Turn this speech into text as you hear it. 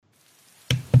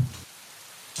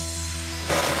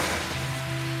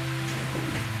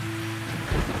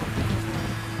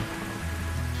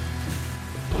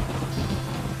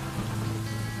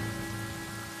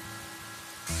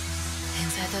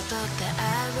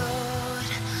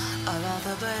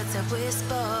the words that we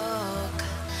spoke,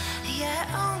 yet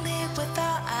only with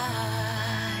our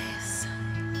eyes.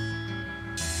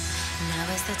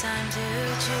 Now is the time to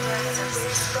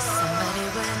choose. Somebody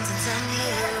wins and some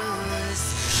lose.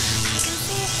 I can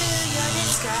see through your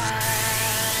disguise.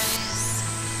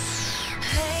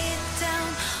 Lay it down,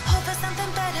 hope for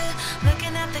something better.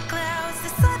 Looking at the clouds,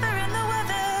 the cyber and the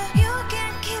weather. You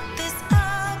can't keep this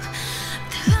up.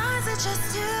 The lies are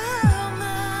just too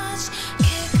much.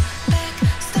 Kick back,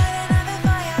 start another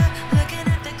fire. Looking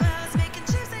at the clouds, making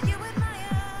shapes that you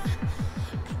admire.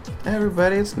 Hey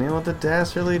everybody, it's Neil with the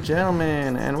Dastardly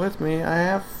Gentleman, and with me I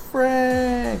have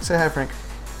Frank. Say hi, Frank.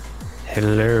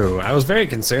 Hello. I was very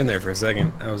concerned there for a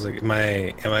second. I was like, am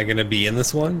I gonna be in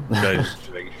this one?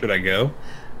 Should I go?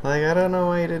 Like, I don't know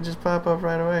why you didn't just pop up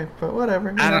right away, but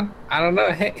whatever. I don't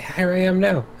know. Hey, here I am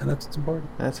now, and that's what's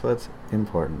important. That's what's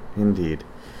important, indeed.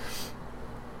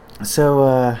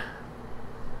 So,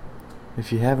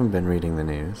 if you haven't been reading the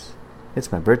news,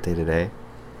 it's my birthday today.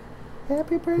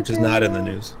 Happy birthday! Which is not in the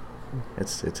news.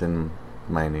 It's in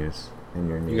my news, in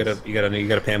your news. You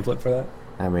got a pamphlet for that?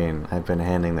 I mean, I've been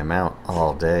handing them out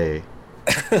all day.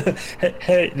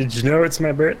 hey, did you know it's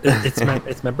my birthday? It's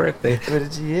my birthday. What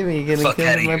did you give me? You gonna Fuck come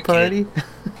outta to my here, party?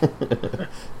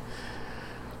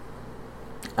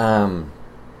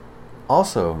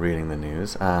 Also reading the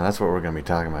news, that's what we're going to be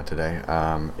talking about today,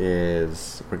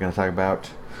 is we're going to talk about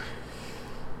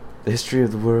the history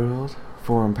of the world,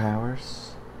 foreign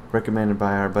powers, recommended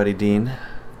by our buddy Dean.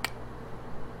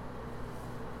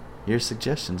 Your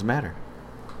suggestions matter.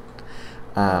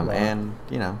 And,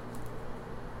 you know,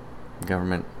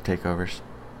 government takeovers.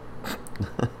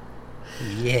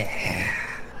 Yeah.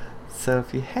 So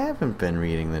if you haven't been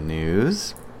reading the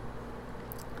news,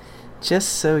 just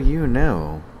so you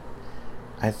know,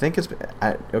 I think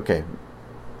okay.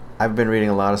 I've been reading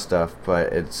a lot of stuff,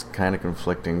 but it's kind of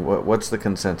conflicting. What's the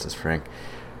consensus, Frank?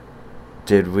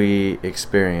 Did we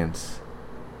experience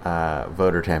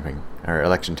voter tampering or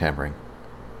election tampering?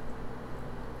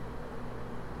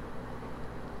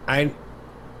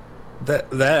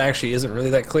 That actually isn't really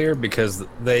that clear because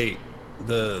the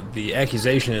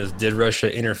accusation is, did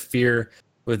Russia interfere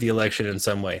with the election in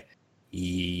some way?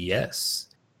 Yes,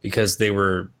 because they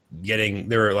were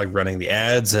like running the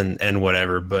ads and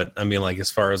whatever. But I mean, like,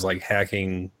 as far as like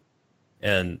hacking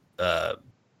and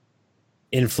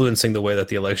influencing the way that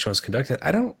the election was conducted,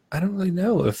 I don't really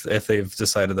know if they've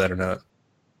decided that or not.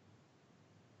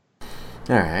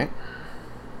 All right.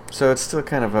 So it's still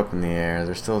kind of up in the air.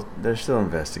 They're still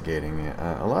investigating it.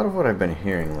 A lot of what I've been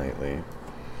hearing lately,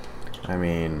 I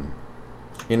mean,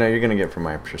 you know, you're going to get from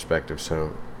my perspective,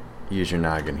 so use your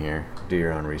noggin here. Do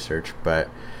your own research. But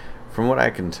from what I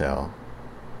can tell,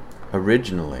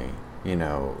 originally, you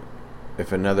know,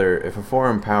 if a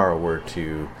foreign power were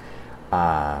to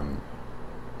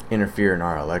interfere in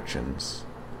our elections,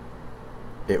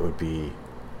 it would be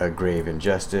a grave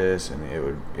injustice, and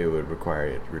it would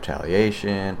require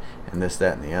retaliation and this,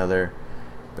 that, and the other.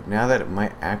 But now that it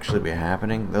might actually be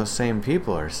happening, those same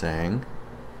people are saying,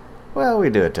 well,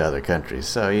 we do it to other countries,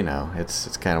 so, you know,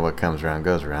 it's kind of what comes around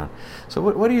goes around. So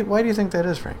why do you think that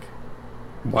is, Frank?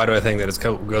 Why do I think that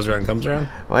it goes around comes around?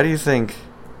 Why do you think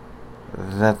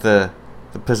that the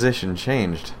position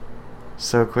changed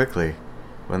so quickly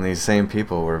when these same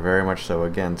people were very much so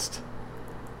against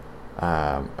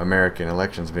American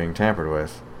elections being tampered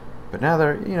with? But now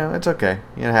they're, you know, it's okay.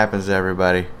 It happens to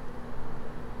everybody.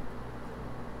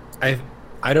 I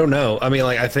don't know. I mean,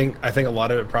 like, I think a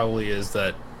lot of it probably is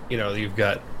that, you know, you've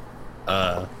got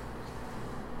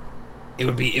it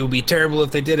would be terrible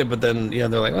if they did it, but then, you know,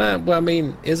 they're like, well, I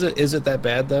mean, is it that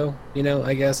bad though? You know,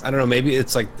 I guess, I don't know, maybe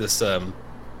it's like this the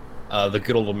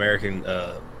good old American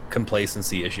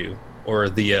complacency issue, or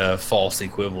the false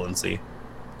equivalency.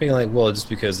 Being like, well, just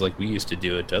because like we used to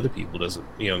do it to other people doesn't,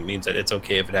 you know, means that it's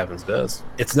okay if it happens to us.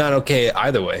 It's not okay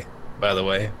either way, by the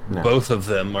way. No. Both of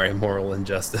them are immoral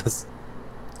injustice.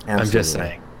 Absolutely. I'm just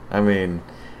saying. I mean,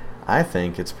 I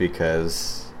think it's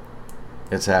because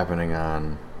it's happening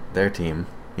on their team,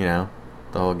 you know,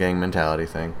 the whole gang mentality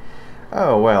thing.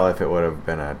 Oh, well, if it would have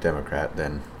been a Democrat,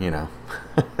 then, you know,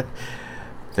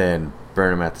 then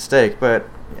burn them at the stake. But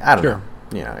I don't know.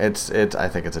 You know, it's. I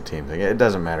think it's a team thing. It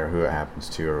doesn't matter who it happens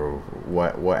to or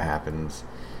what happens.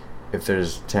 If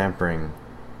there's tampering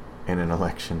in an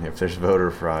election, if there's voter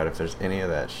fraud, if there's any of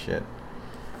that shit,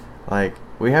 like,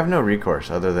 we have no recourse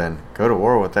other than go to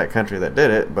war with that country that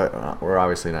did it. But we're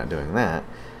obviously not doing that.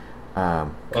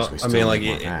 Because we still need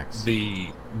more facts.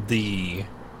 the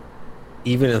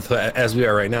even if, as we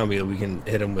are right now, we can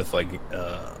hit them with like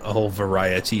a whole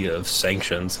variety of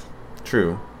sanctions.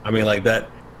 True. I mean, like that.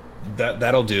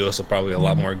 that'll do us probably a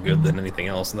lot more good than anything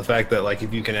else. And the fact that like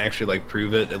if you can actually like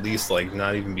prove it, at least like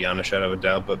not even beyond a shadow of a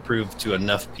doubt, but prove to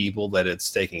enough people that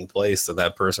it's taking place,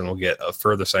 that person will get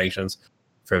further sanctions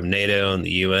from NATO and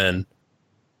the UN.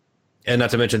 And not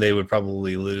to mention they would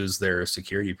probably lose their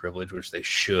security privilege, which they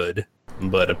should.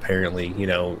 But apparently,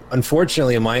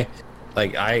 unfortunately, it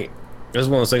was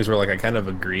one of those things where like I kind of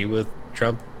agree with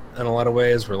Trump in a lot of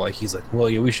ways. Where like he's like, well,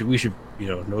 yeah, we should,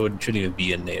 no one shouldn't even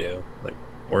be in NATO, like,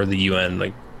 or the UN.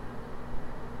 Like,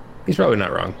 he's probably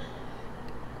not wrong.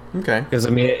 Okay. Because I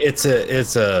mean, it's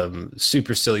a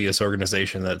supercilious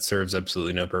organization that serves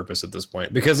absolutely no purpose at this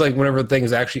point. Because like whenever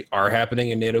things actually are happening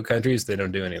in NATO countries, they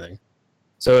don't do anything.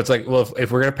 So it's like, well,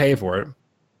 if we're going to pay for it,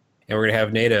 and we're going to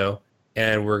have NATO,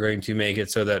 and we're going to make it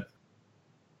so that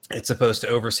it's supposed to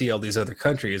oversee all these other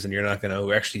countries, and you're not going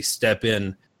to actually step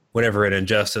in whenever an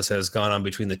injustice has gone on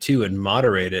between the two and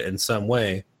moderate it in some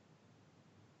way,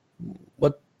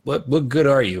 what good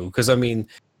are you? Because I mean,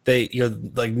 they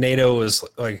like NATO was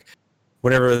like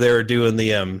whenever they were doing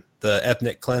the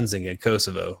ethnic cleansing in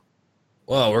Kosovo.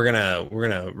 Well, we're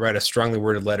gonna write a strongly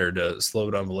worded letter to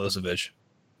Slobodan Milosevic.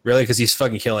 Really? Because he's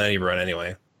fucking killing anyone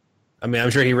anyway. I mean, I'm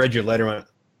sure he read your letter and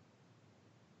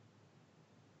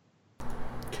went,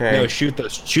 okay. No, shoot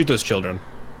those children.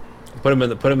 Put them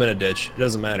in a ditch. It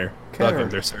doesn't matter. Fuck them.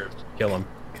 They're served. Kill them.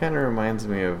 Kind of reminds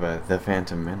me of the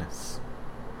Phantom Menace.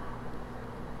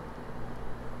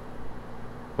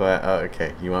 But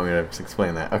okay, you want me to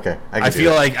explain that? Okay, I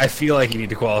feel like you need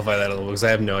to qualify that a little because I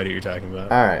have no idea what you're talking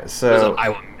about. All right, so I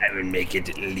will make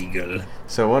it legal.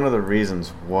 So one of the reasons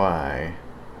why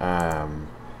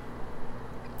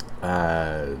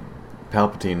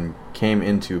Palpatine came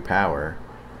into power,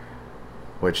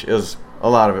 which is a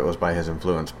lot of it was by his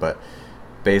influence, but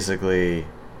basically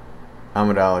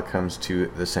Amidala comes to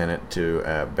the Senate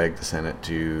to beg the Senate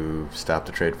to stop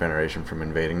the Trade Federation from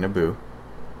invading Naboo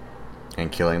and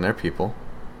killing their people.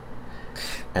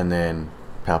 And then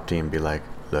Palpatine be like,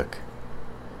 look,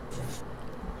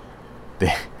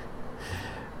 the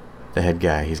head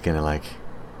guy, he's gonna like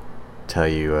tell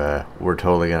you we're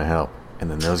totally gonna help,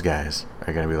 and then those guys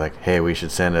are gonna be like, hey, we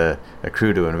should send a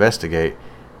crew to investigate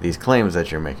these claims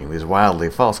that you're making, these wildly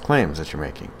false claims that you're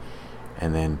making.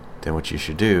 And then what you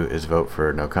should do is vote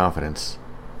for no confidence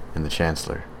in the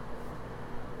Chancellor.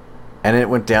 And it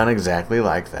went down exactly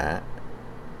like that.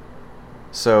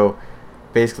 So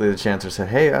basically the Chancellor said,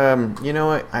 hey, you know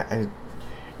what,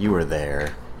 you were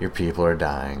there, your people are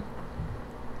dying,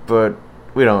 but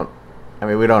we don't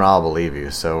all believe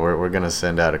you, so we're going to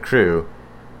send out a crew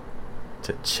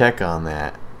to check on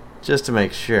that just to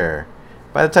make sure.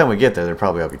 By the time we get there, they'll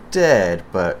probably all be dead,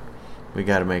 but we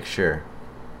got to make sure.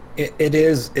 It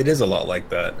is a lot like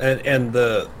that. And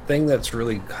the thing that's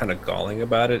really kind of galling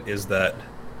about it is that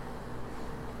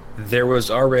there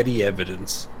was already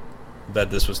evidence that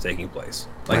this was taking place.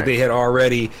 Like right. they had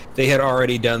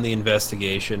already done the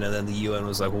investigation, and then the UN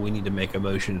was like, well, we need to make a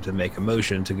motion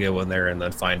to go in there and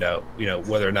then find out,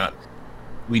 whether or not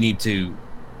we need to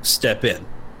step in.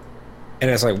 And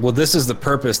it's like, well, this is the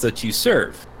purpose that you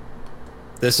serve.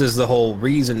 This is the whole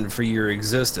reason for your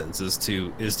existence is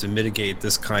to mitigate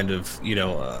this kind of,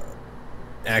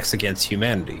 acts against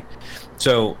humanity.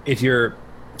 So if you're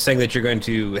saying that you're going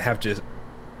to have to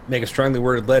make a strongly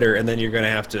worded letter and then you're going to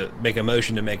have to make a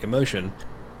motion to make a motion,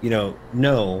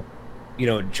 no,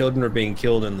 children are being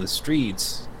killed in the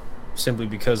streets simply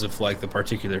because of like the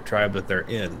particular tribe that they're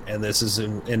in. And this is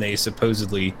in a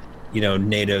supposedly,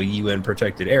 NATO UN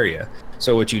protected area.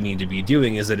 So what you need to be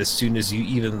doing is that as soon as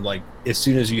you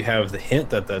have the hint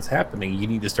that that's happening, you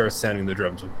need to start sounding the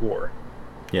drums of war.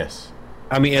 Yes.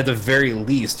 I mean, at the very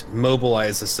least,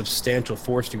 mobilize a substantial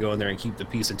force to go in there and keep the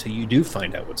peace until you do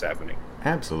find out what's happening.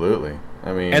 Absolutely.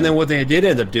 I mean, and then what they did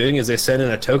end up doing is they sent in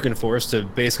a token force to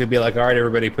basically be like, all right,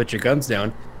 everybody put your guns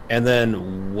down. And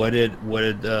then what did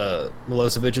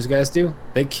Milosevic's guys do?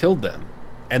 They killed them.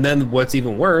 And then what's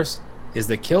even worse is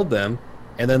they killed them,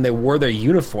 and then they wore their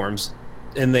uniforms,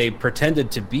 and they pretended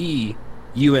to be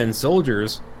UN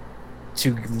soldiers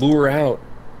to lure out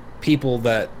people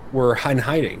that were in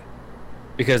hiding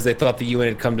because they thought the UN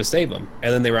had come to save them.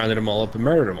 And then they rounded them all up and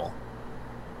murdered them all.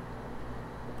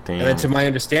 Damn. And then to my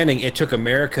understanding, it took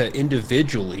America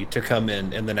individually to come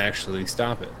in and then actually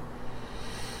stop it.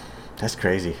 That's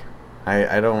crazy. I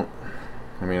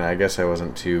guess I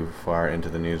wasn't too far into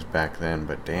the news back then,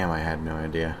 but damn, I had no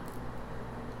idea.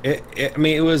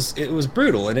 It was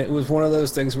brutal, and it was one of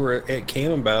those things where it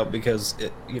came about because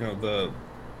the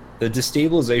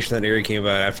destabilization that area came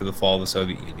about after the fall of the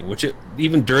Soviet Union, which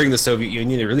even during the Soviet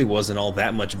Union, it really wasn't all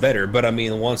that much better. But I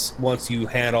mean, once you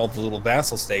had all the little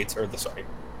vassal states,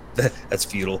 that's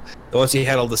feudal. Once you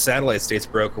had all the satellite states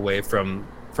broke away from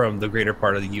the greater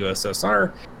part of the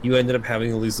USSR, you ended up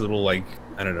having all these little, like,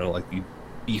 I don't know, like the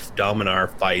beef dominar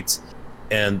fights,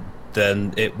 and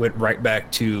then it went right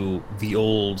back to the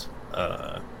old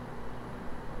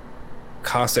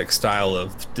Cossack style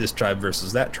of this tribe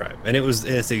versus that tribe. And it's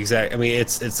the exact, I mean,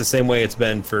 it's the same way it's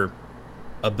been for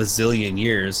a bazillion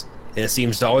years, and it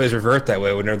seems to always revert that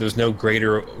way whenever there's no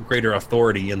greater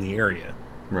authority in the area.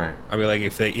 Right. I mean, like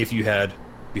if you had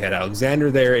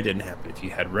Alexander there, it didn't happen. If you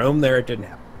had Rome there, it didn't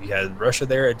happen. If you had Russia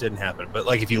there, it didn't happen. But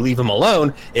like if you leave them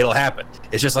alone, it'll happen.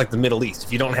 It's just like the Middle East.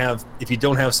 If you don't have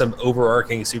some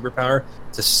overarching superpower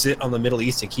to sit on the Middle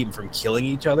East and keep them from killing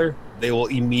each other, they will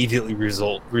immediately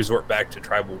resort back to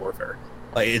tribal warfare.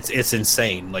 Like it's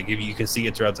insane. Like if you can see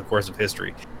it throughout the course of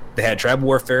history. They had tribal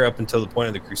warfare up until the point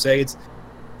of the Crusades.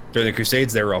 During the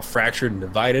Crusades, they were all fractured and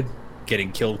divided,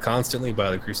 getting killed constantly by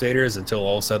the Crusaders until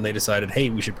all of a sudden they decided, hey,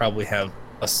 we should probably have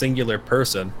a singular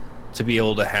person to be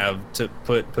able to have to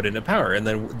put into power. And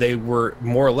then they were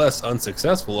more or less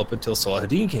unsuccessful up until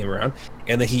Saladin came around,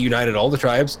 and then he united all the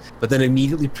tribes. But then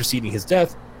immediately preceding his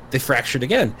death, they fractured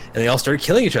again, and they all started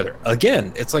killing each other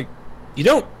again. It's like, you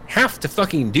don't have to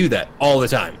fucking do that all the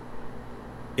time.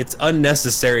 It's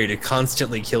unnecessary to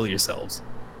constantly kill yourselves.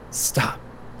 Stop.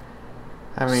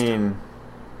 I mean,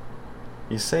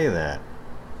 you say that,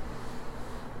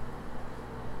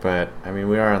 but I mean,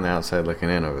 we are on the outside looking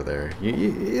in over there.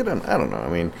 You don't. I don't know. I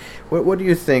mean, what do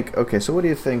you think? Okay, so what do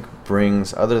you think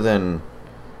brings, other than,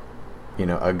 you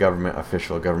know, a government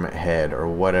official, a government head, or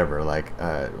whatever, like,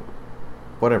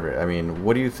 whatever. I mean,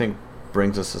 what do you think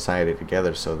brings a society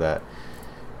together so that,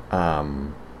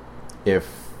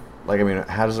 if, like, I mean,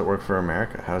 how does it work for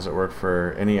America? How does it work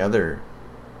for any other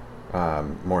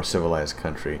more civilized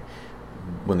country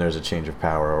when there's a change of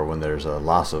power or when there's a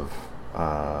loss of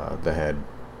the head?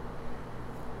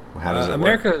 How does it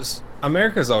work?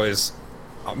 America's always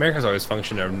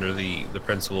functioned under the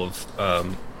principle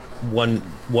of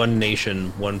one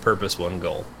nation, one purpose, one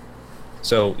goal.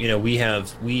 So, you know,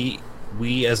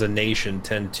 we as a nation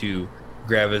tend to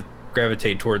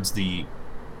gravitate towards the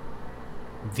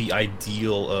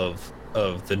ideal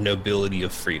of the nobility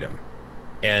of freedom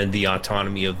and the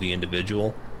autonomy of the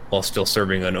individual, while still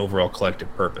serving an overall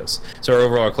collective purpose. So our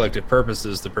overall collective purpose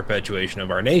is the perpetuation of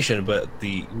our nation, but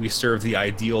we serve the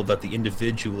ideal that the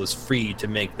individual is free to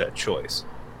make that choice.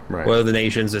 Right. Well, the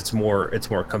nations, it's more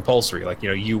compulsory. Like, you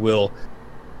know, you will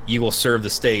serve the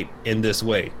state in this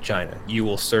way, China. You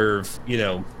will serve, you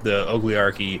know, the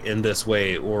oligarchy in this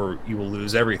way, or you will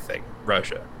lose everything,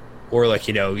 Russia. Or, like,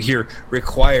 you know, you're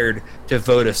required to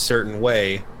vote a certain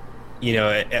way, you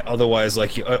know, otherwise,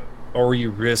 like, or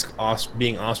you risk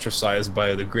being ostracized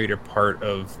by the greater part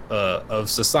of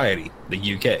society,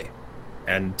 the UK,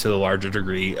 and to a larger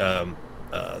degree, the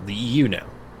EU now.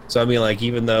 So I mean, like,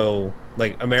 even though,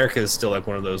 like, America is still like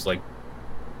one of those, like,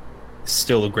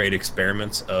 still great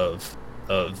experiments of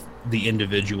the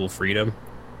individual freedom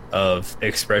of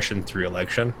expression through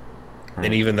election. Right.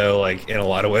 And even though, like, in a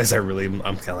lot of ways, I'm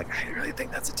kind of like, I really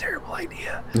think that's a terrible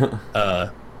idea.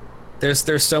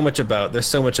 There's so much about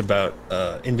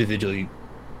individually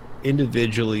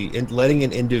letting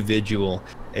an individual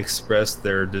express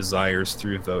their desires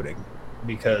through voting,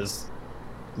 because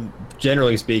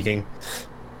generally speaking,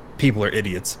 people are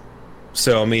idiots.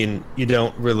 So I mean, you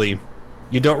don't really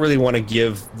want to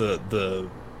give the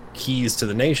keys to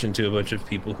the nation to a bunch of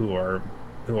people who are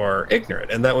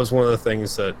ignorant. And that was one of the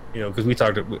things that, you know, because we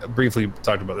briefly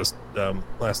talked about this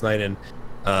last night in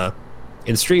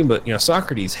stream, but, you know,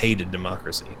 Socrates hated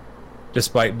democracy,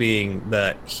 despite being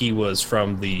that he was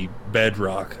from the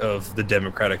bedrock of the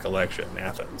democratic election in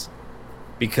Athens,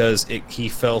 because he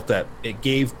felt that it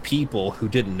gave people who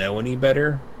didn't know any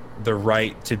better the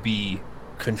right to be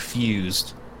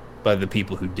confused by the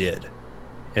people who did.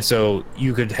 And so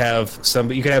you could have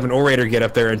an orator get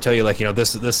up there and tell you, like, you know,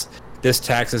 this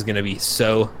tax is going to be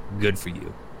so good for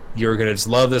you. You're going to just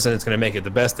love this, and it's going to make it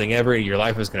the best thing ever. Your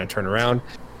life is going to turn around.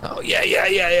 Oh yeah,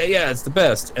 it's the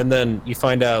best. And then you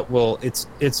find out, well, it's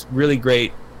really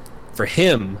great for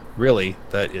him. Really,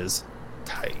 that is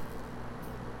tight.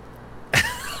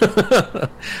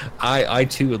 I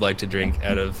too would like to drink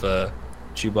out of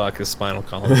Chewbacca's spinal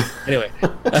column. Anyway,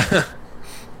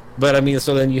 but I mean,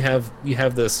 so then you have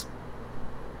this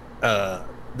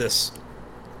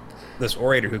this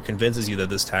orator who convinces you that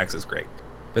this tax is great,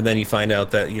 but then you find out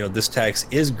that, you know, this tax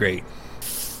is great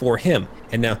for him,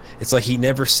 and now it's like he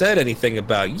never said anything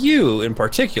about you in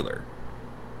particular.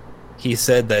 He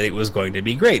said that it was going to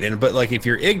be great, but like, if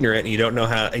you're ignorant and you don't know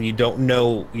how, and you don't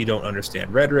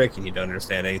understand rhetoric, and you don't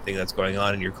understand anything that's going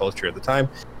on in your culture at the time,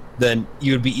 then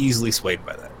you would be easily swayed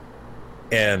by that.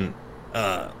 and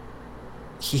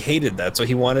he hated that. So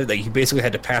he wanted he basically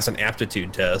had to pass an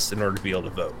aptitude test in order to be able to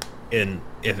vote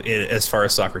as far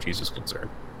as Socrates is concerned.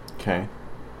 Okay.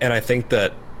 And I think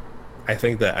that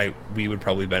we would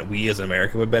probably we as an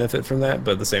American would benefit from that,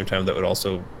 but at the same time that would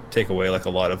also take away like a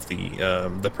lot of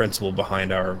the principle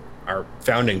behind our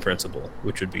founding principle,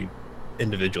 which would be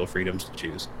individual freedoms to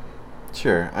choose.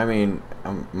 Sure. I mean,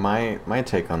 my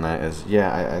take on that is,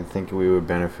 I think we would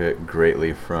benefit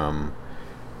greatly from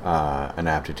an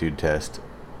aptitude test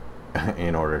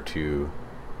in order to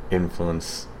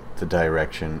influence the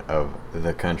direction of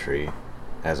the country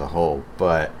as a whole.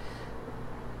 But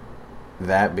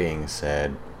that being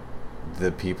said,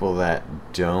 the people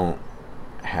that don't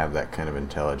have that kind of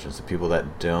intelligence, the people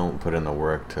that don't put in the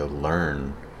work to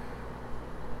learn,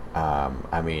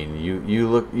 I mean, you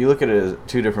look at it as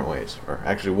two different ways, or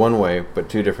actually one way, but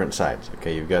two different sides.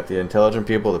 Okay, you've got the intelligent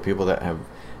people, the people that have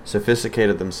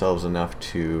sophisticated themselves enough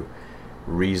to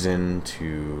reason,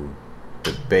 to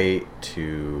debate,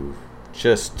 to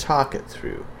just talk it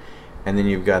through. And then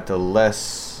you've got the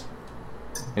less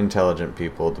intelligent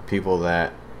people, the people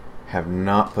that have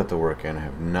not put the work in,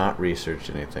 have not researched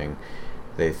anything.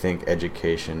 They think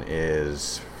education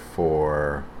is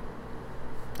for,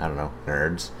 I don't know,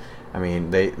 nerds. I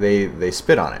mean, they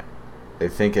spit on it. They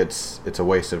think it's a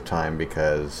waste of time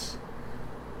because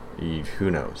who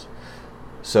knows.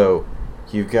 So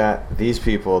you've got these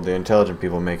people, the intelligent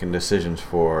people, making decisions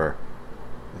for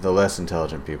the less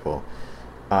intelligent people.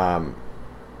 The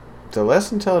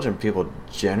less intelligent people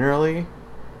generally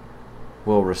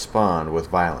will respond with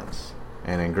violence,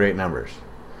 and in great numbers.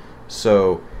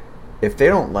 So if they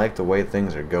don't like the way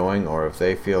things are going, or if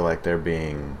they feel like they're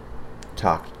being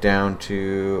talked down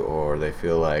to, or they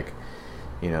feel like,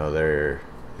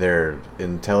 their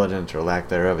intelligence or lack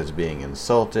thereof is being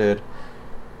insulted,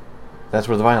 that's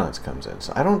where the violence comes in.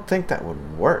 So I don't think that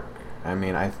would work. I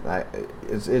mean,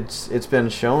 it's been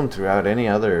shown throughout any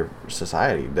other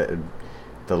society that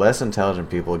the less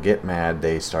intelligent people get mad,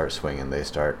 they start swinging, they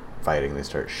start fighting, they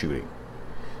start shooting.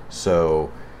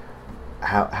 So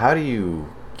how do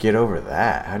you get over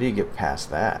that? How do you get past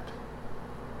that?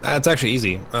 It's actually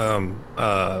easy.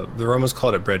 The Romans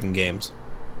called it bread and games.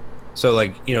 So,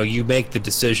 you make the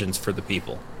decisions for the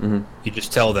people. Mm-hmm. You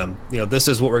just tell them, this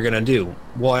is what we're going to do.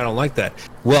 Well, I don't like that.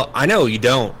 Well, I know you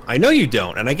don't.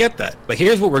 And I get that. But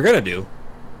here's what we're going to do.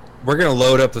 We're going to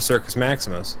load up the Circus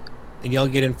Maximus, and y'all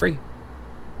get in free.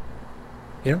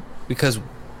 Because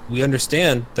we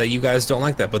understand that you guys don't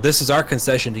like that. But this is our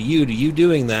concession to you. To you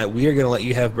doing that, we are going to let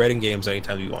you have bread and games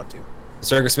anytime you want to. The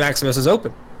Circus Maximus is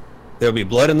open. There'll be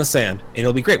blood in the sand, and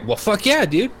it'll be great. Well, fuck yeah,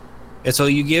 dude. And so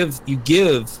you give.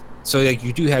 So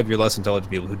you do have your less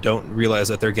intelligent people who don't realize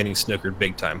that they're getting snookered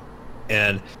big time,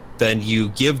 and then you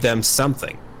give them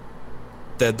something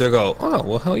that they'll go, oh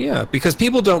well, hell yeah, because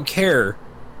people don't care.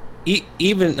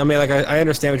 Even I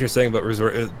understand what you're saying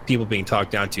about people being talked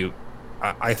down to.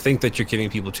 I think that you're giving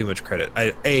people too much credit.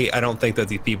 I don't think that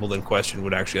the people in question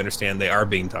would actually understand they are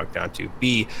being talked down to.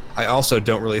 B, I also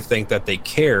don't really think that they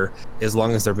care as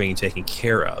long as they're being taken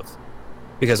care of.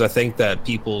 Because I think that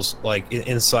people's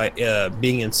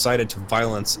being incited to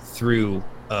violence through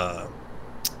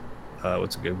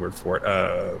what's a good word for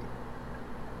it?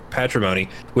 Patrimony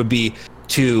would be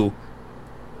to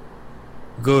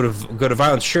go to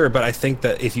violence, sure. But I think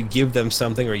that if you give them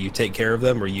something, or you take care of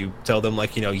them, or you tell them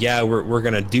we're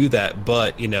gonna do that,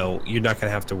 but you're not gonna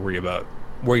have to worry about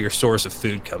where your source of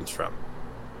food comes from.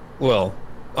 Well,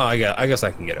 I guess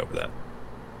I can get over that.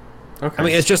 Okay. I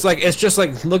mean, it's just like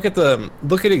look at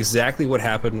exactly what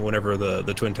happened whenever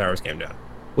the Twin Towers came down.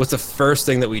 What's the first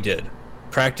thing that we did?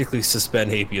 Practically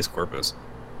suspend habeas corpus.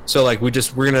 So we're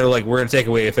gonna take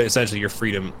away essentially your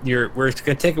freedom. We're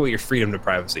gonna take away your freedom to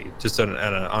privacy just on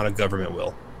a government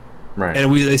will. Right.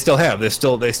 And they still have it.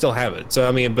 So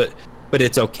I mean, but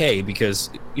it's okay because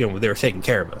they were taking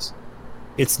care of us.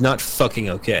 It's not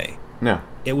fucking okay. No.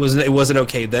 It wasn't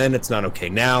okay then. It's not okay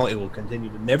now. It will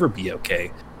continue to never be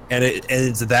okay. And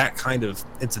it's that kind of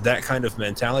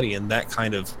mentality and that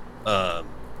kind of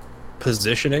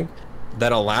positioning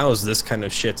that allows this kind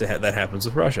of shit that happens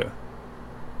with Russia.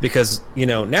 Because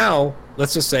now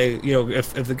let's just say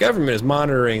if the government is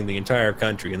monitoring the entire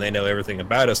country and they know everything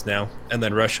about us now, and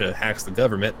then Russia hacks the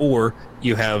government, or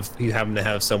you happen to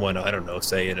have someone, I don't know,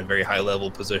 say in a very high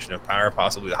level position of power,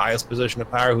 possibly the highest position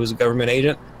of power, who's a government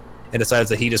agent, and decides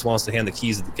that he just wants to hand the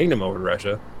keys of the kingdom over to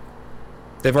Russia.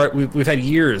 We've had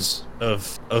years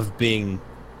of being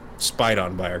spied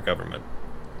on by our government,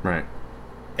 right?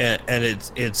 But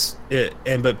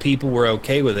people were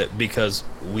okay with it because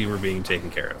we were being taken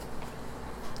care of,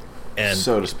 and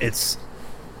so to speak.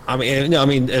 I mean, no, I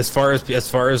mean, as far as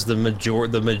the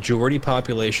majority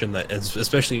population that,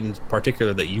 especially in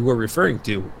particular that you were referring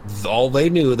to, all they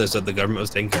knew is that the government was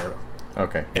taking care of them.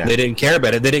 Okay. Yeah. And they didn't care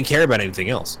about it. They didn't care about anything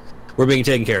else. We're being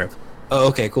taken care of. Oh,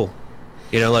 okay, cool.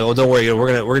 You know, like, well, don't worry. You know,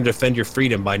 we're gonna defend your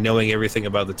freedom by knowing everything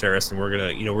about the terrorists, and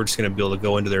we're just gonna be able to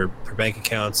go into their bank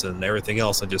accounts and everything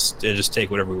else, and just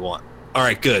take whatever we want. All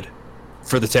right, good.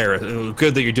 For the terrorists,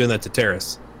 good that you're doing that to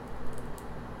terrorists.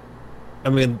 I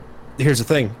mean, here's the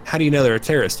thing: how do you know they're a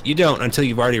terrorist? You don't until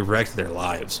you've already wrecked their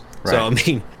lives. Right. So I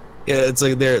mean, yeah, it's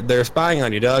like they're spying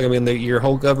on you, dog. I mean, your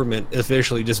whole government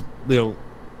officially just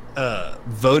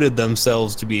voted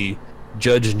themselves to be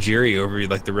judge and jury over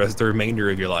like the remainder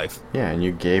of your life. Yeah, and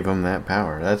you gave them that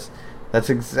power. That's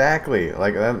exactly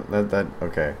like that.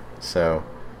 Okay, so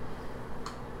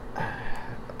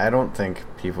I don't think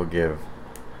people give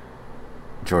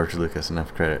George Lucas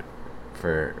enough credit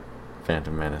for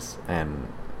Phantom Menace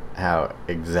and how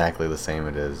exactly the same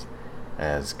it is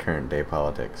as current day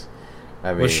politics.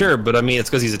 I mean, well, sure, but I mean, it's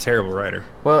because he's a terrible writer.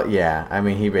 Well, yeah, I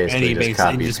mean, he basically just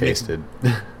copy pasted.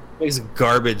 Makes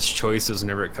garbage choices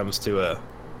whenever it comes to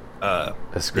a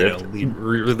script,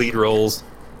 lead roles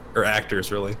or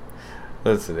actors, really.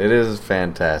 Listen, it is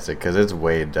fantastic because it's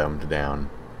way dumbed down.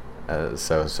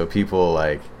 So people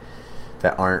like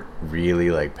that aren't really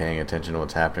like paying attention to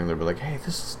what's happening, they'll be like, "Hey,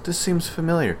 this seems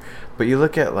familiar." But you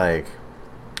look at like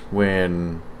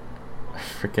when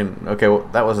well,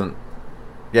 that wasn't.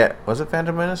 Yeah, was it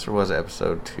Phantom Menace or was it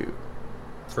Episode 2?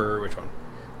 For which one?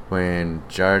 When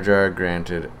Jar Jar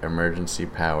granted emergency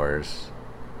powers.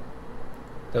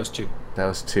 That was 2. That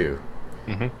was 2.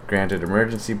 Mm-hmm. Granted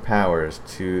emergency powers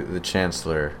to the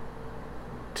Chancellor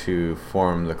to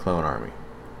form the clone army.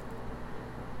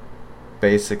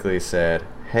 Basically said,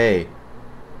 hey,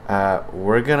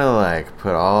 we're gonna like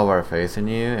put all of our faith in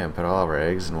you and put all of our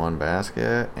eggs in one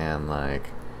basket and like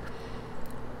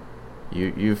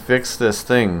you fix this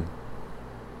thing,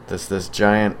 this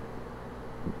giant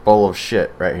bowl of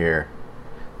shit right here,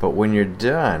 but when you're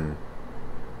done,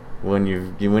 when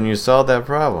you solve that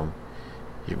problem,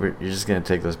 you're just gonna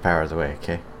take those powers away.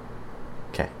 Okay,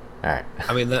 all right.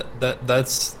 I mean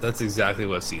that's exactly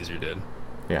what Caesar did.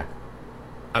 Yeah.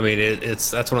 I mean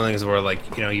that's one of the things where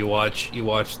like you watch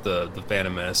the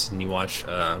Phantom Menace and you watch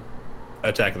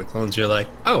Attack of the Clones, you're like,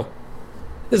 oh,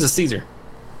 this is Caesar.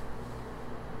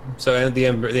 So and the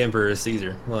Emperor is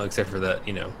Caesar. Well, except for that,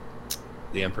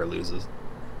 the Emperor loses.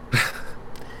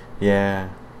 Yeah.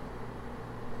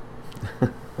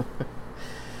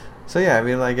 So yeah, I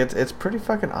mean, like it's pretty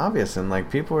fucking obvious, and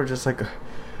like people are just like,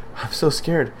 I'm so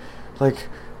scared. Like,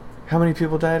 how many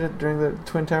people died during the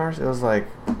Twin Towers? It was like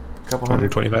a couple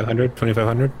hundred.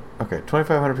 2,500. Okay,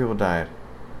 2,500 people died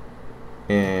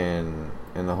in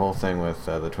the whole thing with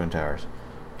the Twin Towers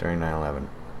during 9/11.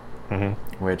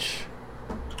 Mm-hmm. Which,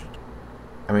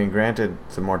 I mean, granted,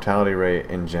 the mortality rate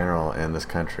in general in this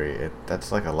country,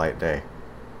 that's like a light day,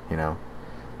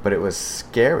 but it was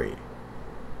scary.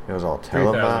 It was all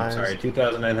televised.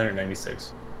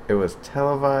 2,996. It was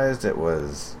televised. It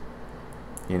was,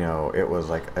 it was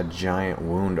like a giant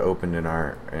wound opened in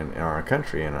our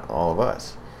country and all of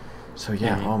us. So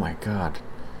yeah, mm-hmm. Oh my God,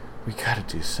 we gotta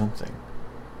do something.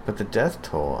 But the death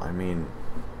toll, I mean,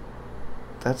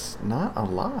 that's not a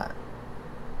lot.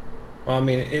 Well, I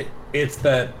mean, it's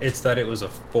that it was a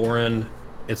foreign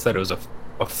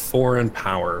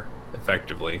power,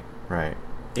 effectively. Right.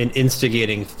 In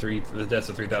instigating the deaths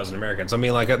of 3,000 Americans. I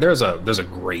mean, like there's a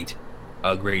great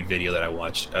video that I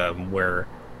watched where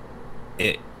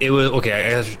it was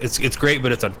okay. It's great,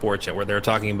 but it's unfortunate where they're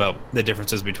talking about the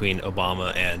differences between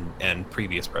Obama and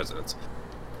previous presidents.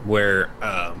 Where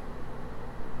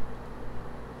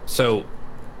so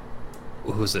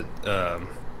who was it? The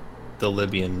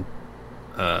Libyan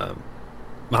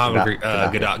Muhammad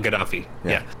Gaddafi.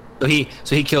 Yeah.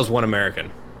 So he kills one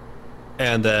American.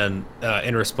 And then,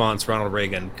 in response, Ronald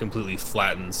Reagan completely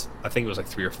flattens, I think it was like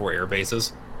 3 or 4 air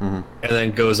bases, mm-hmm. and then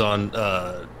goes on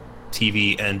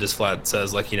TV and just flat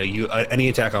says, like, any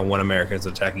attack on one American is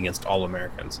an attack against all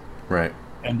Americans. Right.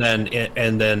 And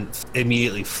then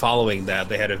immediately following that,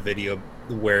 they had a video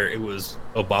where it was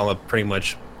Obama pretty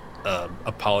much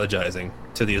apologizing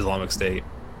to the Islamic State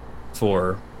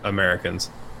for Americans,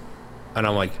 and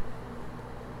I'm like,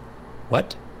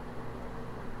 what?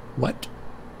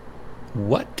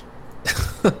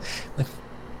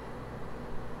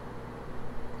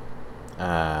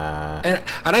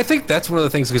 And I think that's one of the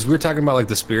things, because we were talking about like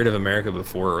the spirit of America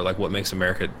before, or like what makes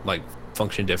America like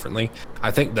function differently.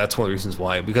 I think that's one of the reasons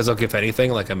why, because like if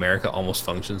anything, like America almost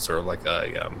functions sort of like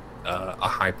a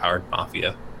high-powered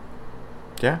mafia.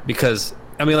 Yeah. Because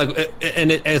I mean, like,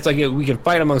 it's like we can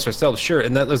fight amongst ourselves, sure.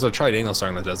 And there's a Charlie Daniels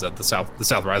song that does that, the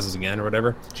South rises again, or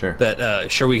whatever. Sure.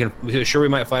 That sure we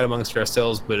might fight amongst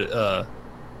ourselves, but I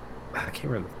can't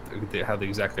remember how the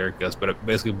exact lyric goes, but it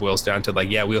basically boils down to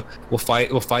like, yeah, we'll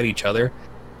fight each other,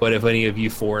 but if any of you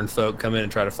foreign folk come in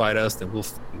and try to fight us, then we'll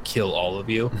kill all of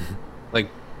you. Like,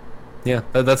 yeah,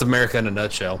 that's America in a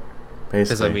nutshell.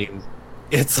 Because I mean,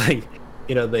 it's like,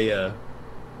 you know, they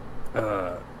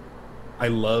I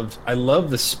love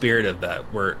the spirit of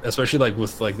that, where especially like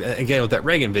with like again with that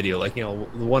Reagan video, like, you know,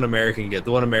 the one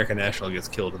American national gets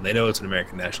killed, and they know it's an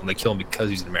American national, and they kill him because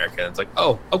he's an American. And it's like,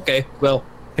 oh, okay, well,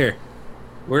 here,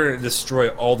 we're gonna destroy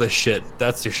all this shit.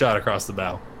 That's your shot across the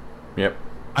bow. Yep.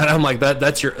 And I'm like,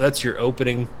 that's your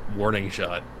opening warning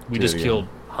shot. We just killed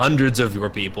hundreds of your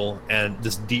people and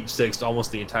just deep sixed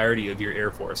almost the entirety of your Air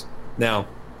Force. Now,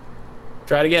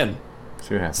 try it again.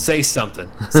 Say something.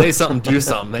 Say something, do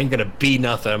something. They ain't gonna be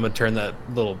nothing. I'm gonna turn that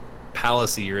little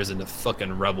palace of yours into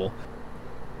fucking rubble.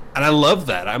 And I love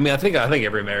that. I mean, I think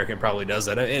every American probably does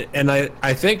that. And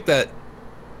I think that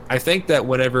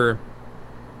whenever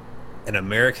an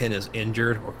American is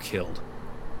injured or killed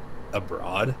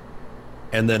abroad,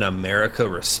 and then America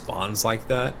responds like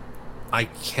that, I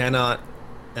cannot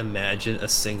imagine a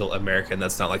single American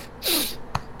that's not like,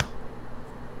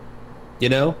 you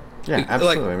know? Yeah,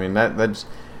 absolutely. Like, I mean,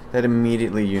 that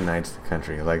immediately unites the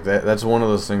country. Like that's one of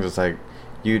those things that's like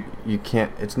you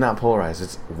can't. It's not polarized.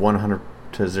 It's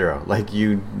 100-0. Like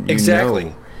you exactly.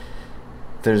 Know,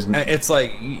 there's. It's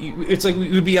like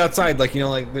we would be outside. Like, you know,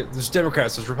 like there's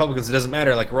Democrats, there's Republicans. It doesn't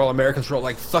matter. Like we're all Americans. We're all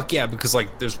like, fuck yeah, because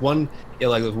like there's one, you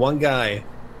know, like there's one guy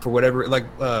for whatever, like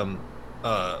one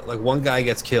guy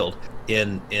gets killed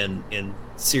in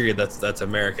Syria. That's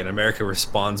American. America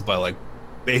responds by like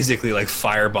basically like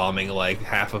firebombing like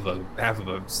half of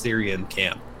a Syrian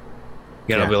camp.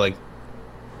 You know, be like,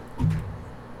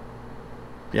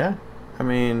 yeah. I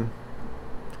mean,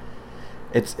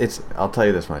 it's. I'll tell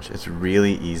you this much: it's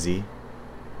really easy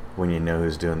when you know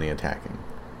who's doing the attacking.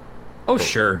 Oh, but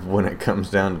sure. When it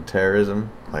comes down to terrorism,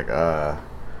 like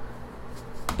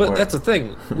But that's the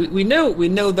thing. We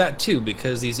know that too,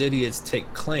 because these idiots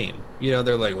take claim. You know,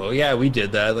 they're like, well, yeah, we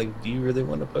did that. Like, do you really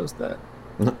want to post that?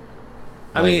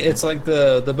 I mean, it's like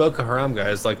the Boko Haram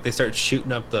guys. Like, they start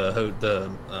shooting up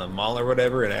the mall or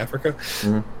whatever in Africa,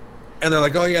 and they're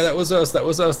like, "Oh yeah, that was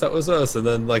us. And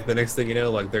then like the next thing you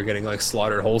know, like they're getting like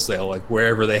slaughtered wholesale, like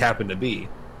wherever they happen to be,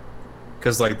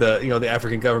 because like the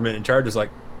African government in charge is like,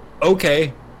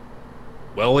 okay,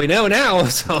 well, we know now,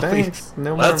 so thanks.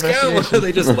 Let's go.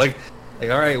 They just like, all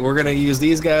right, we're gonna use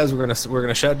these guys. We're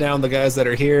gonna shut down the guys that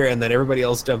are here, and then everybody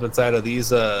else jump inside of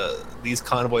these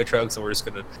convoy trucks, and we're just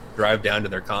gonna drive down to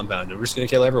their compound, and we're just gonna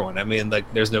kill everyone. I mean,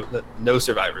 like, there's no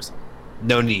survivors,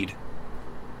 no need.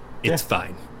 It's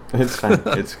fine. It's fine.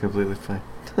 It's completely fine.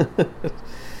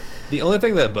 The only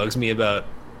thing that bugs me about,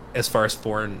 as far as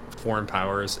foreign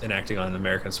powers enacting on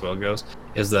American soil goes,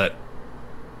 is that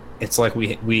it's like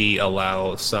we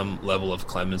allow some level of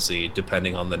clemency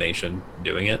depending on the nation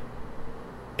doing it.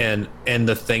 And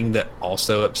the thing that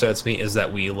also upsets me is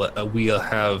that we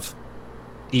have,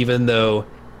 even though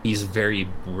he's very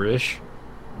British,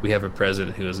 we have a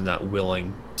president who is not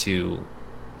willing to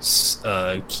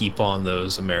keep on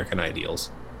those American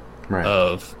ideals, right?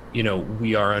 Of, you know,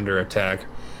 we are under attack,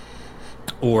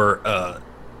 or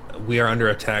we are under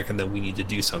attack, and then we need to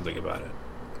do something about it.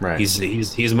 Right.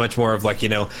 He's much more of like, you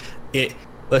know,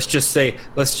 let's just say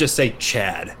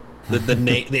Chad.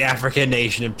 The African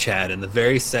nation of Chad in the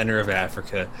very center of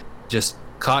Africa just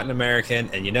caught an American,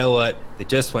 and you know what? They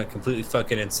just went completely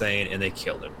fucking insane and they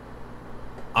killed him.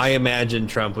 I imagine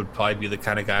Trump would probably be the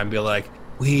kind of guy and be like,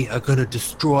 we are going to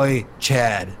destroy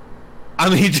Chad. I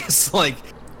mean, just like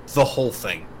the whole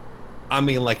thing. I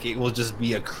mean, like, it will just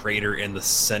be a crater in the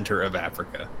center of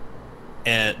Africa.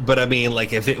 But I mean,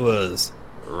 like, if it was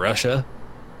Russia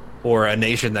or a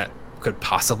nation that could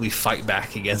possibly fight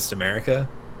back against America,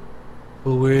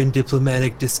 well, we're in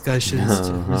diplomatic discussions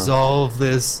to resolve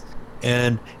this,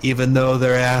 and even though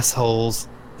they're assholes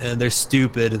and they're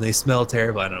stupid and they smell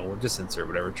terrible, I don't know, we'll just insert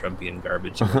whatever Trumpian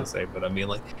garbage you want to say. But I mean,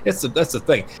 like, that's the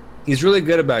thing. He's really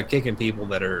good about kicking people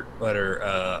that are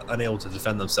unable to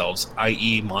defend themselves,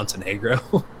 i.e. Montenegro.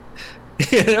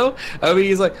 You know, I mean,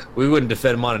 he's like, we wouldn't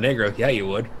defend Montenegro. Yeah, you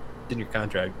would. It's in your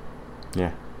contract.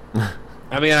 Yeah.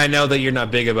 I mean, I know that you're not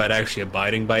big about actually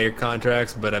abiding by your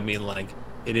contracts, but I mean, like,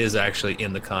 it is actually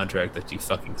in the contract that you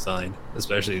fucking signed.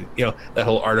 Especially, you know, that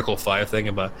whole Article 5 thing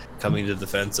about coming to the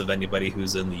defense of anybody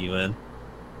who's in the UN.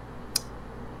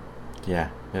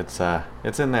 Yeah, it's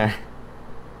in there.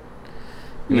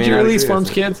 Did you release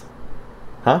forms, kids?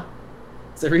 Huh?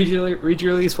 So read your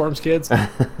release forms, kids.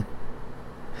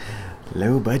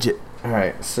 Low budget. All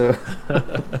right, so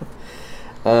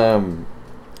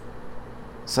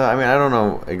so I mean, I don't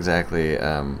know exactly.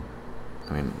 I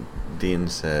mean, Dean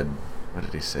said, what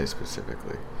did he say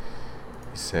specifically?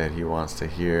 He said he wants to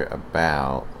hear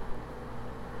about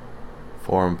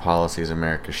foreign policies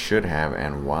America should have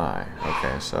and why.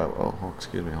 Okay, so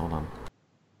excuse me, hold on.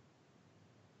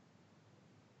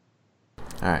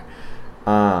 All right.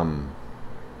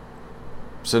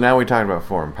 So now we talked about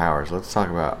foreign powers. Let's talk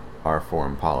about our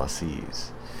foreign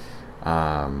policies.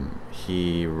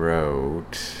 He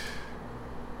wrote.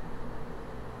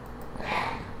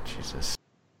 Jesus.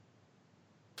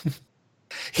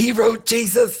 He wrote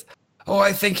Jesus. Oh,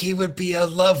 I think he would be a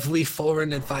lovely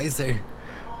foreign advisor.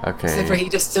 Okay. Except for he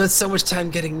just spends so much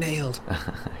time getting nailed.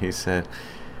 He said,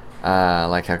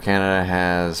 like how Canada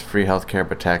has free healthcare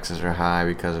but taxes are high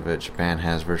because of it. Japan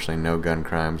has virtually no gun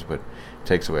crimes but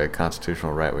takes away a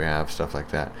constitutional right we have, stuff like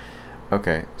that.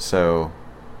 Okay, so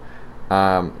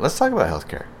let's talk about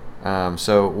healthcare.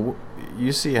 So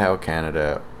you see how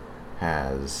Canada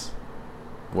has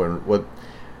what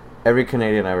every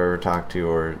Canadian I've ever talked to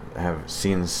or have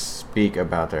seen speak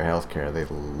about their healthcare, they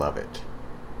love it.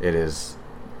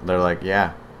 They're like,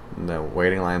 yeah, the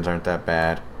waiting lines aren't that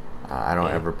bad. I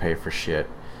don't ever pay for shit.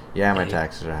 Yeah, my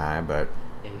taxes are high, but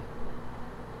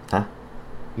huh?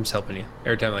 I'm just helping you.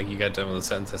 Every time like you got done with a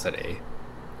sentence, I said A.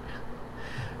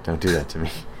 Don't do that to me.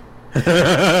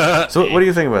 So what do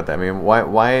you think about that? I mean,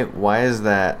 why is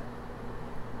that?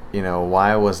 You know,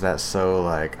 why was that so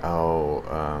like?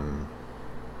 I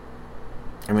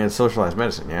mean, it's socialized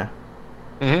medicine, yeah.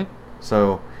 Mm-hmm.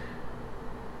 So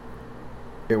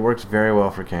it works very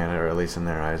well for Canada, or at least in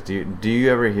their eyes. Do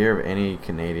you ever hear of any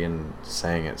Canadian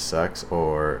saying it sucks,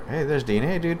 or hey, there's Dean,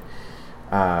 hey dude,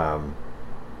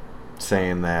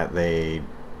 saying that they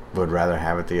would rather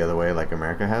have it the other way, like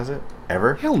America has it?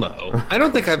 Ever? Hell no. I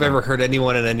don't think I've ever heard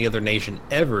anyone in any other nation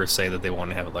ever say that they want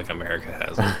to have it like America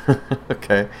has it.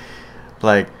 Okay,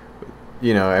 like,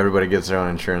 you know, everybody gets their own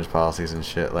insurance policies and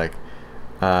shit. Like,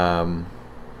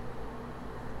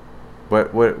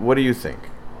 what do you think?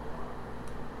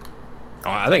 Oh,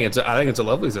 I think it's a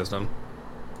lovely system.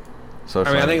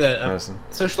 Socialized I think that medicine.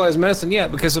 Socialized medicine, yeah,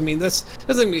 because I mean that's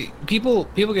doesn't mean people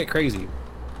get crazy.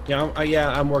 You know,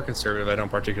 I'm more conservative. I don't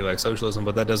particularly like socialism,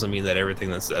 but that doesn't mean that everything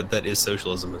that is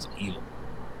socialism is evil.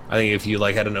 I think if you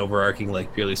like had an overarching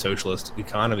like purely socialist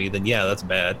economy, then yeah, that's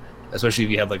bad. Especially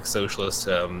if you had like socialist,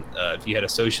 if you had a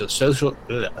socialist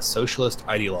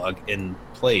ideologue in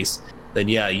place, then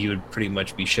yeah, you would pretty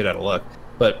much be shit out of luck.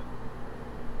 But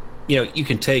you know, you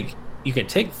can take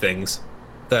things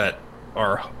that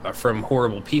are from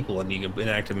horrible people and you can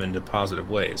enact them into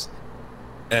positive ways.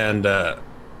 And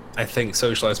I think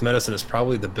socialized medicine is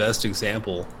probably the best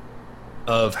example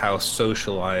of how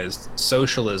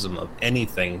socialism of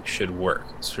anything should work,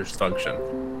 should function.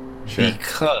 Sure.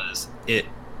 Because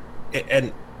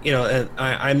and you know,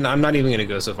 and I'm not even going to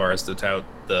go so far as to tout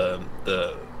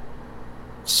the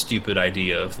stupid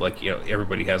idea of like, you know,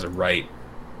 everybody has a right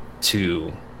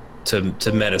to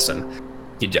medicine.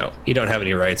 You don't have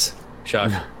any rights.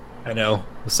 Shock. I know.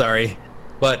 Sorry.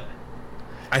 But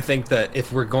I think that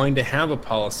if we're going to have a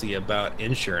policy about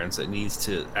insurance, it needs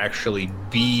to actually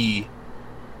be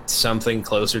something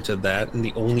closer to that. And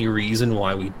the only reason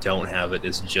why we don't have it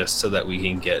is just so that we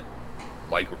can get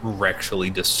like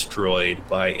rectally destroyed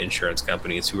by insurance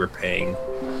companies who are paying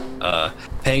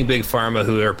big pharma,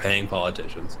 who are paying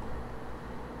politicians.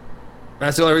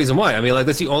 That's the only reason why. I mean, like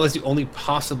that's the only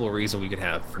possible reason we could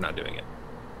have for not doing it.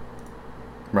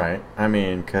 Right. I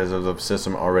mean, because of the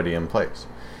system already in place.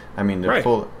 I mean, to right.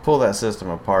 pull that system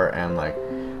apart and like,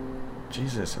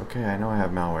 Jesus, okay, I know I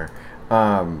have malware.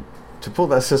 To pull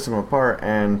that system apart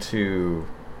and to,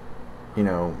 you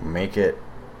know, make it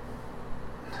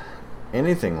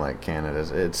anything like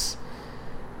Canada's, it's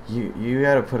you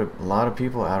got to put a lot of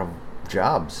people out of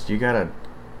jobs. You got to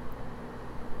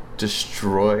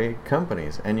destroy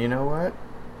companies, and you know what?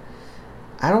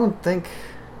 I don't think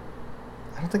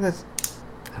that's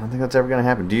ever going to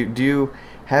happen. Do you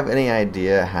have any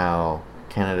idea how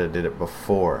Canada did it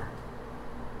before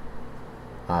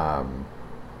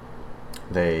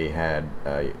they had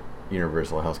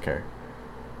universal health care?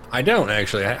 I don't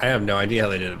actually. I have no idea how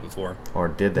they did it before. Or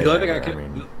did they? The only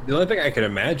thing I can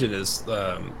imagine is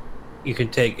you can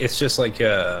take. It's just like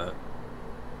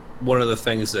one of the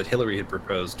things that Hillary had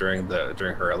proposed during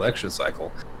her election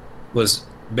cycle was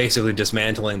basically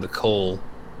dismantling the coal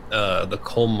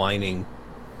mining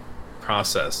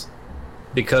process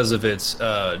because of its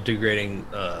degrading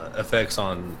effects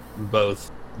on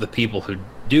both the people who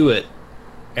do it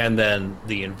and then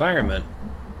the environment.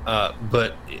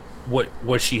 But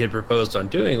what she had proposed on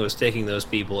doing was taking those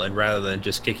people, and rather than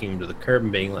just kicking them to the curb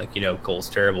and being like, coal's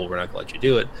terrible, we're not gonna let you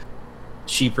do it,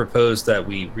 she proposed that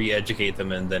we re-educate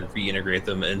them and then reintegrate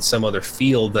them in some other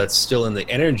field that's still in the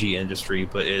energy industry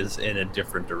but is in a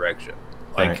different direction.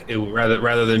 Like,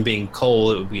 rather than being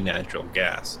coal, it would be natural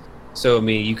gas. So I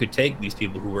mean, you could take these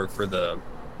people who work for the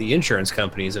insurance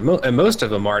companies, and most of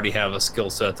them already have a skill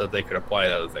set that they could apply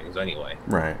to other things anyway.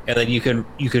 Right. And then you can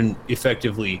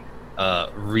effectively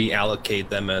reallocate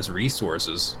them as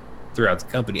resources throughout the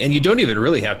company. And you don't even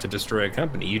really have to destroy a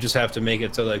company. You just have to make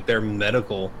it so like their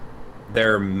medical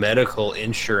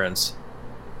insurance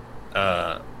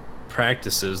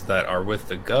practices that are with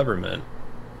the government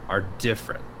are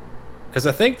different. Because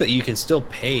I think that you can still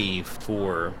pay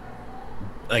for,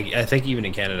 like, I think even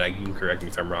in Canada, you can correct me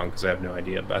if I'm wrong because I have no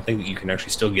idea, but I think that you can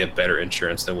actually still get better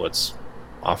insurance than what's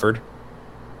offered.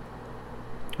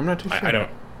 I'm not too sure.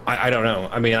 I don't know.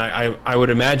 I mean, I would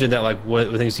imagine that like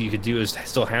what the things that you could do is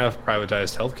still have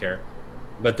privatized healthcare,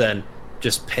 but then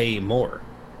just pay more.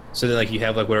 So then like you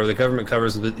have like whatever the government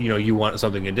covers, you want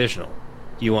something additional.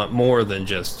 You want more than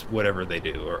just whatever they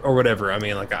do or whatever. I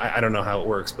mean, like I don't know how it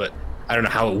works, but I don't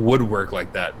know how it would work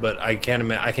like that. But I can't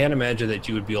imagine that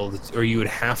you would be able to, or you would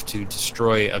have to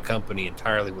destroy a company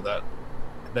entirely without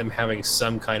them having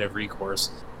some kind of recourse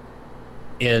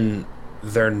in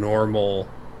their normal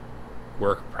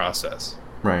work process.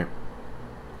 Right.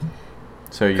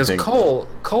 So you think coal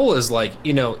is like,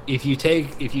 if you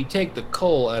take the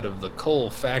coal out of the coal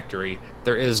factory,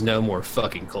 there is no more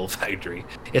fucking coal factory.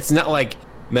 It's not like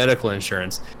medical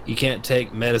insurance. You can't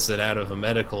take medicine out of a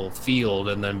medical field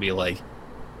and then be like,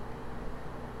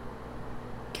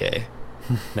 okay,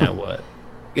 now what?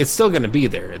 It's still going to be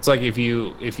there. It's like if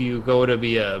you go to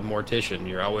be a mortician,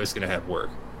 you're always going to have work.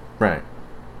 Right.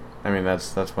 I mean,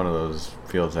 that's one of those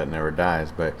fields that never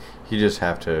dies, but you just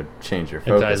have to change your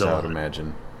focus, I would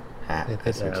imagine.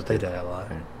 They die a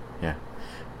lot. Yeah.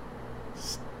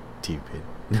 Stupid.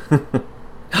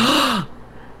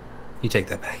 You take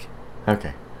that back.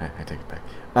 Okay, I take it back.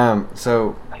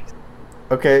 So,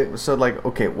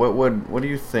 what do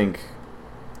you think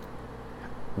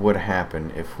would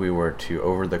happen if we were to,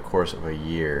 over the course of a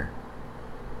year,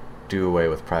 do away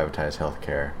with privatized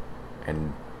healthcare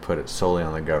and put it solely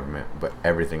on the government, but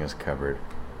everything is covered,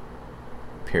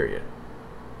 period?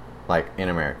 Like, in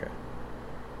America.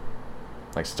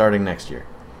 Like, starting next year.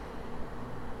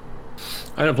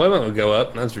 Unemployment would go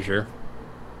up, that's for sure.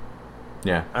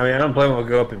 Yeah. I mean, unemployment would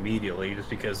go up immediately just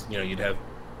because, you'd have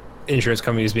insurance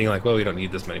companies being like, well, we don't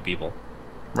need this many people.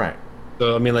 Right.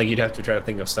 So, I mean, like, you'd have to try to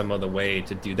think of some other way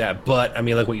to do that. But, I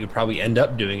mean, like, what you'd probably end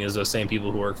up doing is those same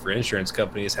people who work for insurance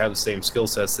companies have the same skill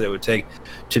sets that it would take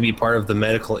to be part of the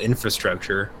medical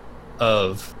infrastructure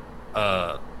of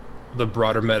the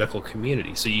broader medical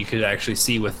community. So you could actually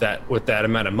see with that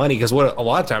amount of money, because what a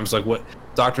lot of times, like, what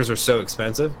doctors are so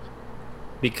expensive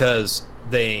because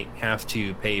they have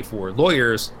to pay for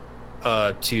lawyers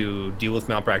to deal with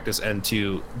malpractice and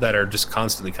that are just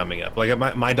constantly coming up. Like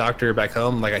my doctor back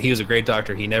home, like he was a great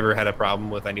doctor. He never had a problem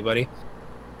with anybody,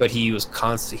 but he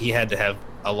had to have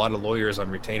a lot of lawyers on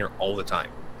retainer all the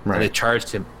time. Right. And they charged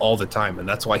him all the time. And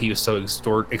that's why he was so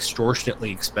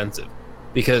extortionately expensive,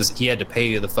 because he had to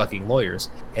pay the fucking lawyers.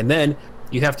 And then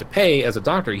you have to pay, as a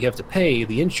doctor, you have to pay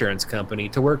the insurance company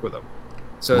to work with them.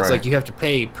 So it's like you have to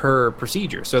pay per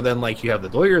procedure. So then, like, you have the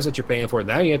lawyers that you're paying for.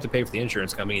 Now you have to pay for the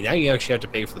insurance company. Now you actually have to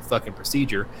pay for the fucking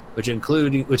procedure, which is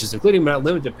including but not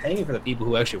limited to paying for the people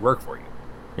who actually work for you.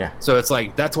 Yeah. So it's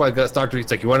like, that's why doctors, it's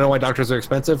like, you want to know why doctors are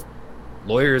expensive?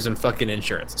 Lawyers and fucking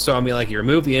insurance. So I mean, like, you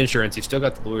remove the insurance, you've still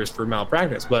got the lawyers for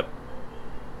malpractice, but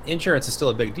insurance is still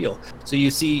a big deal. So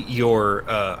you see your,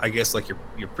 I guess, like your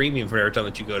premium for every time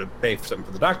that you go to pay for something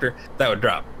for the doctor, that would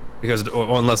drop because,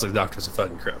 unless the doctor's a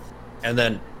fucking crook. And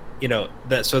then,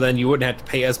 so then you wouldn't have to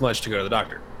pay as much to go to the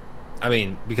doctor. I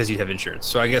mean, because you'd have insurance.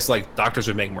 So I guess, like, doctors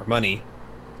would make more money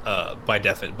by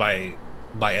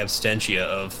absentia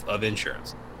of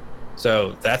insurance.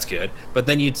 So that's good. But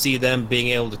then you'd see them being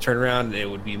able to turn around, and it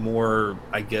would be more,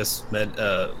 I guess,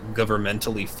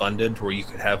 governmentally funded, where you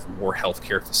could have more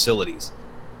healthcare facilities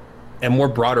and more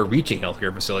broader reaching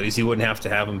healthcare facilities. You wouldn't have to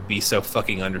have them be so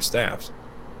fucking understaffed.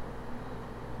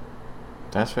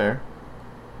 That's fair.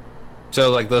 So,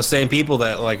 like, those same people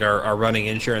that, like, are running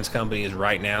insurance companies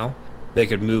right now, they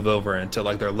could move over into,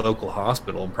 like, their local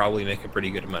hospital and probably make a pretty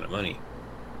good amount of money.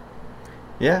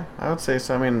 Yeah, I would say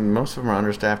so. I mean, most of them are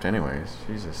understaffed anyways.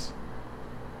 Jesus.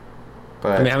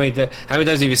 But I mean, how many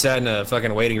times have you sat in a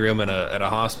fucking waiting room at a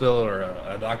hospital or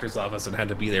a doctor's office and had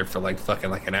to be there for, like, fucking,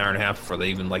 like, an hour and a half before they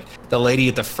even, like, the lady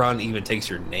at the front even takes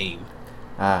your name?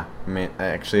 I mean,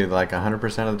 actually, like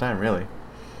 100% of the time, really.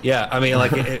 Yeah, I mean,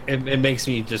 like it makes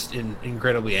me just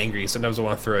incredibly angry. Sometimes I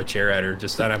want to throw a chair at her.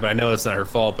 But I know it's not her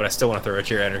fault, but I still want to throw a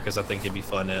chair at her because I think it'd be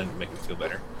fun and make me feel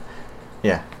better.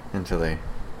 Yeah, until they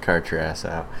cart your ass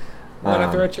out. Why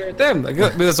not throw a chair at them? Like, I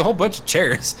mean, there's a whole bunch of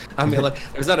chairs. I mean,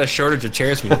 like, there's not a shortage of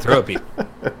chairs for me to throw at people.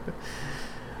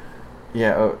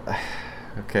 Yeah. Oh,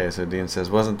 okay. So Dean says,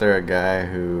 wasn't there a guy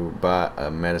who bought a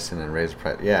medicine and raised the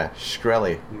price? Yeah,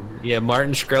 Shkreli. Yeah,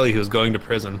 Martin Shkreli, who's going to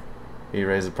prison. He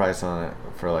raised the price on it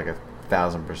for like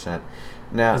 1,000%.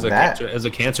 Now as a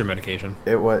cancer medication.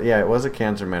 It was a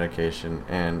cancer medication,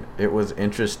 and it was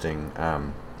interesting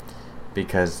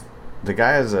because the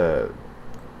guy is a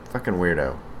fucking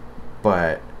weirdo,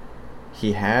 but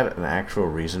he had an actual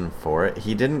reason for it.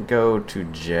 He didn't go to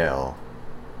jail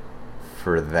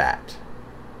for that.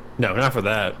 No, not for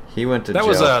that. He went to that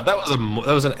jail. That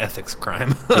was an ethics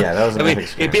crime. Yeah, that was an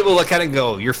ethics crime. People kind of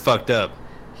go, "You're fucked up."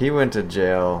 He went to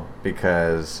jail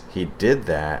because he did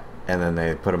that, and then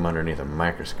they put him underneath a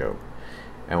microscope.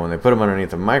 And when they put him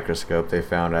underneath a microscope, they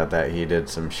found out that he did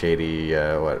some shady,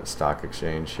 stock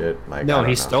exchange shit. Like, no,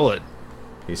 he stole it.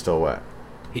 He stole what?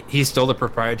 He stole the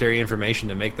proprietary information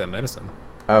to make that medicine.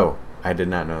 Oh, I did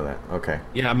not know that. Okay.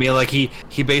 Yeah, I mean, like, he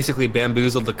basically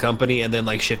bamboozled the company and then,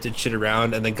 like, shifted shit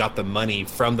around and then got the money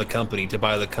from the company to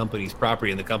buy the company's property,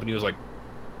 and the company was like,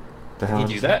 can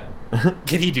he do that?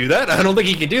 Can he do that? I don't think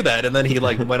he can do that. And then he,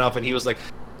 like, went off and he was like,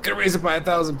 gonna raise it by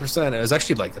 1,000%. It was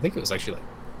actually like, I think it was actually like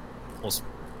almost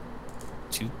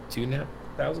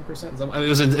 2,500%. I mean, it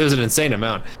was an insane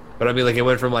amount. But I mean, like, it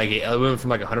went from like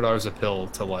 $100 a pill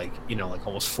to like, you know, like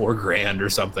almost $4,000 or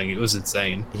something. It was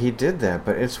insane. He did that,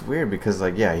 but it's weird because,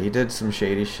 like, yeah, he did some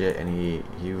shady shit, and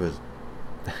he was,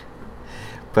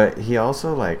 but he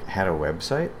also, like, had a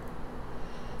website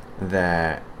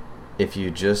that if you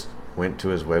just went to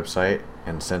his website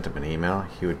and sent him an email,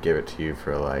 he would give it to you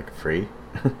for like free.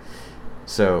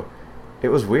 So it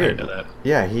was weird. I know that.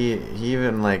 Yeah, he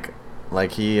even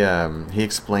he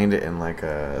explained it in like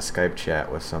a Skype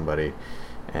chat with somebody,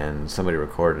 and somebody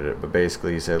recorded it. But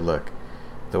basically, he said, "Look,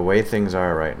 the way things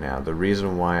are right now, the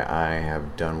reason why I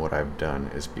have done what I've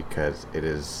done is because it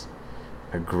is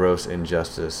a gross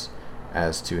injustice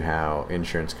as to how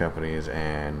insurance companies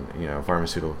and, you know,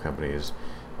 pharmaceutical companies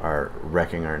are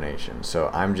wrecking our nation. So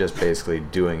I'm just basically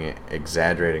doing it,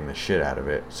 exaggerating the shit out of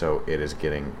it, so it is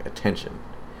getting attention.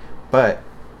 But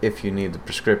if you need the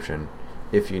prescription,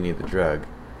 if you need the drug,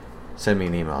 send me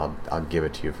an email. I'll give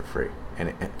it to you for free.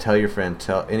 And tell your friend,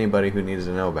 tell anybody who needs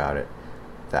to know about it,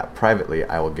 that privately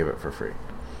I will give it for free.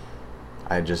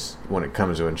 I just, when it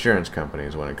comes to insurance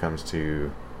companies, when it comes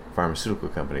to pharmaceutical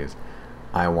companies,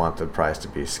 I want the price to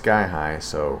be sky high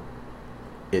so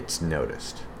it's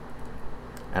noticed."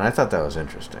 And I thought that was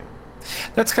interesting.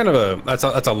 That's kind of that's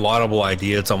a laudable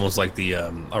idea. It's almost like the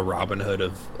a Robin Hood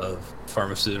of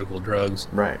pharmaceutical drugs,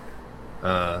 right?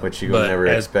 Which you would never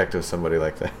expect of somebody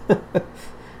like that.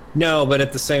 No, but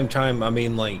at the same time, I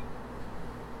mean, like,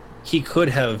 he could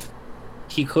have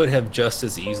just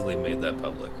as easily made that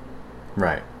public,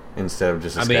 right? Instead of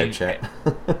just a Skype chat.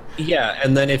 Yeah,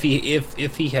 and then if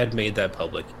he had made that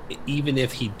public, even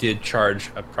if he did charge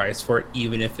a price for it,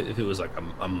 even if it was like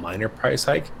a minor price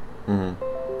hike,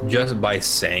 mm-hmm. just by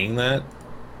saying that,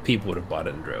 people would have bought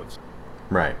it in droves.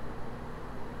 Right.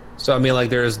 So I mean, like,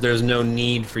 there's no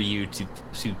need for you to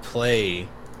play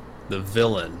the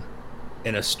villain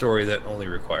in a story that only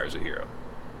requires a hero.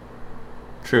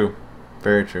 True.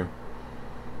 Very true.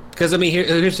 Because, I mean,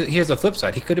 here's the flip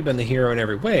side. He could have been the hero in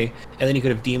every way, and then he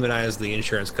could have demonized the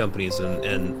insurance companies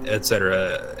and et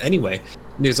cetera anyway.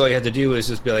 Because all you had to do was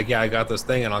just be like, yeah, I got this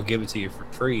thing, and I'll give it to you for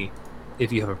free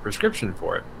if you have a prescription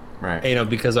for it. Right. You know,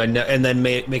 because I know, and then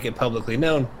make it publicly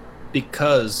known,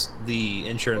 because the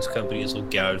insurance companies will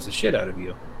gouge the shit out of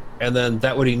you. And then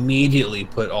that would immediately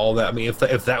put all that, I mean, if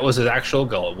that was his actual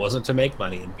goal, it wasn't to make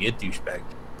money and be a douchebag,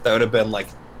 that would have been like,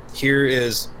 here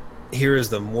is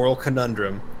the moral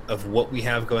conundrum of what we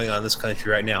have going on in this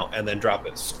country right now, and then drop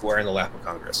it square in the lap of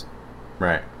Congress.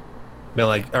 Right. Be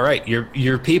like, all right,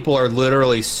 your people are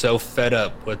literally so fed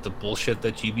up with the bullshit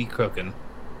that you be cooking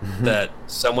that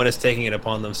someone is taking it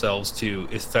upon themselves to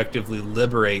effectively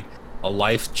liberate a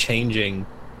life-changing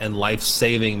and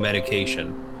life-saving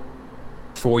medication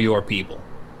for your people,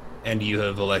 and you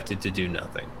have elected to do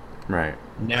nothing. Right.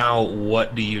 Now,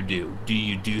 what do you do? Do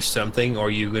you do something, or are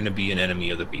you going to be an enemy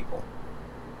of the people?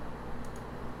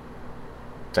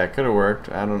 That could have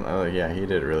worked. I don't know. Yeah, he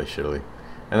did it really shittily.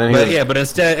 And then but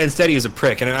instead he was a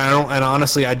prick, and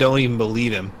honestly I don't even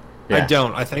believe him. Yeah.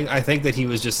 I think that he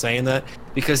was just saying that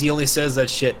because he only says that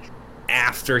shit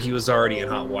after he was already in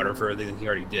hot water for everything he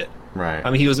already did. Right.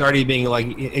 I mean, he was already being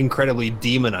like incredibly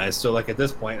demonized. So like at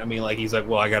this point, I mean, like he's like,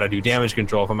 well, I got to do damage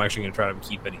control if I'm actually going to try to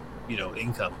keep any,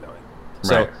 income going.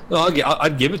 So Right. well,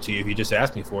 I'd give it to you if you just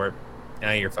asked me for it.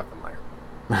 Nah, you're a fucking liar.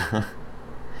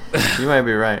 You might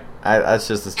be right. That's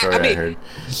just the story I heard.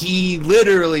 He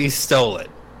literally stole it.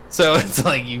 So it's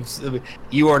like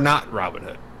you are not Robin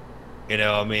Hood.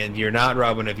 I mean, you're not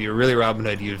Robin Hood. If you were really Robin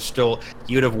Hood,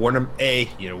 you'd have worn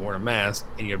a mask,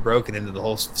 and you'd broken into the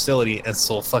whole facility and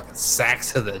sold fucking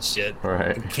sacks of that shit.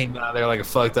 Right. And came out of there like a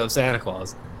fucked up Santa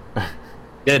Claus.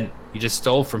 Didn't. You just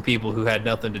stole from people who had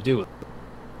nothing to do with it.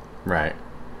 Right.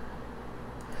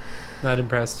 Not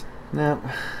impressed. No,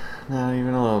 not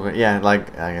even a little bit. Yeah,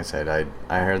 like I said,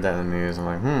 I heard that in the news. I'm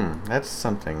like, that's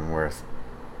something worth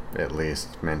at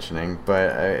least mentioning. But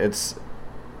it's...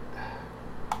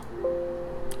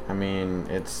 I mean,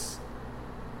 it's...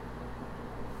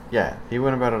 Yeah, he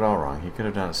went about it all wrong. He could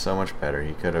have done it so much better.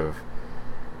 He could have,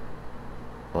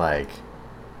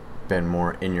 been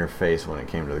more in your face when it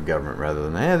came to the government rather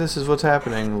than, hey, this is what's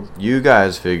happening. You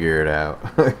guys figure it out,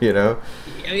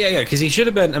 Yeah, because he should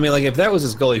have been, I mean, like, if that was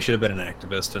his goal, he should have been an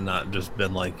activist and not just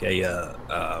been, like, a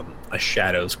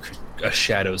shadows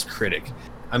critic.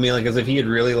 I mean, like, as if he had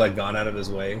really, gone out of his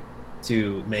way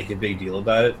to make a big deal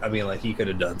about it, I mean, like, he could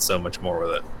have done so much more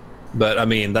with it. But I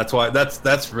mean, that's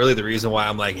really the reason why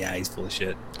I'm like, yeah, he's full of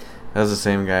shit. That was the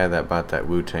same guy that bought that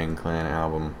Wu-Tang Clan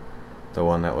album, the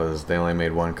one that they only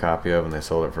made one copy of and they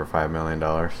sold it for $5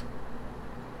 million.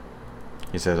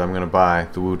 He says, I'm gonna buy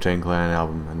the Wu-Tang Clan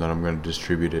album and then I'm gonna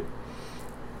distribute it.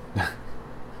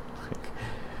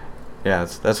 Yeah,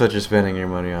 that's what you're spending your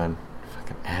money on,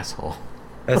 fucking asshole.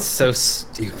 That's so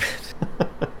stupid.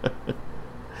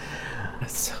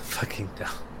 That's so fucking dumb.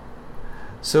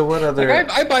 So what other...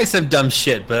 I buy some dumb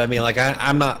shit, but I mean,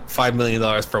 I'm not $5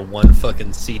 million for one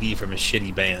fucking CD from a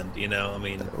shitty band, I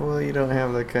mean... Well, you don't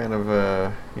have that kind of,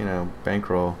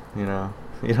 bankroll, You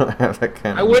don't have that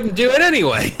kind of... I wouldn't do it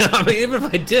anyway. I mean, even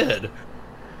if I did.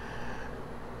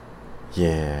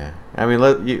 Yeah. I mean,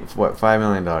 $5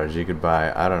 million, you could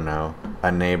buy, I don't know,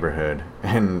 a neighborhood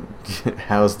and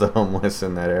house the homeless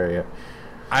in that area.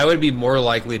 I would be more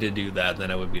likely to do that than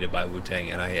I would be to buy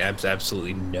Wu-Tang, and I have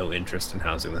absolutely no interest in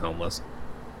housing the homeless.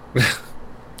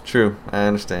 True, I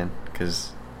understand,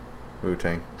 because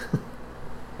Wu-Tang.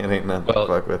 It ain't nothing to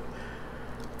fuck with.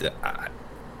 I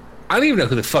don't even know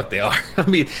who the fuck they are. I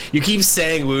mean, you keep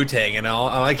saying Wu-Tang, and all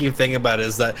I keep thinking about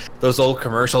is that those old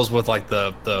commercials with,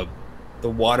 the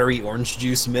watery orange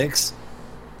juice mix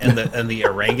and the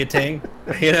orangutan,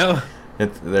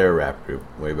 They're a rap group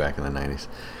way back in the 90s.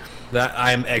 That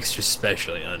I'm extra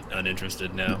especially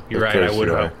uninterested now. You're Of right. I course would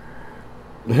you have.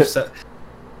 are.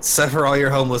 Except for all your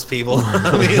homeless people.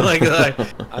 I mean,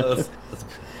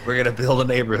 we're gonna build a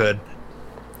neighborhood.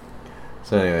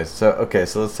 So, anyways, so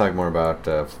let's talk more about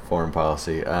foreign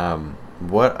policy.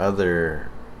 What other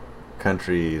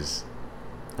countries,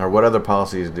 or what other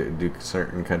policies do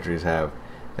certain countries have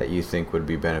that you think would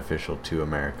be beneficial to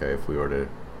America if we were to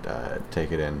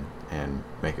take it in and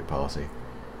make it policy?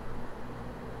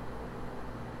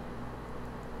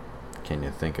 Can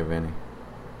you think of any?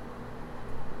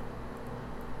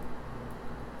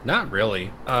 Not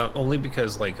really. Only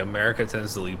because America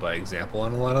tends to lead by example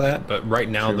on a lot of that. But right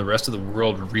now, the rest of the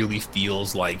world really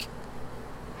feels like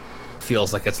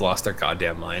it's lost their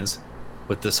goddamn minds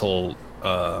with this whole.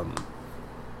 I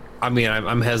mean,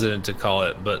 I'm hesitant to call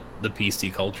it, but the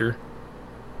PC culture.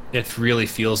 It really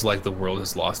feels like the world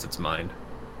has lost its mind.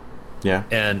 Yeah.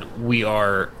 And we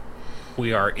are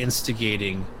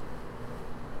instigating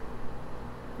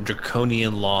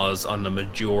draconian laws on the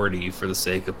majority for the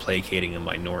sake of placating a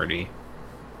minority,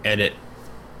 and it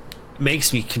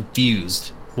makes me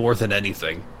confused more than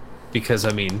anything, because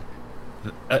I mean,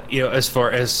 as far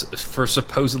as for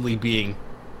supposedly being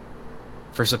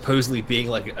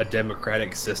like a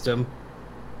democratic system,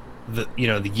 the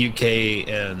UK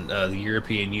and the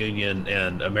European Union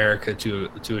and America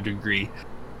to a degree,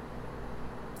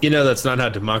 that's not how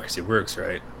democracy works,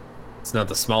 right? It's not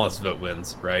the smallest vote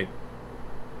wins, right?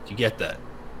 You get that,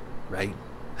 right?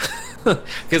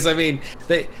 Because I mean,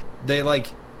 they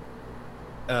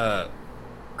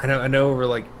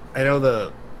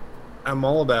I'm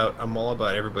all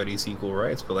about everybody's equal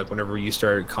rights, but whenever you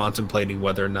start contemplating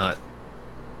whether or not,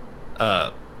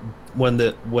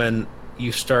 when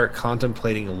you start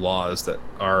contemplating laws that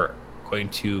are going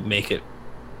to make it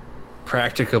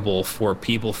practicable for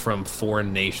people from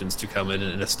foreign nations to come in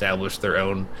and establish their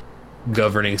own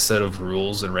governing set of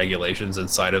rules and regulations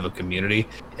inside of a community,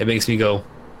 it makes me go,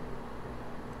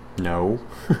 no.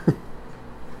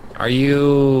 are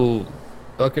you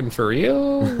fucking for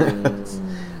real?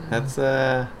 That's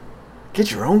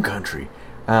get your own country.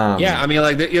 Yeah, I mean,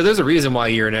 like, there's a reason why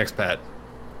you're an expat.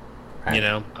 Right. You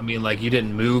know, I mean, like, you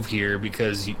didn't move here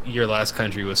because your last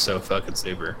country was so fucking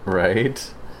super.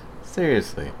 Right?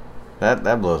 Seriously,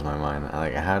 that blows my mind.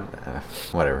 Like, how?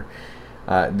 Whatever.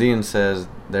 Dean says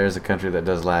there's a country that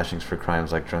does lashings for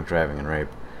crimes like drunk driving and rape.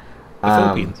 The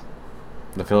Philippines.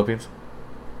 The Philippines?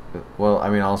 Well, I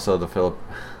mean, also the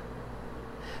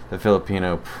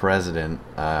Filipino president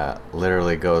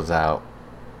literally goes out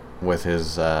with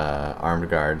his armed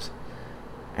guards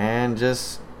and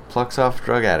just plucks off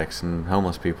drug addicts and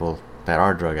homeless people that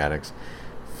are drug addicts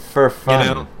for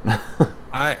fun. You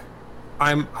know,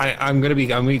 I'm gonna be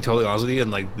totally honest with you,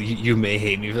 and like you may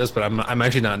hate me for this, but I'm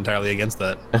actually not entirely against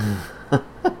that.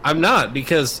 I'm not,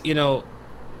 because you know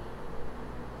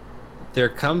there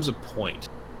comes a point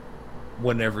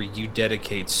whenever you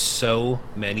dedicate so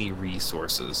many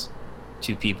resources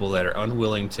to people that are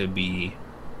unwilling to be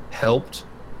helped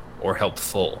or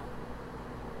helpful.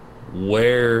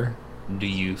 Where do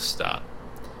you stop?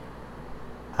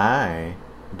 I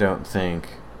don't think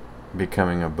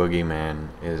becoming a boogeyman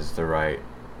is the right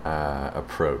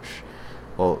approach.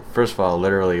 Well, first of all,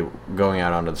 literally going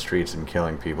out onto the streets and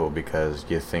killing people because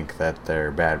you think that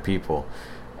they're bad people,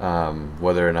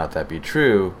 whether or not that be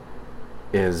true,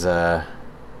 is not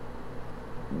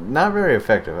very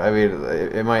effective. I mean,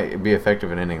 it might be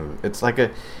effective in ending. It's like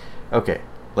okay,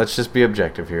 let's just be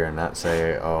objective here and not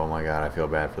say, oh my god, I feel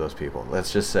bad for those people.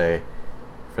 Let's just say,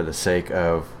 for the sake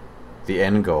of the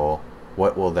end goal,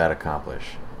 what will that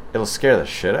accomplish? It'll scare the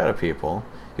shit out of people.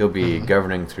 You'll be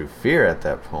governing through fear at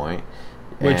that point.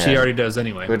 Which he already does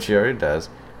anyway. Which he already does.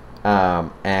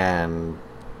 And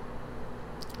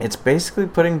it's basically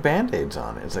putting Band-Aids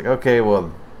on it. It's like, okay,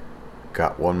 well,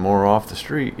 got one more off the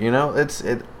street. You know,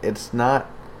 it's not,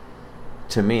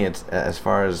 to me, it's as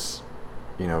far as,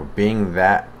 you know, being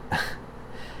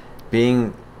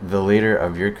being the leader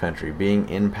of your country, being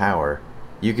in power,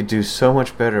 you could do so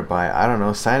much better by, I don't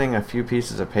know, signing a few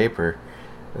pieces of paper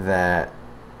that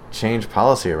change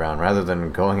policy around rather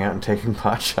than going out and taking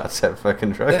pot shots at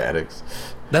fucking drug addicts.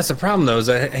 That's the problem, though, is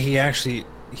that he actually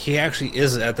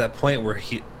is at that point where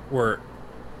we're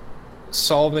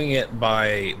solving it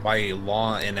by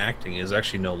law enacting is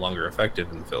actually no longer effective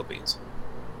in the Philippines.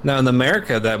 Now, in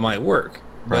America, that might work,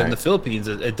 but in the Philippines,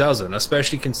 it doesn't,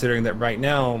 especially considering that right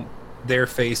now they're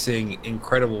facing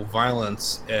incredible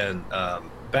violence and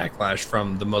backlash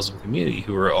from the Muslim community,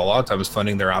 who are a lot of times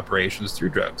funding their operations through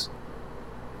drugs.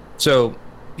 So,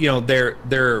 you know,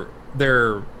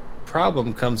 their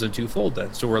problem comes in twofold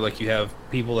then. So where, like, you have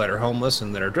people that are homeless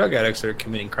and that are drug addicts that are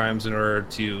committing crimes in order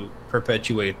to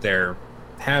perpetuate their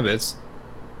habits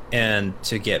and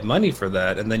to get money for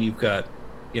that, and then you've got,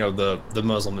 you know, the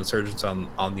Muslim insurgents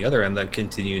on the other end that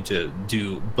continue to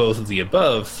do both of the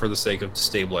above for the sake of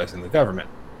destabilizing the government.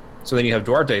 So then you have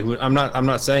Duarte, who I'm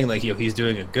not saying like, you know, he's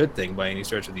doing a good thing by any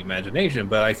stretch of the imagination,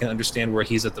 but I can understand where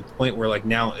he's at the point where, like,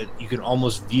 now you can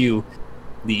almost view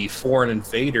the foreign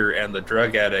invader and the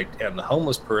drug addict and the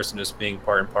homeless person as being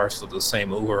part and parcel of the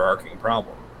same overarching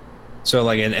problem. So,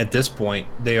 like, and at this point,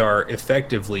 they are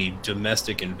effectively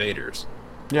domestic invaders.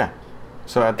 Yeah.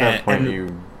 So at that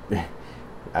point,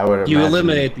 I would you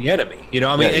eliminate the enemy. You know,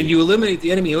 I mean, and you eliminate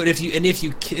the enemy. If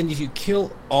you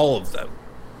kill all of them,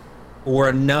 or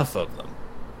enough of them,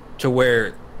 to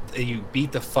where you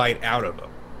beat the fight out of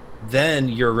them, then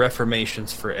your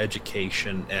reformations for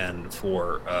education and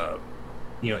for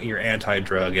you know, your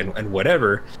anti-drug and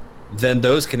whatever, then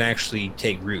those can actually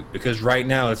take root. Because right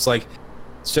now it's like,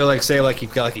 so like, say like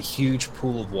you've got like a huge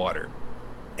pool of water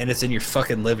and it's in your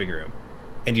fucking living room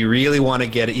and you really want to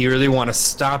get it, you really want to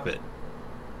stop it,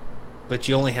 but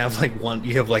you only have like one,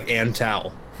 you have like Ann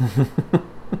towel.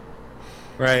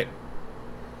 Right?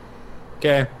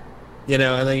 Okay. You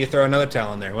know, and then you throw another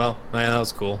towel in there. Well, man, that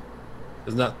was cool.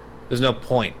 There's no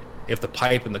point if the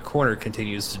pipe in the corner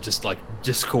continues to just like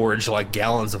disgorge like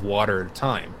gallons of water at a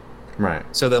time. Right.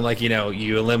 So then, like, you know,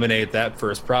 you eliminate that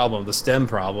first problem, the stem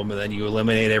problem, and then you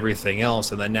eliminate everything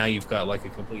else, and then now you've got like a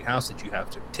complete house that you have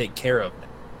to take care of now.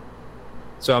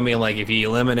 So I mean, like, if he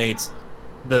eliminates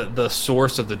the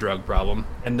source of the drug problem,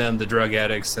 and then the drug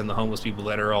addicts and the homeless people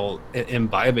that are all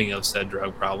imbibing of said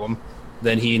drug problem,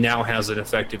 then he now has an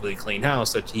effectively clean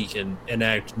house that he can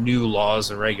enact new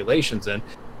laws and regulations in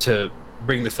to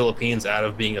bring the Philippines out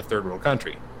of being a third world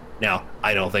country. Now,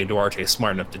 I don't think Duarte is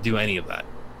smart enough to do any of that.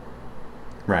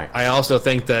 Right. I also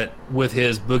think that with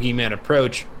his boogeyman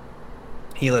approach,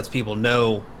 he lets people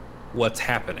know what's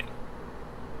happening.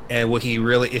 And what he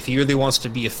really, if he really wants to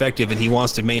be effective and he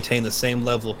wants to maintain the same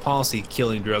level of policy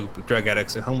killing drug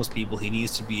addicts and homeless people, he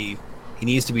needs He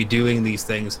needs to be doing these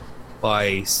things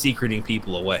by secreting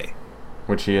people away.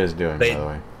 Which he is doing, by the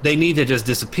way. They need to just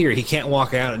disappear. He can't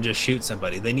walk out and just shoot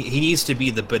somebody. He needs to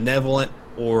be the benevolent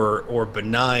or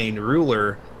benign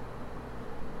ruler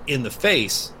in the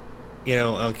face,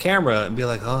 on camera, and be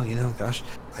like, oh, gosh,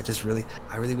 I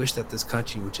really wish that this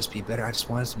country would just be better. I just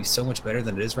want it to be so much better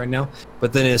than it is right now.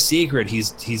 But then in secret,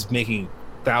 he's making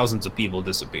thousands of people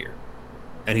disappear,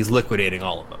 and he's liquidating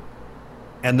all of them.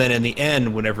 And then in the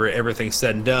end, whenever everything's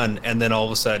said and done, and then all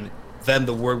of a sudden, then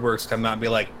the word works come out and be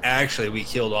like, actually, we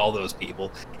killed all those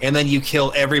people. And then you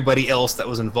kill everybody else that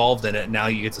was involved in it. And now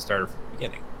you get to start from the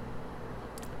beginning.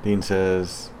 Dean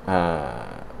says,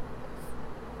 what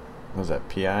was that,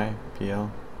 PL?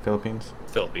 Philippines?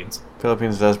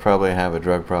 Philippines does probably have a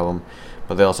drug problem,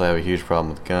 but they also have a huge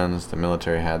problem with guns. The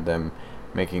military had them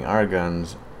making our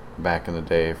guns back in the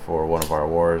day for one of our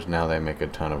wars. Now they make a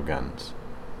ton of guns.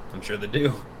 I'm sure they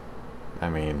do. I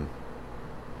mean,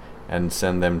 and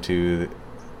send them to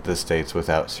the States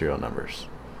without serial numbers.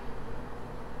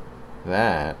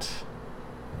 That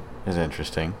is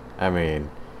interesting. I mean,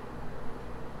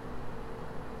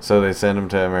 so they send them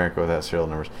to America without serial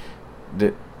numbers.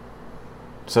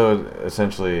 So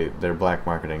essentially, they're black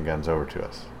marketing guns over to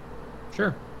us.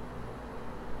 Sure.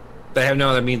 They have no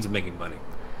other means of making money.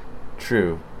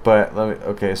 True, but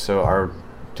so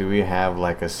do we have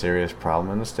like a serious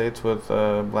problem in the States with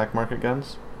black market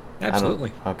guns?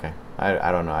 Absolutely.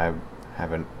 I don't know. I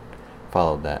haven't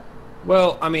followed that.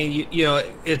 Well, I mean,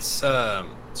 it's so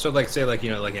like say like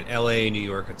like in LA, New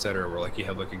York, etc., where like you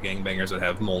have like your gangbangers that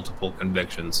have multiple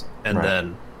convictions, and Right.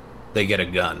 then they get a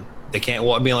gun. They can't.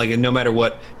 Well, I mean, like no matter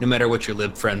what your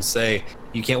lib friends say,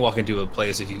 you can't walk into a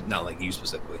place if you not like you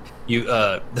specifically. You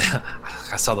I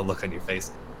saw the look on your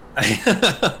face. What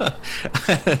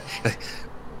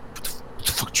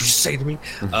the fuck did you say to me?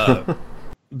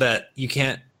 That you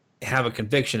can't have a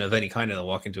conviction of any kind and then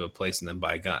walk into a place and then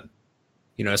buy a gun.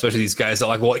 Especially these guys that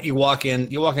like you walk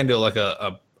into like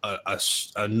a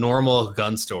normal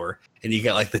gun store and you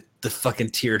got like the fucking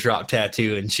teardrop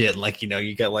tattoo and shit, and like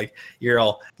you got like you're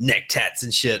all neck tats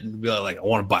and shit, and be like I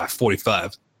want to buy a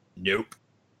 45. Nope.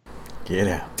 Get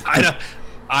out.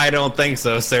 I don't think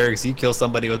so, sir. Because you kill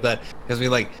somebody with that. Because we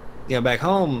like back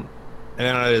home, and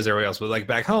I don't know it is everywhere else, but like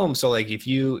back home, so like if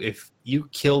you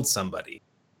killed somebody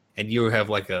and you have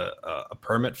like a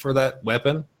permit for that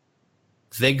weapon,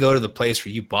 they go to the place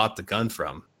where you bought the gun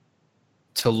from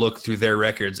to look through their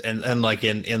records. And like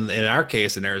in our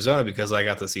case in Arizona, because I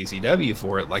got the CCW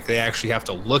for it, like they actually have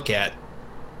to look at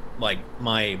like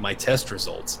my test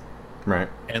results. Right.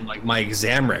 And like my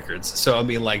exam records. So I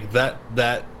mean like that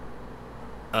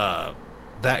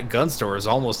gun store is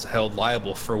almost held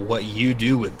liable for what you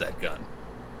do with that gun.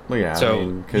 Well, yeah. So I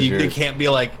mean, you can't be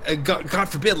like, God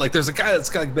forbid, like there's a guy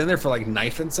that's like been there for like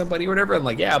knifing somebody or whatever, and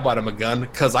like, yeah, I bought him a gun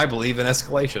because I believe in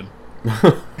escalation.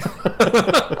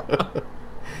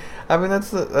 I mean,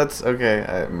 that's okay.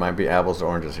 It might be apples to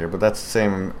oranges here, but that's the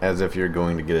same as if you're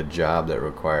going to get a job that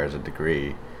requires a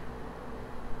degree,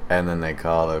 and then they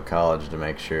call the college to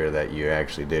make sure that you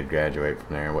actually did graduate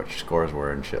from there and what your scores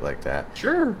were and shit like that.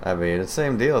 Sure. I mean, it's the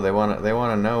same deal. They want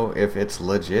to know if it's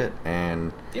legit,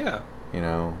 and yeah.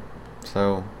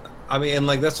 So I mean, and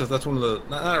like that's one of the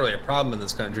not really a problem in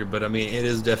this country, but I mean it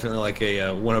is definitely like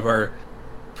a one of our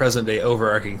present day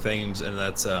overarching themes, and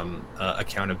that's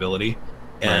accountability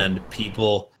and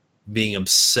people being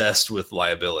obsessed with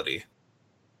liability.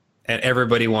 And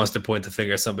everybody wants to point the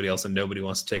finger at somebody else, and nobody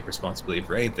wants to take responsibility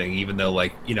for anything, even though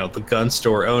like the gun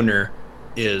store owner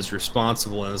is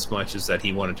responsible in as much as that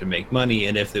he wanted to make money,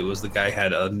 and if it was the guy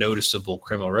had a noticeable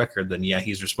criminal record, then yeah,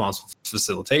 he's responsible for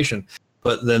facilitation.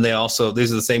 But then these are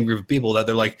the same group of people that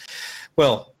they're like,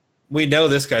 well, we know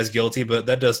this guy's guilty, but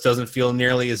that doesn't feel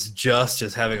nearly as just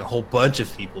as having a whole bunch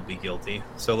of people be guilty.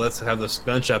 So let's have this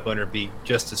gun shop owner be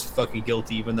just as fucking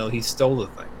guilty, even though he stole the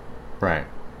thing. right.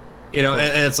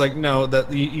 And it's like, no,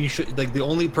 that you should, like, the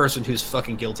only person who's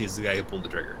fucking guilty is the guy who pulled the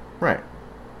trigger. Right.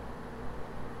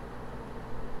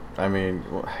 I mean,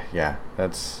 yeah,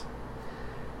 that's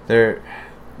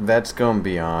going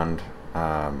beyond.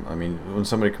 I mean, when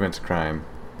somebody commits a crime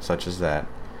such as that,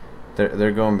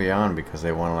 they're going beyond because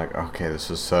they want to like, okay, this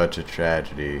was such a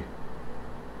tragedy.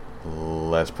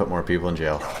 Let's put more people in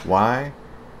jail. Why?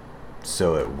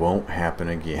 So it won't happen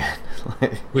again.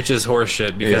 Which is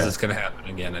horseshit because Yeah. it's going to happen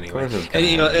again anyway. Of course it's gonna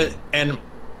happen.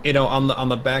 On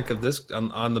the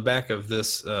back of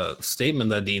this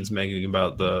statement that Dean's making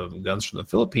about the guns from the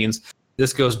Philippines,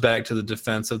 this goes back to the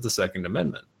defense of the Second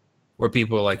Amendment, where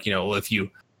people are like, well, if you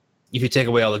take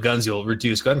away all the guns, you'll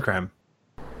reduce gun crime.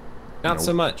 Not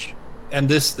so much. and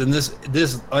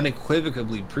this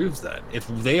unequivocally proves that if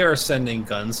they are sending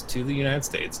guns to the United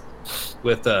States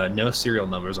with no serial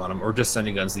numbers on them, or just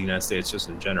sending guns to the United States just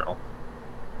in general,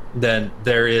 then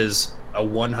there is a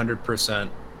 100%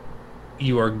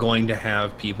 you are going to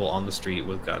have people on the street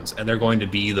with guns, and they're going to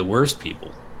be the worst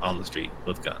people on the street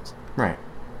with guns. Right.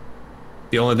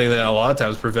 The only thing that a lot of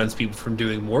times prevents people from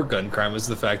doing more gun crime is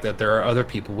the fact that there are other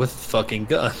people with fucking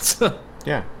guns.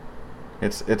 Yeah.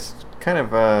 It's kind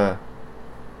of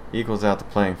equals out the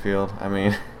playing field. I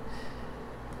mean,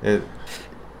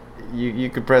 you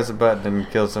could press a button and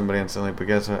kill somebody instantly, but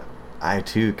guess what? I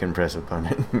too can press a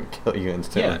button and kill you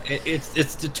instantly. Yeah,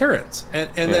 it's deterrence, and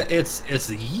Yeah. it's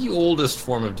the oldest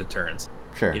form of deterrence.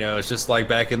 Sure. You know, it's just like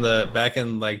back in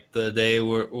like the day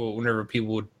whenever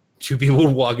two people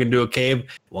would walk into a cave,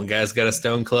 one guy's got a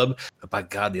stone club, but by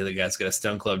God, the other guy's got a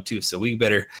stone club too. So you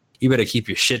better keep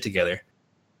your shit together.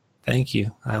 Thank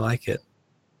you. I like it.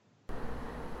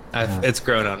 It's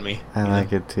grown on me. I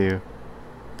like it too.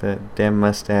 The damn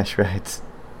mustache rights.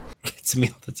 Gets me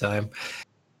all the time.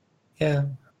 Yeah.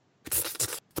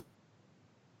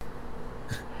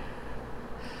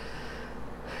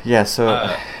 Yeah, so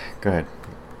go ahead.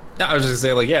 No, I was just gonna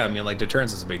say, like, yeah, I mean, like,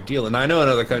 deterrence is a big deal, and I know in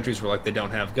other countries where, like, they don't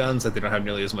have guns, like, they don't have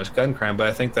nearly as much gun crime, but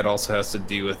I think that also has to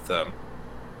do with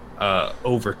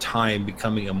over time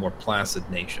becoming a more placid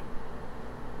nation,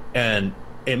 and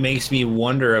it makes me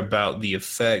wonder about the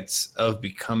effects of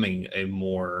becoming a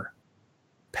more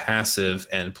passive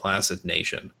and placid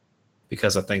nation,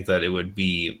 because I think that it would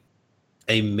be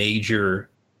a major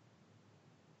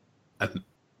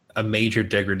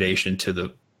degradation to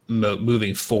the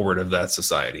moving forward of that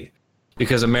society,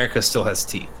 because America still has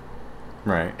teeth,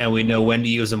 Right. and we know when to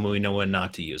use them and we know when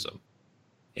not to use them.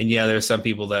 And yeah, there's some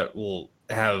people that will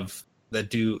have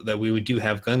we do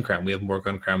have gun crime. We have more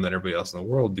gun crime than everybody else in the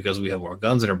world because we have more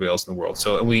guns than everybody else in the world.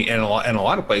 So in a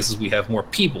lot of places we have more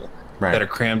people Right. that are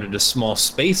crammed into small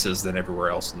spaces than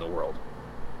everywhere else in the world.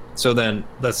 So then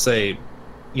let's say,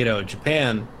 you know,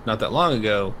 Japan not that long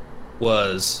ago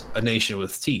was a nation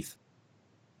with teeth,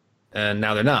 and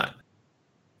now they're not.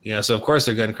 You know, so of course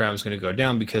their gun crime is going to go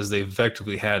down because they've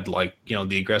effectively had, like, you know,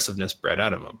 the aggressiveness bred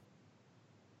out of them.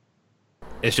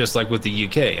 It's just like with the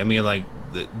UK. I mean, like,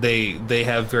 they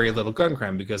have very little gun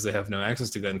crime because they have no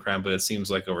access to gun crime, but it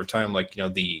seems like over time, like, you know,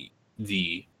 the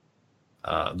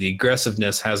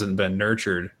aggressiveness hasn't been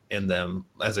nurtured in them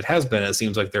as it has been. It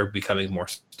seems like they're becoming more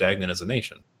stagnant as a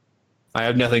nation. I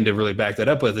have nothing to really back that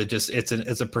up with.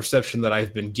 It's a perception that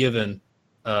I've been given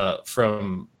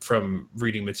from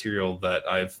reading material that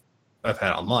I've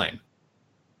had online.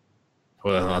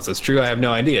 Whether or not that's true, I have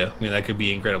no idea. I mean, that could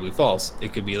be incredibly false.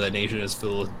 It could be that nation is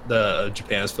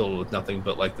Japan is filled with nothing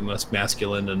but, like, the most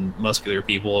masculine and muscular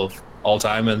people of all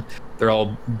time, and they're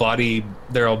all body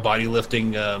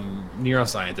lifting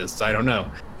neuroscientists. I don't know,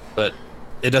 but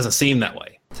it doesn't seem that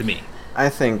way to me. I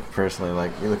think personally,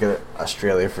 like, you look at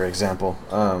Australia, for example.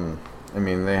 I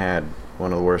mean, they had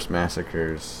one of the worst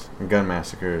gun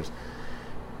massacres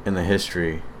in the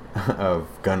history of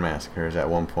gun massacres at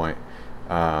one point.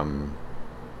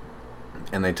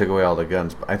 And they took away all the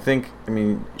guns. But I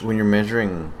mean, when you're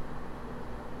measuring,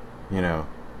 you know,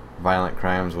 violent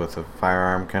crimes with a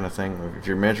firearm kind of thing, if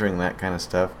you're measuring that kind of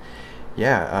stuff,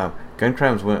 yeah, gun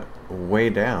crimes went way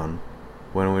down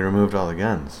when we removed all the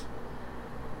guns.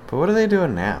 But what are they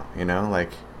doing now? You know,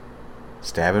 like,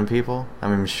 stabbing people?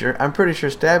 I'm pretty sure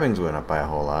stabbings went up by a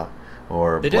whole lot,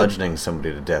 or bludgeoning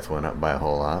somebody to death went up by a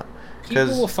whole lot. People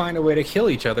will find a way to kill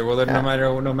each other,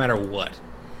 no matter what.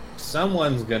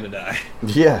 Someone's gonna die.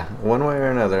 Yeah, one way or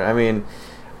another. I mean,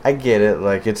 I get it.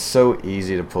 Like, it's so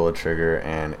easy to pull a trigger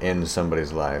and end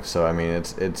somebody's life. So I mean,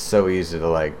 it's so easy to,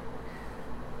 like,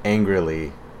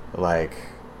 angrily, like,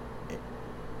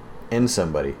 end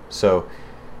somebody. So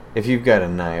if you've got a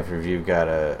knife, or if you've got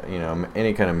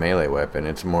any kind of melee weapon,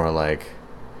 it's more like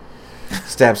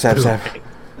stab.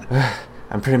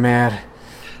 I'm pretty mad.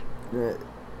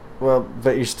 Well,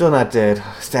 but you're still not dead.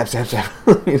 Stab.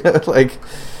 You know, like,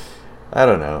 I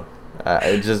don't know.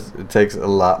 It takes a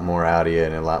lot more out of you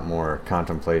and a lot more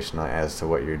contemplation as to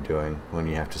what you're doing when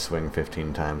you have to swing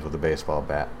 15 times with a baseball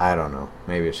bat. I don't know.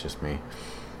 Maybe it's just me.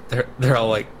 They're all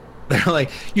like,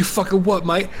 you fucking what,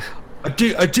 mate? I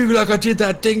do like I did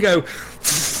that dingo.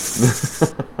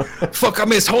 Fuck, I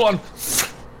missed. Hold on.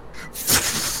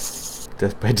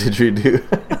 Death by didgeridoo.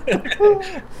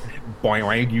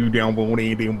 Boing, you down,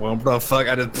 what the fuck?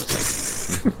 I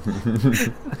just.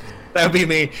 That would be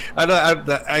me.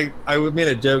 I would make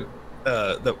a joke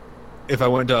that if I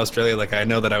went to Australia, like I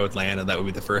know that I would land and that would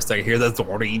be the first thing I hear. That's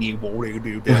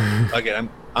okay.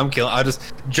 I'm killing. I'll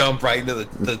just jump right into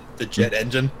the jet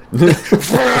engine.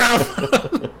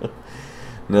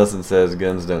 Nelson says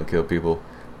guns don't kill people.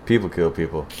 People kill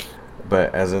people.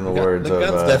 But as in the words the of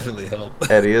guns definitely help.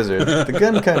 Eddie Izzard, the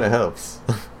gun kind of helps.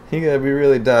 You gotta be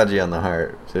really dodgy on the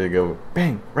heart to go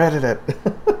bang, rat-a-tat.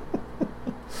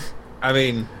 I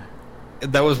mean,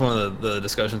 that was one of the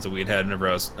discussions that we had whenever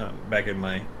I was back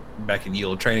in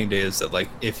yield training days. That like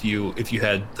if you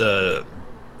had the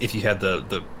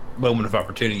moment of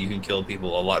opportunity, you can kill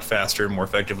people a lot faster and more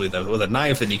effectively with a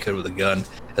knife than you could with a gun,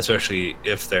 especially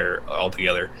if they're all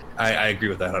together. I agree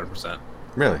with that 100%.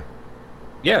 Really?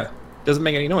 Yeah, doesn't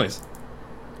make any noise.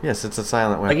 Yes, it's a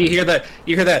silent weapon. Like you hear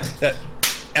that,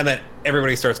 and then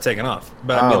everybody starts taking off.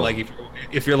 But I mean, like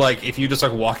if you just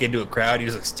like walk into a crowd, you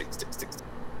just like stick.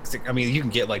 I mean, you can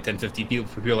get like 10, 15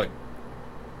 people. People are like,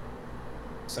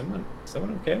 someone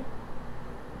okay?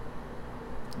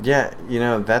 Yeah,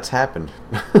 that's happened.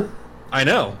 I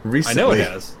know. Recently. I know it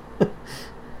has.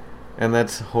 And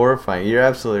that's horrifying. You're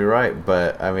absolutely right,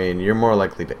 but I mean, you're more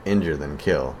likely to injure than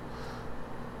kill.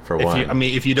 For one.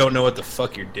 If you don't know what the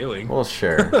fuck you're doing. Well,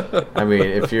 sure. I mean,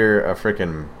 if you're a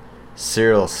freaking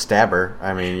serial stabber,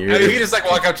 I mean, you just like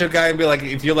walk up to a guy and be like,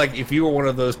 if you were one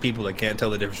of those people that can't tell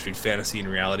the difference between fantasy and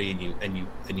reality, and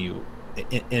you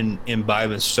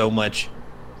imbibe in so much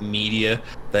media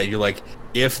that you're like,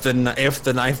 if the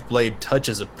knife blade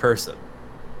touches a person,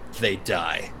 they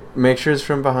die. Make sure it's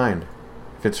from behind.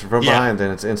 If it's from behind,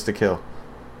 then it's insta kill.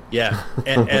 Yeah,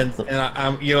 and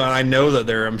I know that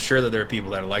I'm sure that there are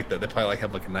people that are like that. They probably like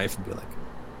have like a knife and be like,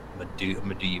 I'm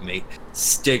gonna do you, mate.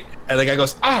 Stick, and the guy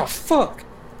goes, oh fuck,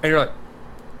 and you're like,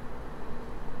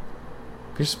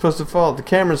 you're supposed to fall. The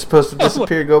camera's supposed to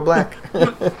disappear, go black.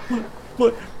 but,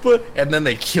 and then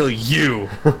they kill you,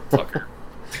 fucker.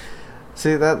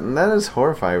 See, that is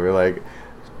horrifying. We're like,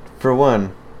 for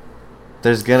one,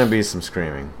 there's gonna be some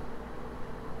screaming,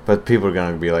 but people are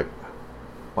gonna be like,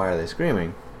 why are they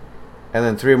screaming? And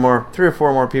then three or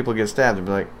four more people get stabbed and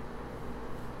be like,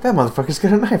 that motherfucker's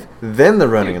got a knife. Then the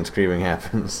running and screaming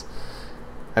happens.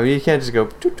 I mean, you can't just go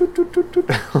toot, toot, toot, toot, toot.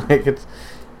 Like it's,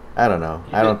 I don't know.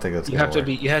 I don't think that's. You have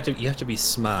to be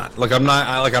smart. Like I'm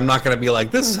not gonna be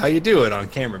like, this is how you do it on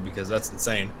camera, because that's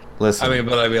insane. Listen, I mean,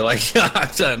 but I'd be like,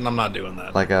 I'm not doing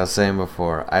that. Like I was saying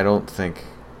before, I don't think.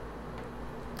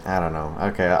 I don't know.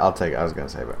 Okay, I was gonna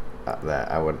say, but that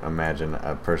I would imagine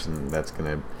a person that's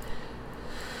gonna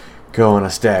go on a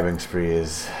stabbing spree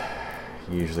is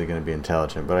usually gonna be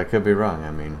intelligent, but I could be wrong.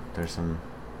 I mean, there's some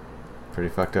pretty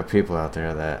fucked up people out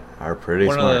there that are pretty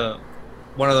smart.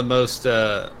 One of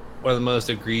the most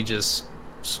egregious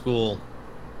school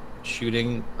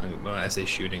shooting. When I say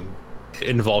shooting, it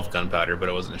involved gunpowder, but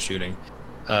it wasn't a shooting.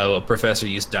 A professor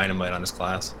used dynamite on his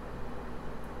class,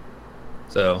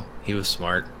 so he was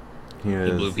smart. He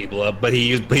blew people up, but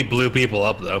he blew people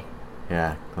up though.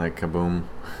 Yeah, like kaboom.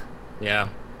 Yeah.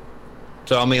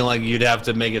 So I mean, like you'd have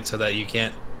to make it so that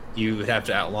you would have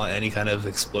to outlaw any kind of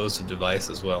explosive device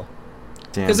as well.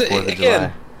 Damn,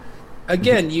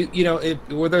 again,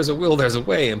 where there's a will, there's a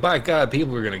way, and by God,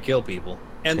 people are gonna kill people.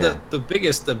 And the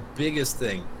biggest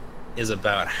thing is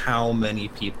about how many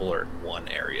people are in one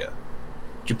area.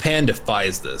 Japan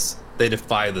defies this. They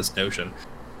defy this notion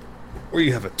where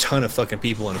you have a ton of fucking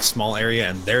people in a small area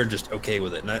and they're just okay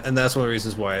with it. And that's one of the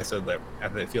reasons why I said that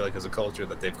I feel like as a culture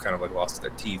that they've kind of like lost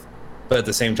their teeth. But at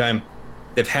the same time,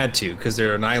 they've had to, because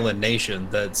they're an island nation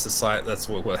that's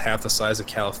what half the size of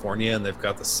California, and they've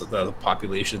got the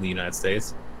population of the United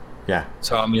States. Yeah.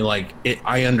 So I mean, like,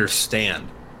 I understand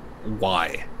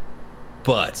why,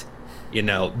 but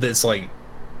it's like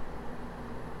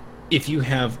if you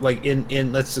have like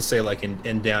in let's just say like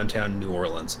in downtown New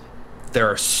Orleans, there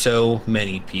are so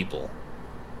many people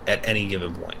at any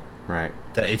given point. Right.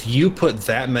 That if you put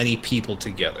that many people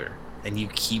together and you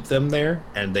keep them there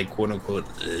and they quote unquote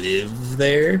live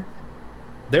there,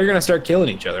 they're gonna start killing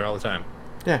each other all the time.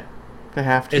 Yeah, they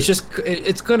have to.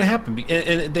 It's gonna happen,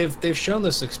 and they've shown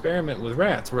this experiment with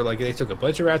rats where like they took a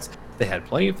bunch of rats, they had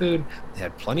plenty of food, they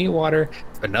had plenty of water,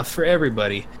 enough for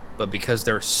everybody, but because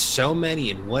there were so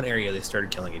many in one area, they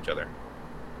started killing each other.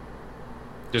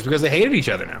 Just because they hated each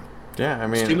other now. Yeah, I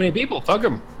mean, it's too many people. Fuck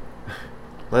them.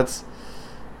 Let's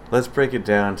break it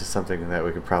down to something that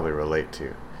we could probably relate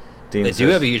to. Dean they do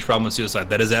have a huge problem with suicide.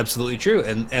 That is absolutely true,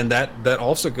 and that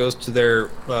also goes to their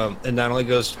and not only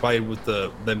goes probably with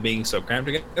them being so cramped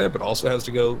together, but also has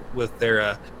to go with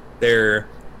their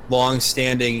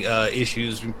long-standing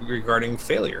issues regarding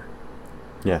failure.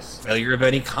 Yes, failure of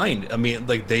any kind. I mean,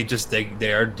 like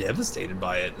they are devastated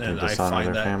by it, and I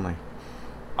find that family.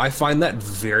 I find that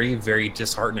very, very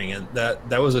disheartening, and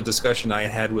that was a discussion I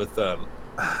had with it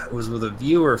was with a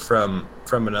viewer from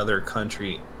another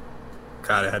country.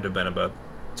 God, it had to have been about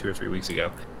 2 or 3 weeks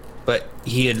ago, but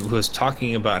was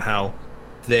talking about how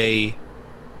they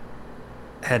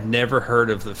had never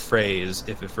heard of the phrase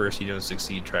 "if at first you don't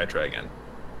succeed, try again."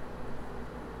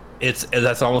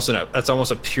 That's almost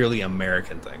a purely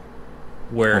American thing.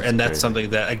 That's crazy. something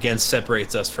that again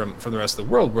separates us from the rest of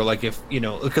the world. Where like if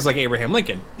because like Abraham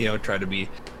Lincoln, tried to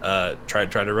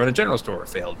run a general store,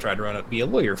 failed, tried to be a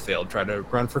lawyer, failed, tried to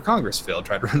run for Congress, failed,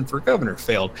 tried to run for governor,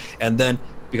 failed, and then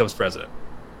becomes president.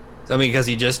 I mean, because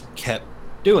he just kept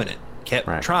doing it, kept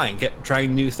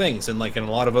trying new things, and like in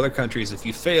a lot of other countries, if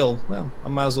you fail, well, I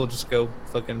might as well just go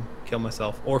fucking kill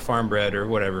myself or farm bread or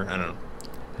whatever. I don't know.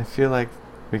 I feel like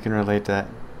we can relate that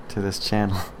to this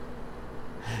channel.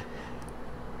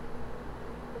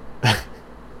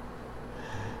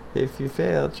 If you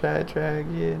fail, try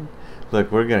again. Look,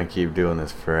 we're gonna keep doing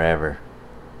this forever.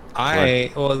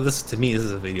 This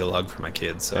is a video log for my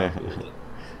kids, so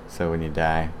so when you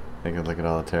die, they can look at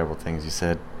all the terrible things you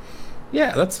said.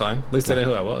 Yeah, that's fine. At least I know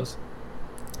who I was.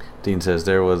 Dean says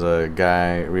there was a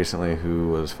guy recently who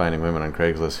was finding women on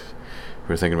Craigslist who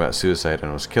were thinking about suicide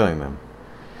and was killing them.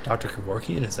 Dr.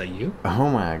 Kevorkian, is that you? Oh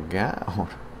my god.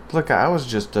 Look, I was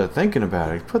just thinking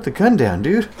about it. Put the gun down,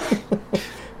 dude.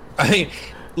 I mean,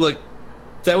 look,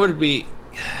 that would be...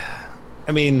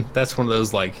 I mean, that's one of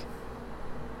those, like...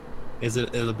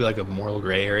 It'll be like a moral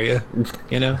gray area,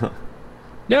 you know?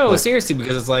 No, seriously,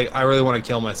 because it's like, I really want to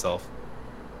kill myself.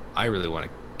 I really want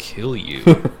to kill you.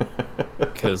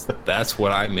 Because that's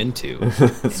what I'm into.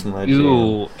 That's my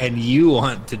jam. And you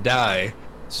want to die,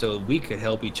 so we could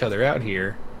help each other out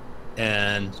here.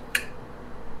 And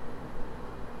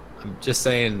I'm just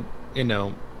saying, they're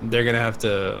going to have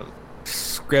to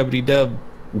scrubbity-dub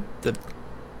the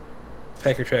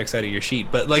pecker tracks out of your sheet.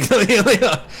 But, like,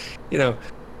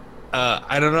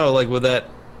 I don't know, like, with that...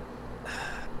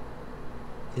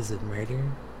 Is it murder?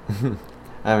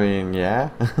 I mean, yeah.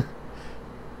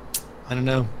 I don't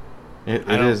know. It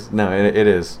is. No, it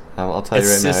is. I'll tell you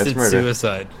right now, it's murder.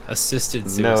 Assisted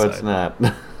suicide. No, it's not.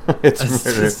 It's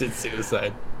murder. Assisted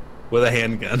suicide. With a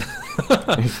handgun.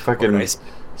 He's fucking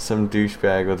some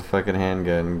douchebag with a fucking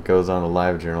handgun goes on a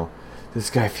live journal. This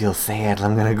guy feels sad.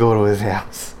 I'm gonna go to his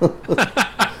house.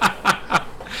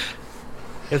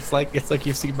 It's like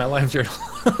you've seen my live journal.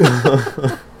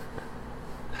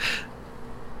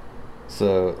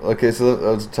 So I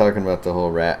was talking about the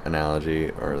whole rat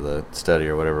analogy or the study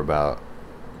or whatever about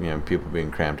people being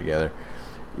crammed together.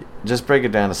 Just break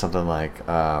it down to something like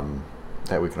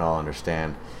that we can all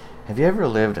understand. Have you ever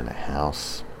lived in a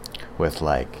house with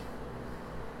like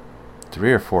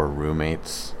 3 or 4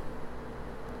 roommates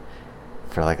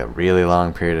for like a really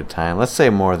long period of time? Let's say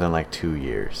more than like 2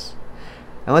 years.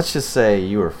 And let's just say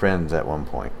you were friends at one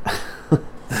point.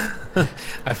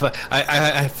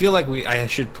 I feel like I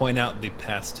should point out the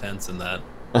past tense in that.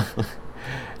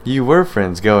 You were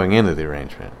friends going into the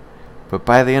arrangement, but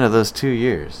by the end of those 2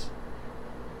 years,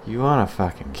 you want to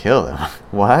fucking kill them.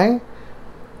 Why?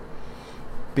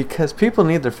 Because people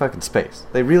need their fucking space.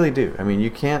 They really do. I mean,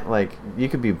 you can't you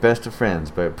could be best of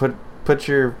friends, but put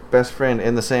your best friend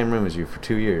in the same room as you for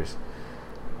 2 years,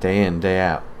 day in, day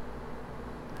out,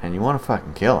 and you want to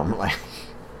fucking kill them. Like,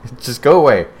 just go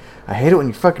away. I hate it when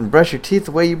you fucking brush your teeth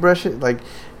the way you brush it. Like,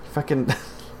 fucking...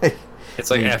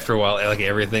 It's like after a while, like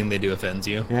everything they do offends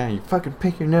you. Yeah, you fucking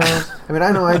pick your nose. I mean,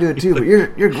 I know I do it too, but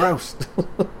you're gross.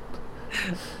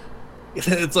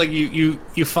 It's like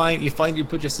you find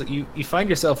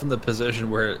yourself in the position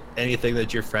where anything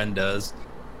that your friend does,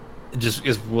 just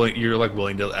is you're like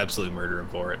willing to absolutely murder him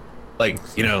for it. Like,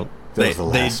 that was the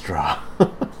last straw.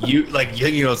 It's like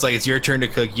it's your turn to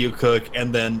cook. You cook,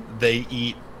 and then they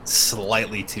eat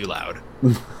slightly too loud.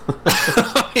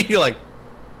 You're like,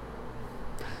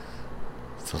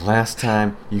 it's the last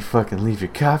time you fucking leave your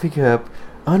coffee cup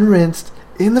unrinsed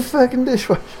in the fucking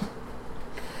dishwasher.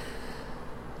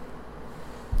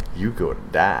 You go to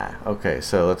die. Okay,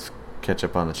 so let's catch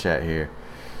up on the chat here.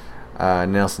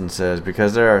 Nelson says,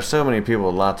 because there are so many people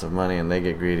with lots of money and they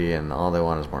get greedy and all they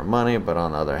want is more money, but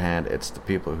on the other hand, it's the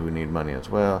people who need money as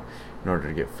well in order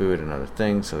to get food and other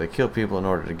things, so they kill people in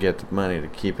order to get the money to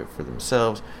keep it for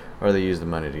themselves, or they use the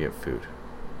money to get food.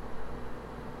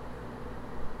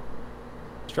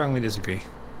 Strongly disagree.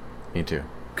 Me too.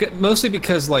 Mostly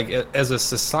because, like, as a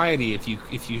society, if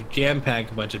you jam pack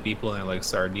a bunch of people and they're like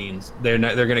sardines, they're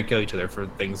gonna kill each other for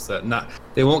things that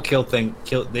they won't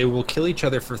they will kill each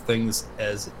other for things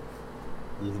as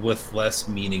with less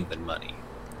meaning than money.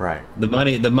 Right.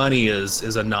 The money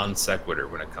is a non sequitur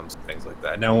when it comes to things like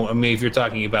that. Now, I mean, if you're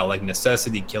talking about like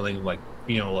necessity killing, like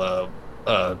sick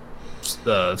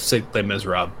Les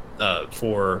Miserables,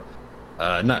 for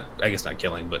not, I guess not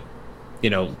killing, but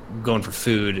going for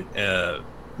food,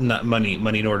 not money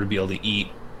in order to be able to eat,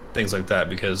 things like that,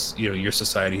 because your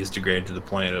society has degraded to the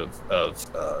point of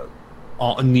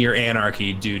near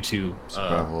anarchy due to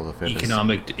survival of the fittest.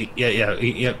 Economic,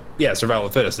 survival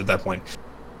of the fittest at that point.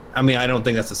 I mean, I don't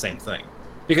think that's the same thing,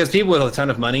 because people with a ton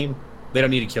of money, they don't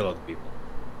need to kill other people.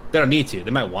 They don't need to.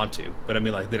 They might want to, but I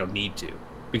mean, like, they don't need to,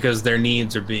 because their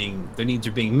needs are being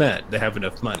met. They have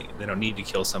enough money. They don't need to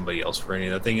kill somebody else for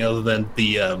anything other than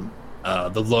the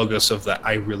logos of that.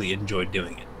 I really enjoyed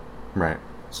doing it. Right.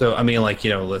 So I mean, like,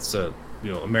 let's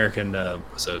American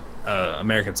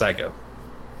American Psycho.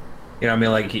 I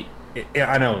mean, like,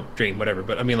 I know, Dream, whatever,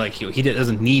 but I mean, like, he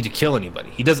doesn't need to kill anybody.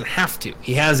 He doesn't have to.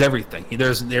 He has everything. He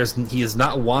is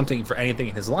not wanting for anything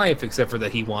in his life except for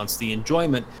that he wants the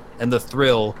enjoyment and the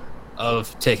thrill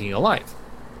of taking a life,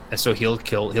 and so he'll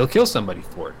kill somebody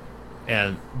for it.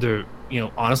 And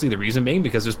honestly, the reason being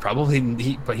because there's probably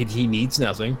he needs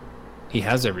nothing. He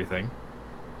has everything.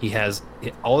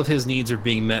 All of his needs are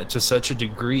being met to such a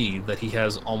degree that he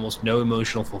has almost no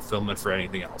emotional fulfillment for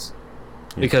anything else.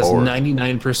 Because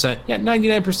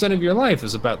 99% of your life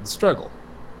is about the struggle.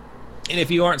 And if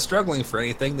you aren't struggling for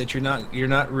anything, that you're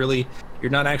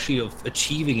not actually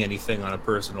achieving anything on a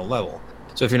personal level.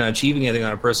 So if you're not achieving anything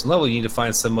on a personal level, you need to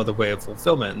find some other way of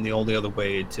fulfillment. And the only other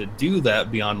way to do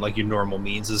that beyond like your normal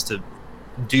means is to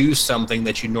do something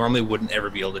that you normally wouldn't ever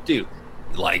be able to do,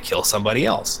 like kill somebody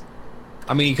else.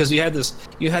 I mean, because you had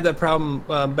that problem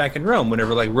back in Rome,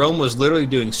 whenever like Rome was literally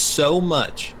doing so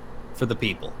much for the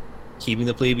people, keeping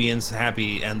the plebeians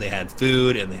happy, and they had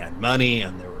food and they had money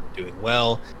and they were doing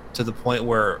well, to the point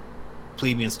where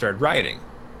plebeians started rioting,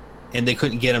 and they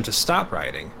couldn't get them to stop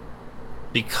rioting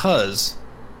because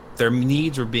their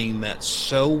needs were being met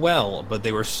so well, but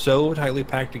they were so tightly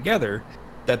packed together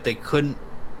that they couldn't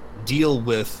deal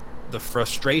with the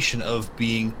frustration of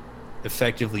being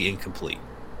effectively incomplete.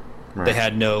 Right. They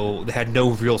had no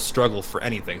real struggle for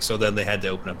anything. So then they had to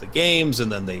open up the games,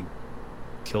 and then they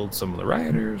killed some of the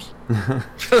rioters.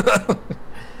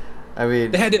 I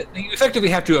mean, you effectively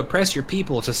have to oppress your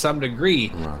people to some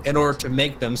degree in order to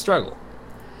make them struggle.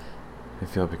 I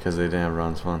feel because they didn't have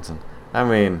Ron Swanson. I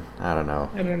mean, I don't know.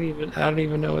 I don't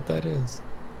even know what that is.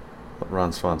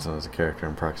 Ron Swanson was a character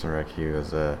in Parks and Rec. He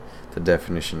was the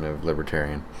definition of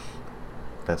libertarian.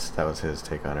 That was his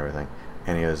take on everything,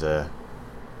 and he was a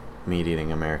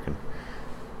meat-eating American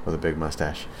with a big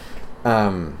mustache.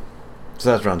 So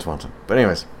that's Ron Swanson. But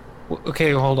anyways.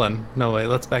 Okay, hold on. No, wait,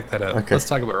 let's back that up. Okay. Let's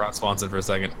talk about Ron Swanson for a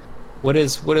second. What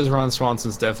is Ron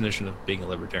Swanson's definition of being a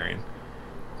libertarian?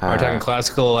 Are we talking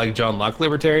classical, like John Locke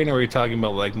libertarian, or are we talking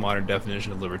about like modern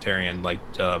definition of libertarian, like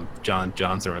John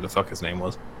Johnson, or the fuck his name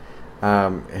was?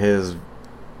 His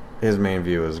main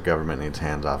view is government needs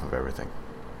hands off of everything.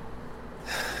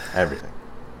 Everything.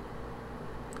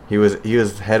 He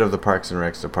was head of the Parks and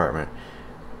Recs department,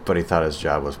 but he thought his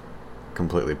job was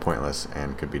completely pointless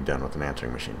and could be done with an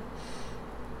answering machine.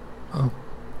 Oh.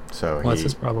 So what's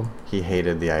his problem? He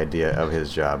hated the idea of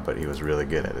his job, but he was really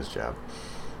good at his job.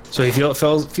 So he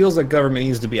feels like government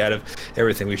needs to be out of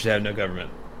everything. We should have no government.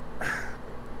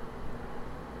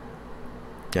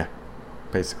 Yeah,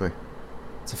 basically.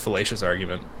 It's a fallacious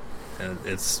argument, and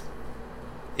it's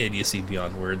idiocy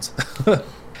beyond words. I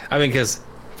mean, because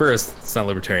first, it's not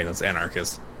libertarian; that's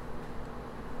anarchist.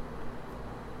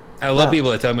 I love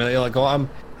people that tell me, like, "Oh, I'm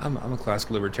a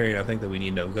classical libertarian. I think that we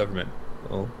need no government."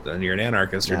 Well, then you're an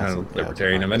anarchist. You're not a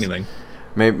libertarian of anything.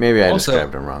 Maybe I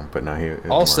described him wrong, but no, he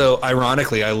also more.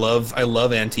 Ironically, I love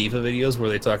Antifa videos where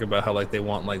they talk about how like they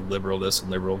want like liberal this and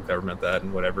liberal government that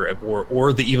and whatever,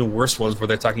 or the even worse ones where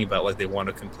they're talking about like they want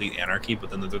a complete anarchy, but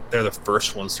then they're the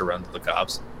first ones to run to the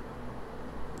cops.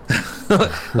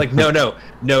 Like no,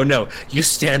 you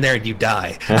stand there and you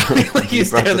die. Like you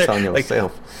stand there like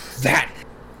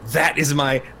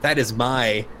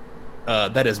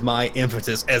that is my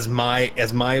impetus as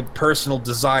my personal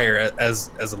desire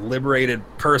as a liberated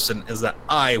person, is that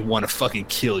I want to fucking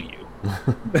kill you.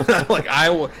 Like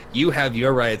you have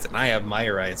your rights and I have my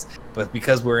rights, but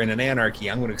because we're in an anarchy,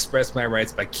 I'm going to express my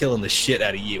rights by killing the shit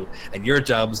out of you, and your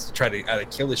job is to try to either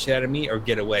kill the shit out of me or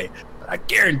get away. But I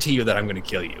guarantee you that I'm going to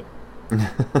kill you.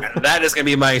 And that is going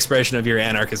to be my expression of your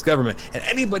anarchist government. And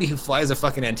anybody who flies a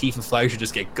fucking Antifa flag should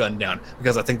just get gunned down,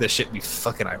 because I think that shit would be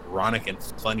fucking ironic and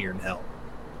funnier than hell.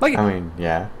 Like, I mean,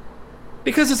 yeah.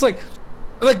 Because it's like,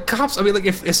 Like cops, I mean, like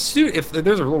if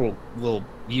there's a little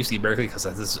UC Berkeley, because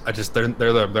they're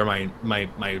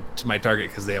my target,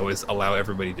 because they always allow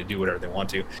everybody to do whatever they want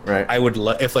to. Right. I would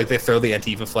if like they throw the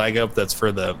Antifa flag up, that's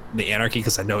for the anarchy,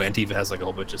 because I know Antifa has like a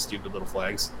whole bunch of stupid little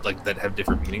flags like that have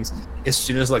different meanings. As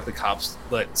soon as like the cops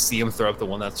see them throw up the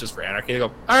one that's just for anarchy, they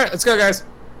go, all right, let's go, guys,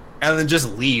 and then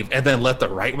just leave, and then let the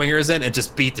right wingers in and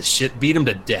just beat them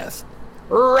to death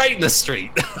right in the street.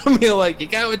 I mean, like, you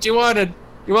got what you wanted.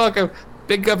 You're welcome.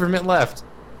 Big government left.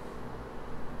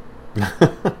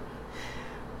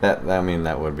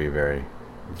 that would be very,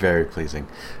 very pleasing.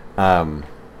 What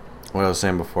I was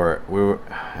saying before,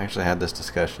 I actually had this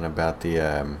discussion about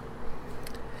the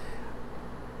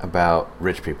about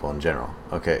rich people in general.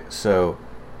 Okay, so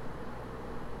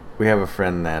we have a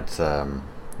friend that's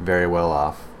very well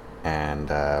off, and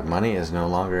money is no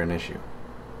longer an issue.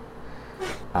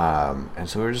 And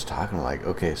so we were just talking like,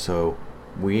 okay, so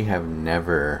we have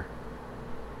never,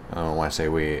 I don't want to say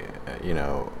we,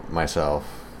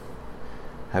 myself,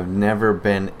 have never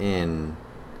been in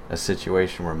a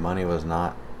situation where money was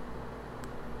not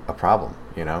a problem,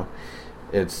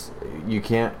 you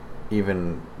can't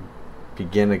even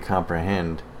begin to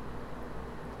comprehend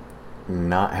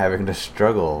not having to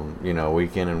struggle,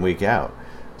 week in and week out.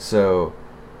 So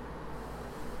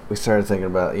we started thinking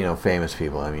about, famous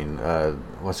people. I mean,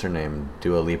 what's her name?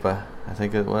 Dua Lipa, I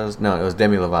think it was. No, it was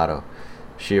Demi Lovato.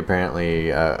 She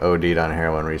apparently OD'd on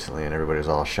heroin recently, and everybody was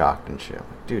all shocked and shit.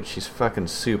 Like, dude, she's fucking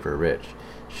super rich.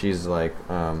 She's like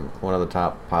one of the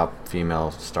top pop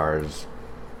female stars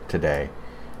today.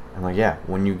 I'm like, yeah,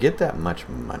 when you get that much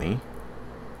money,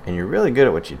 and you're really good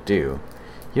at what you do,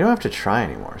 you don't have to try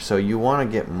anymore. So you want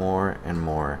to get more and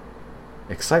more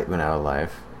excitement out of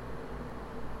life.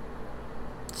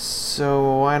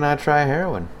 So why not try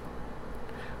heroin?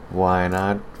 Why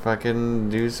not fucking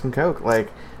do some coke?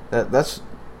 Like that's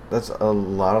a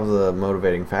lot of the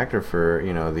motivating factor for,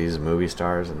 these movie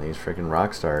stars and these freaking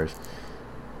rock stars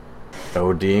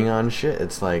ODing on shit.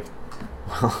 It's like,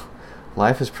 well,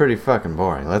 life is pretty fucking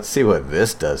boring. Let's see what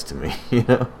this does to me,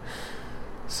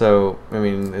 So, I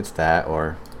mean, it's that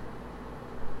or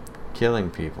killing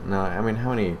people. No, I mean, how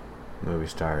many movie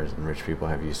stars and rich people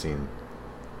have you seen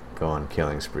go on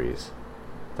killing sprees?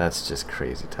 That's just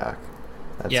crazy talk.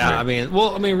 I mean,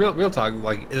 real talk,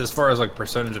 like, as far as like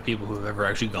percentage of people who have ever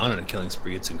actually gone on a killing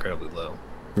spree, it's incredibly low.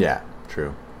 Yeah,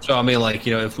 true. So I mean, like,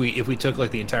 if we took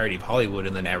like the entirety of Hollywood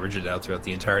and then averaged it out throughout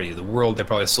the entirety of the world, they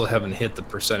probably still haven't hit the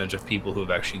percentage of people who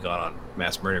have actually gone on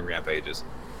mass murdering rampages.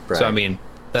 Right. So I mean,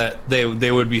 that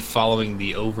they would be following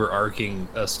the overarching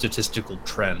statistical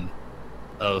trend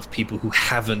of people who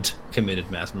haven't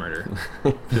committed mass murder.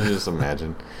 Just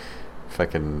imagine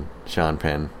fucking Sean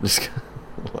Penn.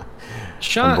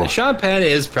 Sean Penn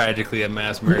is practically a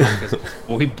mass murderer because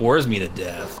he bores me to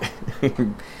death.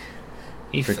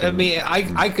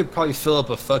 I could probably fill up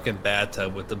a fucking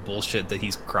bathtub with the bullshit that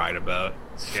he's cried about.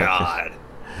 God,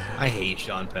 I hate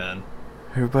Sean Penn.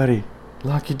 Everybody,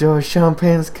 lock your doors. Sean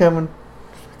Penn's coming.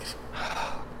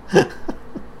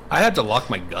 I have to lock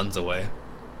my guns away.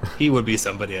 He would be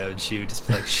somebody I would shoot. Just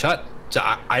be like, shut.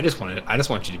 I just want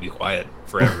you to be quiet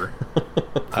forever.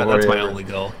 That's my only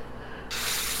goal.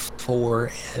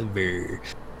 Forever.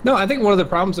 No, I think one of the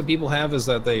problems that people have is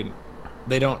that they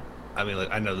don't. I mean,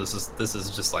 like, I know this is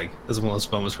just like, this is one of those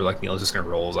moments where like Neil's just gonna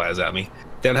roll his eyes at me.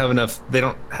 They don't have enough. They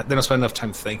don't spend enough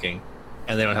time thinking,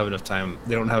 and they don't have enough time.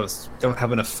 They don't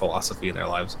have enough philosophy in their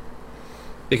lives.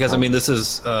 Because I mean, this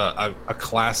is a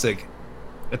classic.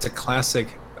 It's a classic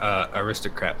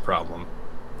aristocrat problem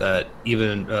that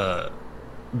even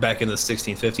back in the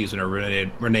 1650s,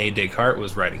 when Rene Descartes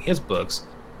was writing his books,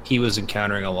 he was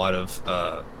encountering a lot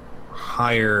of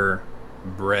higher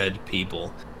bred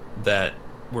people that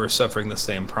were suffering the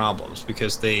same problems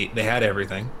because they had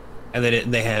everything, and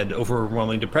they had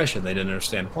overwhelming depression. They didn't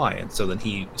understand why, and so then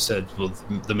he said, well,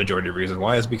 the majority of the reason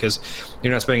why is because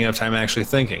you're not spending enough time actually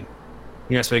thinking.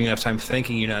 You're not spending enough time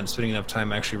thinking. You're not spending enough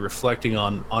time actually reflecting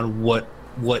on what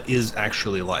is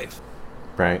actually life.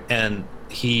 Right. And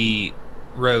he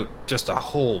wrote just a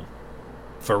whole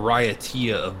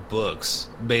variety of books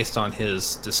based on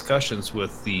his discussions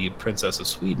with the Princess of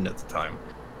Sweden at the time,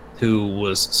 who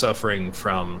was suffering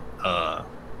from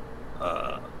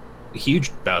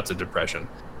huge bouts of depression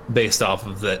based off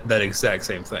of that exact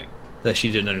same thing, that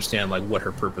she didn't understand like what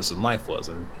her purpose in life was.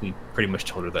 And he pretty much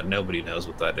told her that nobody knows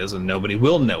what that is, and nobody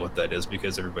will know what that is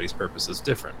because everybody's purpose is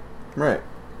different. Right.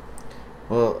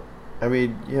 Well, I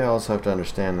mean, you also have to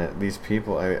understand that these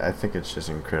people, I think it's just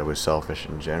incredibly selfish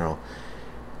in general.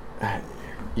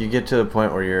 You get to the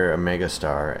point where you're a mega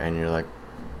star and you're like,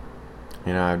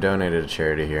 I've donated to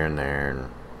charity here and there and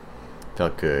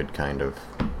Felt good, kind of.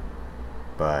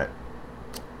 But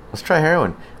let's try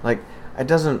heroin. Like, it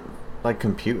doesn't like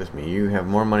compute with me. You have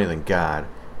more money than God.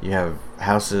 You have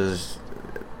houses,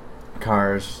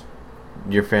 cars.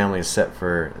 Your family is set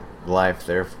for life.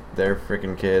 Their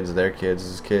freaking kids, their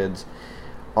kids' kids,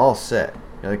 all set.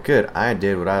 You're like, good. I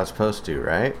did what I was supposed to,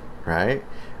 right? Right?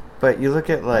 But you look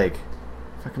at like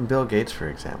fucking Bill Gates, for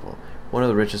example, one of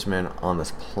the richest men on this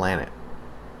planet.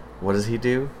 What does he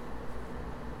do?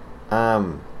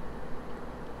 I'm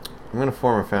gonna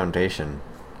form a foundation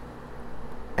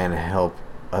and help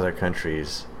other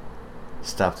countries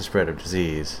stop the spread of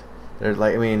disease. They're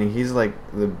like, I mean, he's like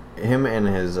him and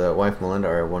his wife Melinda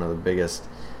are one of the biggest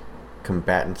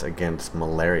combatants against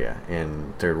malaria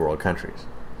in third world countries,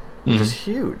 which is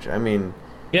huge. I mean,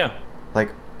 yeah,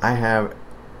 like I have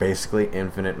basically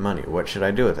infinite money. What should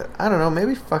I do with it? I don't know.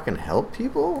 Maybe fucking help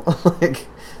people like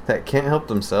that can't help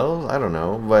themselves. I don't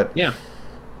know, but yeah.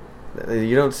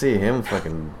 You don't see him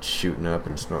fucking shooting up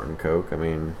and snorting coke. I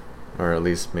mean, or at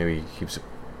least maybe he keeps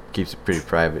it pretty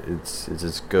private. It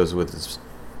just goes with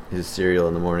his cereal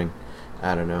in the morning.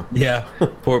 I don't know. Yeah,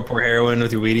 pour heroin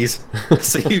with your Wheaties,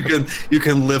 so you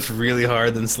can lift really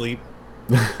hard then sleep.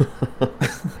 I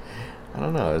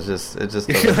don't know. It just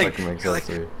doesn't fucking make sense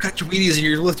to me. Got your Wheaties and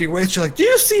you're lifting weights. You're like, do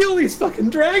you see all these fucking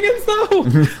dragons though?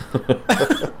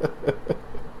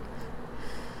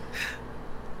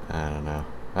 I don't know.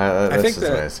 That's just the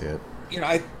way I see it. You know,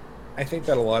 I think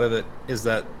that a lot of it is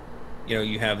that, you know,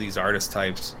 you have these artist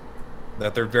types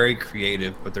that they're very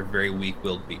creative, but they're very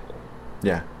weak-willed people.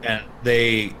 Yeah. And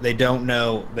they don't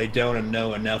know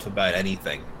enough about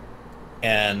anything,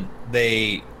 and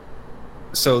they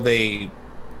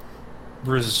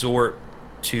resort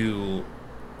to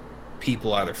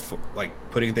people either like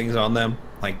putting things on them,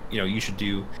 like, you know, you should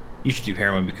do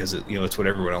heroin because it's what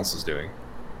everyone else is doing.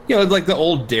 You know, like the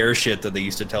old dare shit that they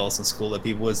used to tell us in school that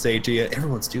people would say to you,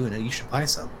 everyone's doing it, you should buy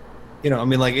some. You know, I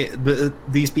mean, like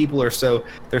these people are so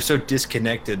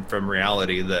disconnected from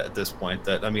reality that at this point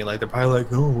that, I mean, like they're probably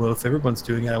like, oh well, if everyone's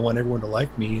doing it, I want everyone to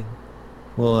like me.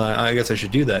 Well, I guess I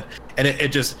should do that. And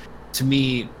it just, to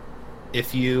me,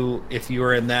 if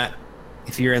you're in that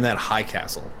high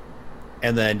castle,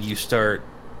 and then you start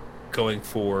going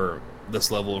for this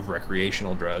level of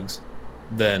recreational drugs,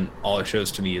 then all it shows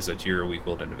to me is that you're a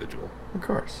weak-willed individual. Of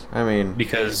course. I mean,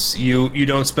 because you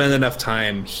don't spend enough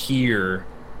time here.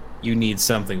 You need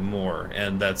something more,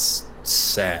 and that's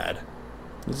sad.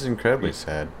 This is incredibly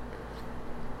sad.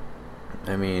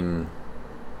 I mean,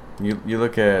 you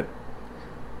look at,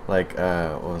 like,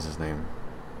 what was his name?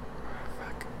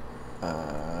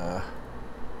 Fuck.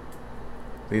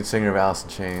 Lead singer of Alice in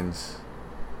Chains.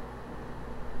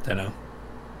 I know.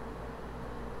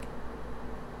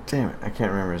 Damn it, I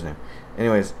can't remember his name.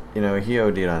 Anyways, you know, he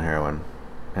OD'd on heroin,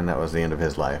 and that was the end of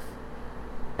his life.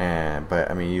 But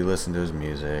I mean, you listen to his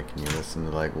music and you listen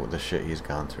to like the shit he's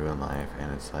gone through in life,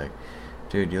 and it's like,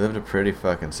 dude, you lived a pretty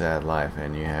fucking sad life,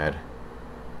 and you had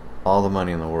all the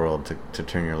money in the world to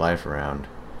turn your life around,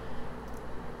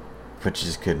 but you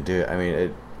just couldn't do it. I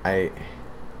mean, I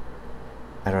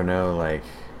don't know, like,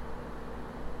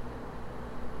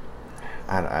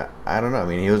 I don't know. I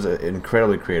mean, he was an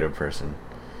incredibly creative person.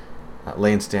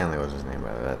 Lane Stanley was his name,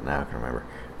 by the way. Now I can remember.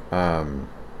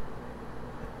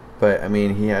 But I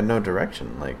mean, he had no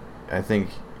direction. Like, I think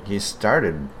he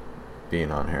started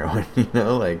being on heroin. You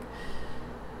know, like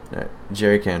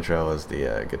Jerry Cantrell was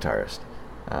the guitarist.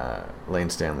 Lane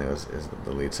Stanley is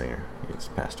the lead singer. He's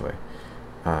passed away.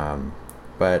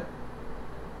 But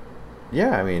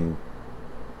yeah, I mean,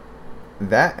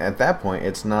 that at that point,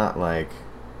 it's not like,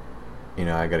 you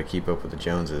know, I got to keep up with the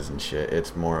Joneses and shit.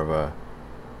 It's more of a,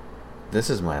 this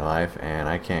is my life and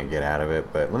I can't get out of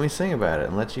it, but let me sing about it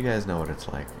and let you guys know what it's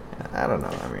like. I don't know.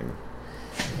 I mean,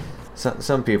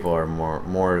 some people are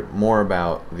more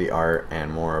about the art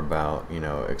and more about, you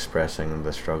know, expressing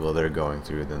the struggle they're going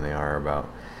through than they are about,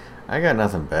 I got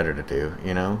nothing better to do,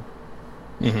 you know?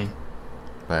 Mm-hmm.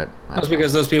 But that's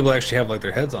because those people actually have like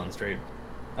their heads on straight.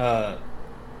 You want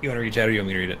to read chat or you want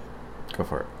me to read it? Go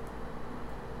for it.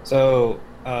 So,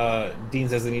 Dean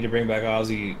says they need to bring back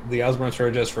Ozzy. The Osbournes are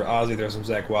just for Ozzy. There's some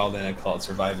Zakk Wylde in it called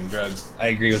Surviving Drugs. I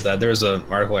agree with that. There was an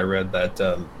article I read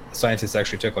that scientists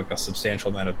actually took like a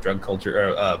substantial amount of drug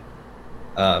culture or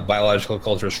biological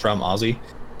cultures from Ozzy,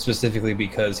 specifically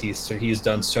because he's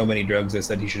done so many drugs. They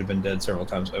said he should have been dead several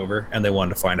times over, and they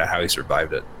wanted to find out how he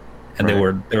survived it. And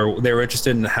right. they were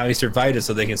interested in how he survived it,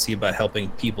 so they can see about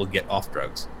helping people get off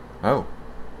drugs. Oh.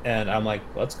 And I'm like,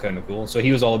 well, that's kind of cool. So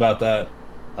he was all about that.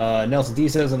 Nelson D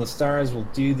says, and the stars will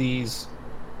do these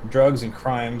drugs and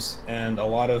crimes, and a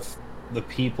lot of the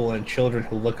people and children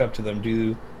who look up to them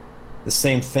do the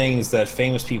same things that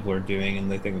famous people are doing,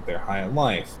 and they think that they're high in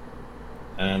life.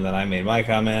 And then I made my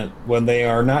comment when they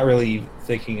are not really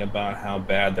thinking about how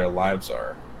bad their lives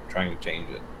are, trying to change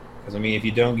it. Because I mean, if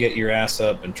you don't get your ass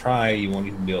up and try, you won't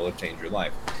even be able to change your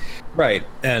life, right?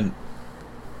 And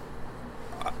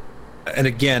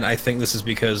again, I think this is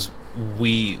because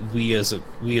we as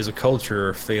a culture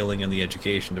are failing in the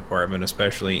education department,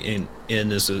 especially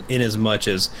in as much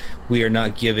as we are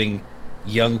not giving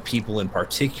young people in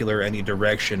particular any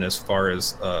direction as far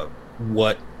as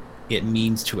what it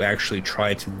means to actually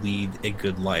try to lead a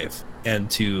good life, and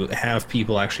to have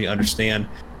people actually understand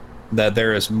that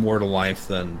there is more to life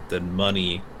than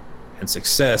money and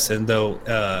success. And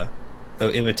though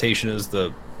imitation is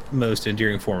the most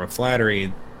endearing form of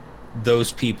flattery,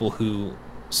 those people who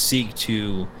seek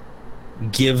to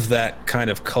give that kind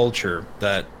of culture,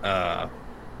 that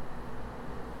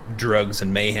drugs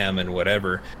and mayhem and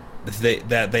whatever,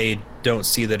 they don't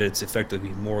see that it's effectively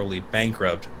morally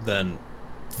bankrupt, then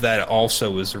that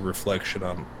also is a reflection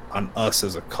on us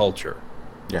as a culture.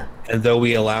 Yeah. And though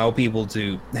we allow people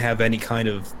to have any kind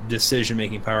of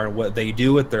decision-making power in what they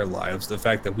do with their lives, the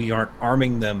fact that we aren't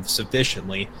arming them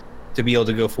sufficiently to be able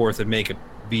to go forth and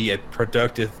be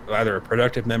either a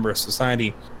productive member of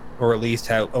society, or at least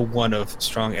have one of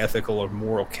strong ethical or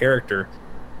moral character,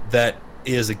 that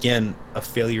is again a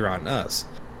failure on us.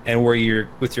 And where you're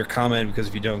with your comment, because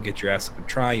if you don't get your ass up and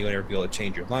try, you'll never be able to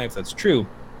change your life. That's true.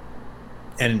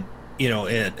 And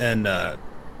and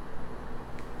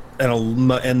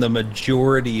the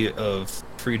majority of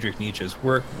Friedrich Nietzsche's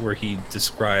work, where he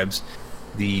describes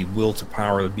the will to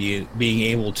power, being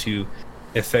able to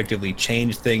effectively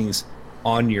change things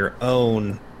on your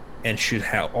own, and should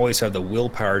always have the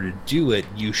willpower to do it.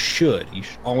 You should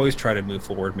always try to move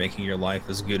forward, making your life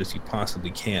as good as you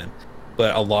possibly can.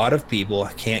 But a lot of people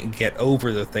can't get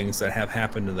over the things that have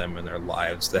happened to them in their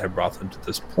lives that have brought them to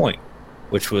this point,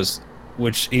 which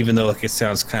even though it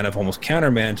sounds kind of almost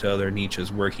countermand to other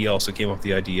Nietzsche's work, he also came up with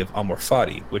the idea of amor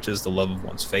fati, which is the love of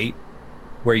one's fate,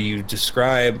 where you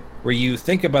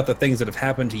think about the things that have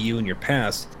happened to you in your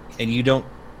past, and you don't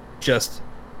just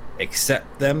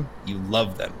accept them, you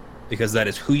love them, because that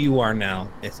is who you are now.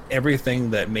 It's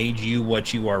everything that made you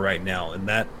what you are right now, and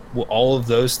that all of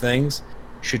those things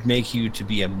should make you to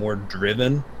be a more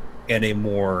driven and a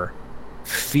more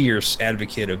fierce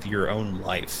advocate of your own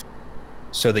life,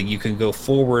 so that you can go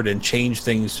forward and change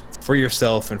things for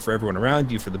yourself and for everyone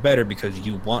around you for the better, because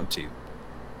you want to.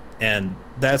 And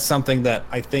that's something that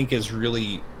I think is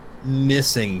really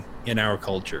missing in our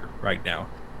culture right now,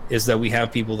 is that we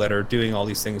have people that are doing all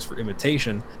these things for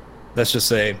imitation. Let's just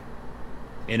say,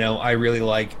 I really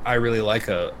like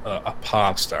a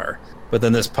pop star, but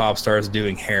then this pop star is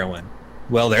doing heroin.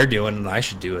 Well, they're doing it, and I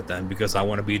should do it then, because I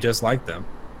want to be just like them.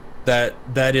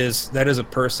 That is a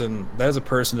person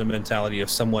the mentality of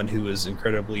someone who is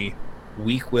incredibly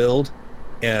weak-willed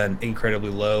and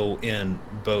incredibly low in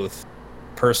both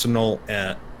personal,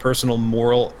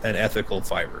 moral, and ethical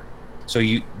fiber. So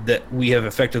we have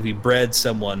effectively bred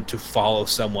someone to follow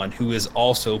someone who is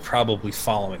also probably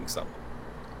following someone.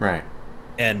 Right.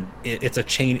 And it's a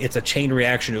chain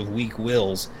reaction of weak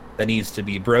wills that needs to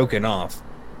be broken off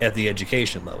at the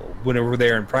education level. Whenever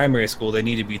they're in primary school, they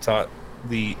need to be taught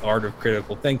the art of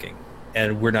critical thinking,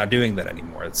 and we're not doing that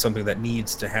anymore. It's something that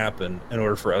needs to happen in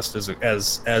order for us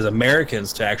as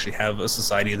Americans to actually have a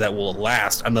society that will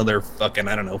last another fucking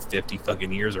 50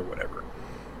 fucking years or whatever.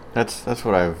 That's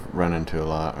what I've run into a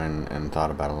lot and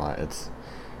thought about a lot. It's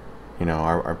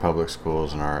our public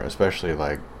schools and our, especially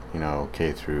like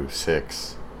K through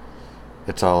 6,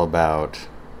 it's all about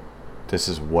this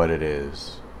is what it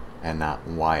is and not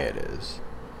why it is.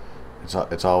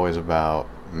 It's always about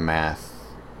math,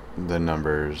 the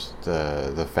numbers,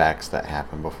 the facts that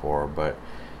happened before, but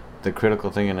the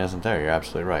critical thinking isn't there. You're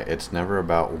absolutely right. It's never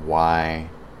about why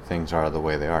things are the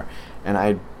way they are. And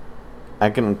I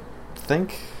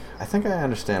think I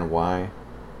understand why,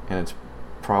 and it's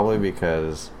probably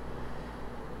because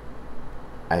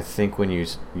I think when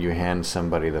you hand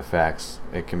somebody the facts,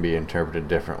 it can be interpreted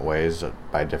different ways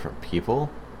by different people.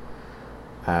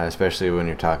 Especially when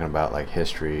you're talking about like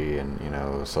history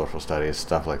and social studies,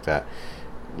 stuff like that.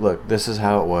 Look, this is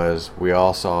how it was. We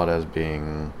all saw it as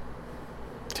being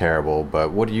terrible,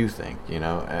 but what do you think?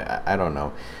 I don't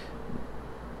know.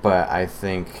 But I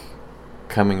think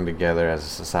coming together as a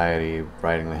society,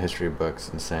 writing the history books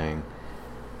and saying,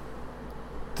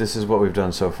 this is what we've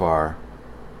done so far.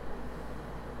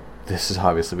 This is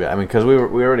obviously bad. I mean, because we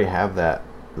already have that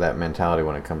mentality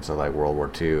when it comes to like World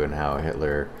War II and how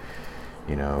Hitler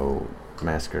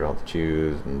massacred all the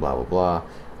Jews and blah, blah,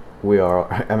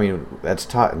 blah. That's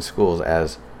taught in schools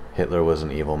as Hitler was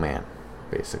an evil man.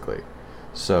 basically.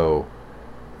 So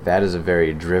that is a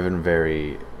very driven,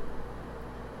 very,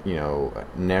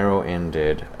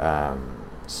 narrow-ended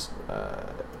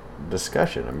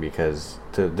discussion, because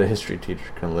the history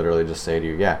teacher can literally just say to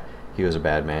you, yeah, he was a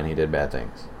bad man, he did bad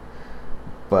things.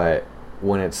 But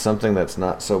when it's something that's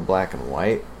not so black and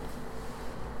white,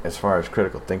 as far as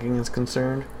critical thinking is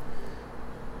concerned,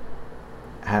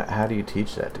 how do you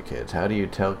teach that to kids? How do you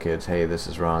tell kids, hey, this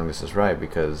is wrong, this is right?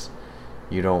 Because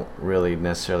you don't really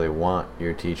necessarily want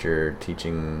your teacher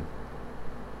teaching,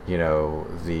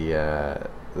 the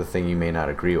thing you may not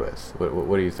agree with.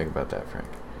 What do you think about that, Frank?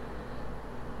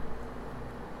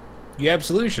 You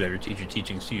absolutely should have your teacher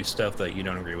teaching you stuff that you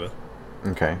don't agree with.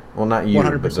 Okay. Well, not you,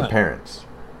 100%. But the parents.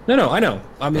 No, I know.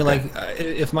 I mean, okay. Like,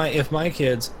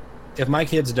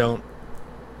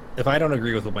 if I don't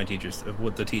agree with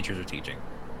what the teachers are teaching,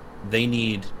 they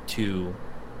need to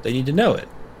know it.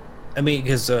 I mean,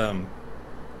 because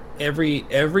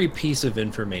every piece of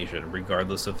information,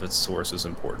 regardless of its source, is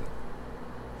important,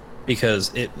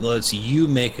 because it lets you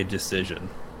make a decision.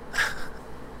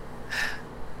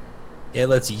 It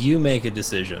lets you make a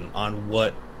decision on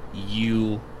what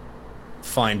you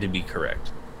find to be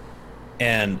correct.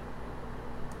 And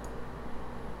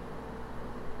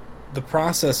the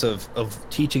process of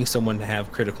teaching someone to have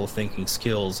critical thinking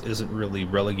skills isn't really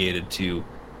relegated to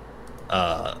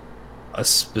a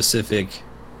specific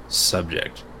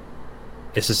subject.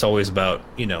 It's just always about,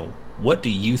 what do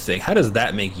you think? How does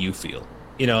that make you feel?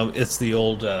 It's the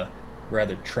old,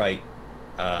 rather trite,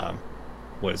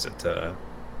 what is it?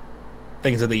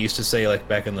 Things that they used to say, like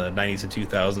back in the 90s and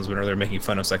 2000s, whenever they're making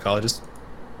fun of psychologists.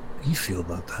 How do you feel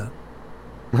about that?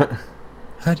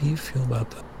 How do you feel about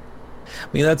that? I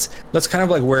mean, that's kind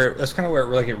of where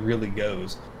like it really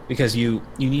goes, because you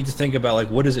need to think about, like,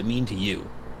 what does it mean to you?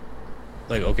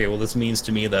 Like, okay, well, this means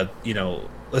to me that,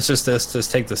 let's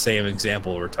just take the same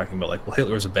example we're talking about. Like, well,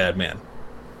 Hitler was a bad man.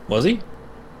 Was he?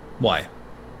 Why?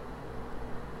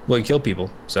 Well, he killed people.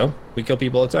 So we kill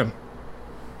people all the time.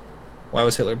 Why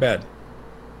was Hitler bad?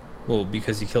 Well,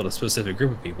 because he killed a specific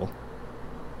group of people.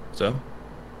 So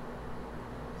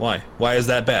why? Why is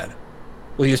that bad?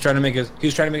 Well, he was trying to make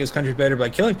his country better by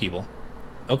killing people.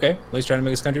 Okay, well, he's trying to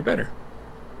make his country better.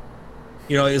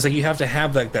 It's like you have to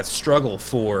have that struggle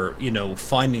for,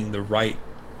 finding the right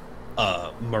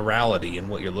morality in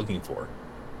what you're looking for.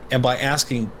 And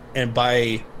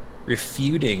by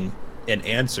refuting an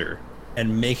answer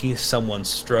and making someone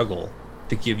struggle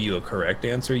to give you a correct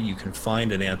answer, you can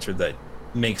find an answer that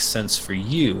makes sense for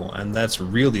you, and that's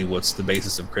really what's the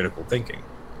basis of critical thinking.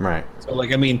 Right. So,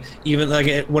 like, I mean, even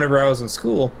like whenever I was in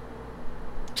school,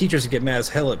 teachers would get mad as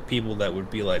hell at people that would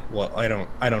be like, "Well, I don't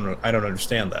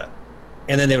understand that,"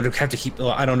 and then they would have to keep, "Well,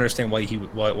 I don't understand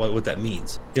what that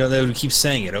means." They would keep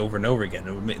saying it over and over again.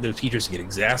 It would make the teachers get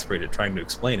exasperated trying to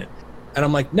explain it, and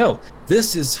I'm like, "No,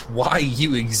 this is why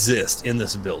you exist in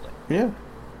this building. Yeah,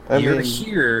 you're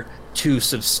here to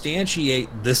substantiate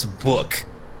this book."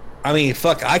 I mean,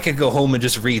 fuck, I could go home and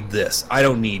just read this. I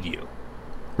don't need you.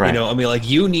 Right. I mean, like,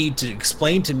 you need to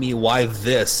explain to me why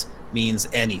this means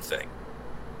anything.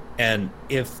 And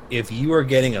if you are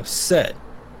getting upset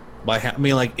by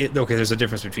okay, there's a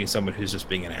difference between someone who's just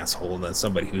being an asshole and then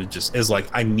somebody who just is like,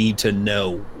 I need to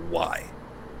know why.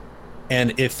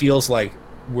 And it feels like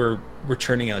we're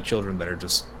churning out children that are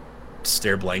just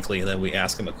stare blankly, and then we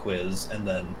ask them a quiz, and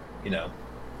then,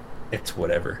 it's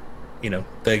whatever.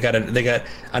 They got a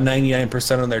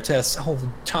 99% on their tests. Oh,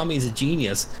 Tommy's a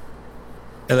genius.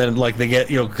 And then, like, they get,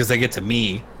 because they get to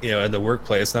me, at the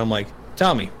workplace, and I'm like,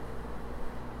 Tommy,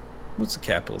 what's the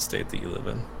capital state that you live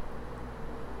in?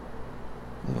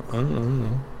 I don't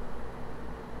know.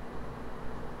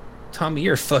 Tommy,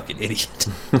 you're a fucking idiot.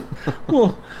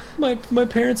 Well, my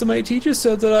parents and my teachers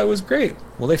said that I was great.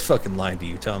 Well, they fucking lied to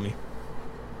you, Tommy.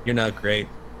 You're not great.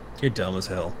 You're dumb as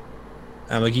hell.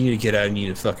 I'm like, you need to get out and you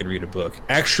need to fucking read a book.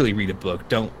 Actually read a book.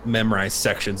 Don't memorize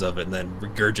sections of it and then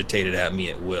regurgitate it at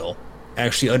me at will.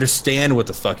 Actually understand what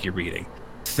the fuck you're reading.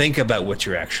 Think about what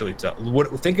you're actually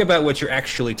think about what you're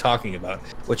actually talking about,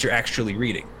 what you're actually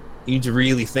reading. You need to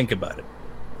really think about it.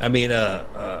 I mean,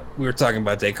 we were talking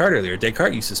about Descartes earlier.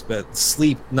 Descartes used to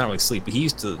not really sleep, but he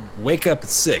used to wake up at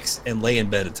 6 and lay in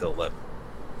bed until 11.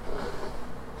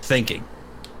 Thinking.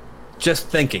 Just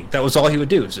thinking. That was all he would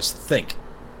do, is just think.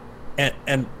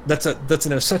 And that's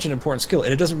such an important skill.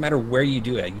 And it doesn't matter where you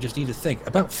do it. You just need to think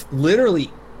about literally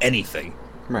anything.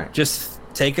 Right. Just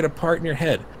take it apart in your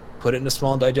head. Put it into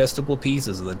small digestible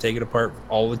pieces, and then take it apart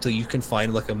all until you can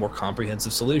find like a more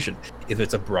comprehensive solution. If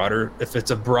it's a broader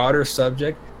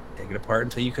subject, take it apart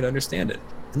until you can understand it.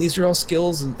 And these are all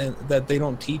skills and that they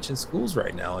don't teach in schools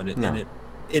right now. And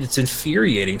it's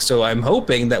infuriating. So I'm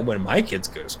hoping that when my kids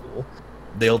go to school,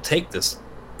 they'll take this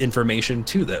information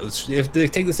to those. If they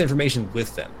take this information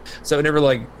with them, so whenever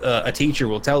like a teacher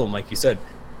will tell them, like you said,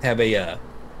 have a.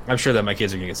 I'm sure that my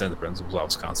kids are going to get sent to the principal's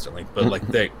office constantly, but like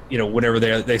they, whenever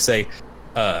they say,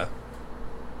 well,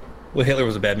 Hitler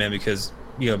was a bad man because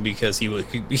because he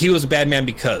was a bad man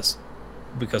because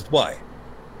why?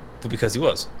 But because he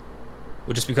was.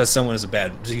 Well, just because someone is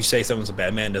you say someone's a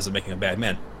bad man doesn't make him a bad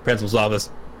man. Principal's office.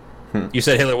 You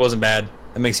said Hitler wasn't bad.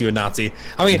 That makes you a Nazi.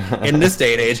 I mean, in this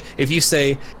day and age, if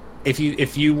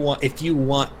you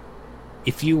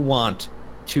want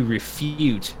to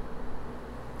refute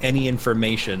any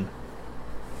information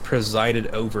presided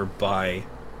over by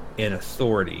an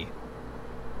authority,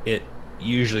 it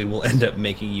usually will end up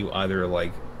making you either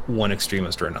like one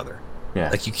extremist or another. Yeah.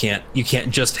 Like you can't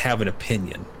just have an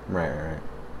opinion. Right.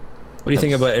 What do you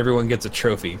think about everyone gets a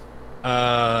trophy?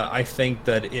 I think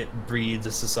that it breeds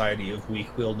a society of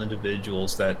weak-willed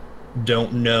individuals that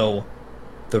don't know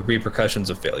the repercussions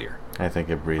of failure. I think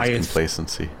it breeds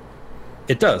complacency.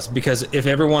 It does, because if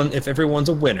everyone's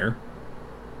a winner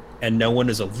and no one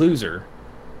is a loser,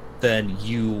 then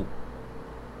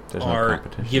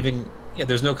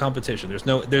there's no competition.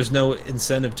 There's no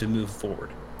incentive to move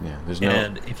forward. Yeah,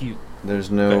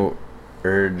 there's no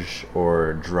urge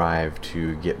or drive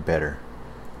to get better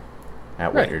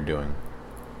at what you're doing.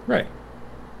 Right.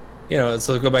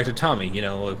 So go back to Tommy.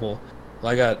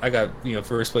 I got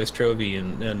first place trophy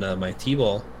in my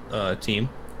t-ball team.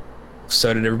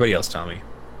 So did everybody else, Tommy.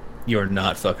 You're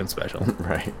not fucking special.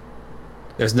 Right.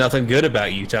 There's nothing good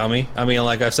about you, Tommy. I mean,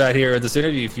 like I've sat here at this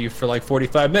interview for you for like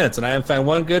 45 minutes, and I haven't found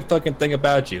one good fucking thing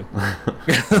about you.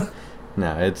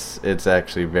 No, it's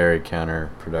actually very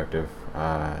counterproductive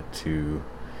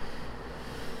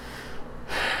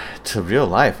to real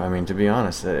life. I mean, to be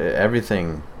honest,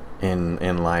 everything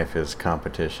in life is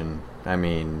competition. I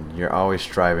mean, you're always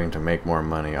striving to make more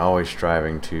money, always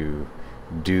striving to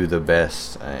do the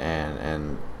best,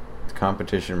 and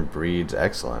competition breeds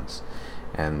excellence.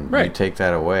 And you take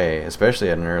that away, especially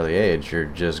at an early age, you're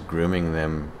just grooming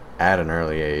them at an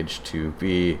early age to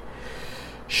be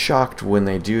shocked when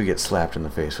they do get slapped in the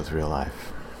face with real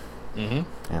life. And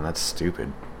that's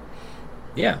stupid.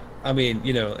 Yeah, I mean,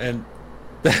 and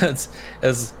that's,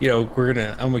 as I'm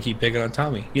gonna keep picking on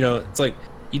Tommy. It's like,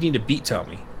 you need to beat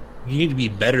Tommy. You need to be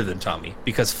better than Tommy,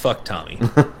 because fuck Tommy.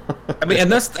 I mean,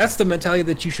 and that's the mentality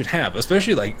that you should have,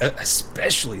 especially like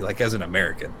as an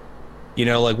American.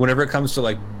 Like whenever it comes to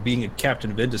like being a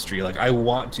captain of industry, like I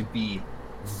want to be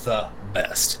the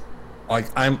best. Like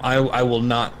I will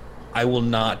not like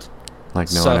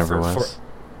no one ever was.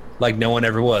 Like no one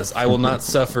ever was. I will not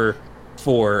suffer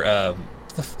for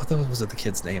what was it, the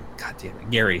kid's name? God damn it,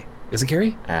 Gary. Is it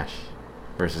Gary? Ash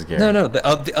versus Gary. No, the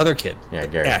other kid. Yeah,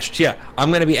 Gary. Ash. Yeah,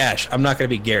 I'm gonna be Ash. I'm not gonna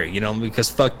be Gary. Because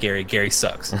fuck Gary. Gary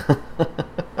sucks. I'm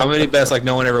gonna be best like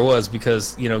no one ever was,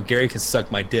 because Gary can suck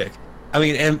my dick. I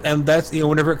mean, and that's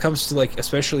whenever it comes to like,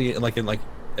 especially in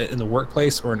the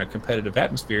workplace or in a competitive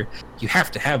atmosphere, you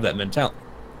have to have that mentality,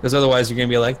 because otherwise you're gonna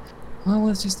be like, well,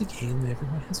 it's just a game and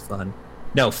everyone has fun.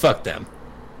 No, fuck them.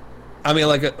 I mean,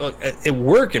 like at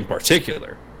work in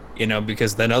particular,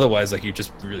 because then otherwise, like, you're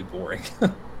just really boring.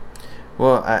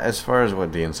 Well, as far as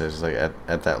what Dean says, like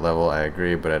at that level, I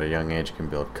agree, but at a young age can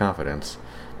build confidence,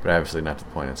 but obviously not to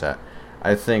the point it's at.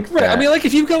 I think right. I mean, like,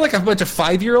 if you've got like a bunch of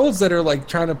 5-year-olds that are like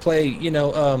trying to play,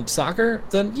 soccer,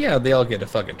 then yeah, they all get a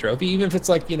fucking trophy. Even if it's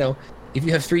like, if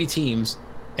you have 3 teams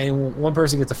and one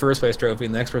person gets a first place trophy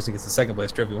and the next person gets a second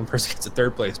place trophy, one person gets a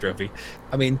third place trophy.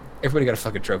 I mean, everybody got a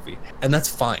fucking trophy, and that's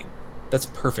fine. That's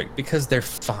perfect, because they're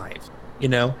 5,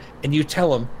 and you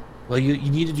tell them, well, you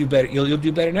need to do better. You'll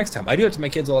do better next time. I do it to my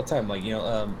kids all the time. Like,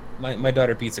 my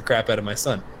daughter beats the crap out of my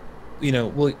son.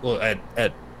 Well,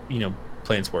 at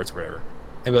playing sports or whatever.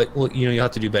 I'd be like, well, you'll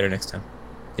have to do better next time.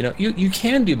 You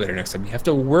can do better next time. You have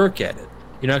to work at it.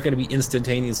 You're not going to be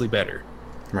instantaneously better.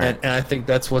 Right. And I think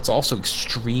that's what's also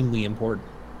extremely important.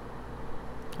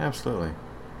 Absolutely.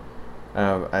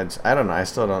 I don't know. I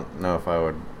still don't know if I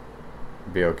would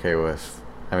be okay with.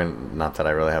 I mean, not that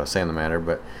I really have a say in the matter,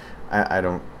 but I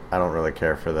don't really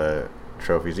care for the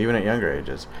trophies, even at younger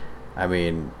ages. I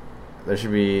mean, there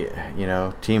should be,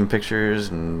 team pictures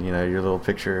and, your little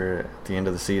picture at the end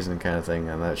of the season kind of thing,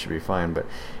 and that should be fine. But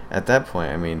at that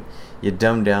point, I mean, you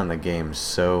dumb down the game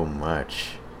so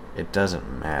much, it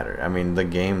doesn't matter. I mean, the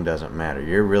game doesn't matter.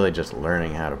 You're really just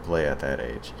learning how to play at that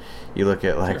age. You look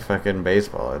at, like, fucking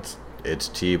baseball, it's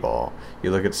t-ball. You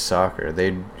look at soccer,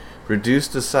 they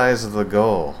reduced the size of the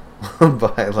goal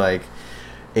by, like,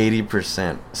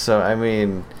 80%. So, I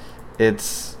mean,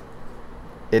 it's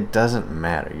it doesn't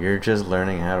matter. You're just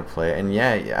learning how to play. And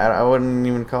yeah, I wouldn't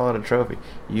even call it a trophy.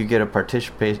 You get a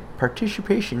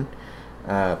participation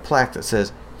plaque that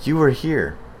says you were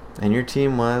here and your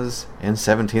team was in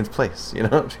 17th place. You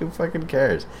know, who fucking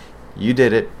cares? You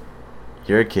did it.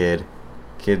 You're a kid.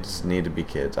 Kids need to be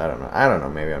kids. I don't know.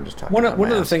 Maybe I'm just talking.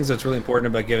 One of the things that's really important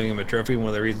about giving them a trophy, one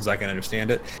of the reasons I can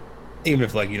understand it, even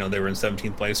if, like, you know, they were in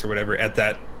 17th place or whatever at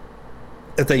that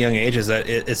young age, is that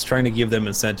it's trying to give them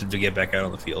incentive to get back out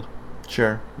on the field.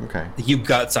 Sure. Okay. You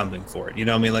got something for it. You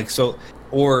know what I mean? Like, so,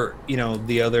 or, you know,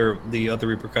 the other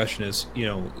repercussion is, you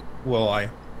know, well, I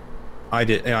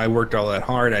worked all that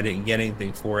hard. I didn't get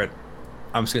anything for it.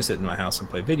 I'm just going to sit in my house and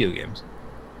play video games.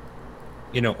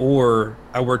 You know, or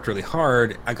I worked really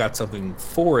hard. I got something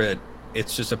for it.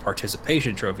 It's just a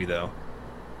participation trophy, though.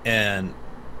 And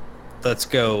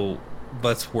let's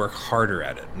work harder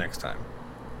at it next time.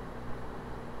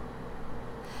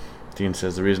 Dean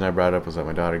says, the reason I brought it up was that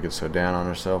my daughter gets so down on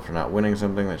herself for not winning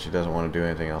something that she doesn't want to do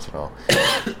anything else at all.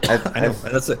 I know.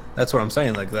 That's what I'm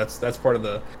saying. Like, that's part of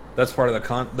the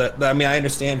I mean, I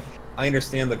understand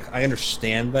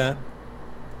that,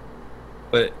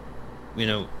 but, you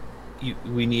know,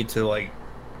 we need to, like,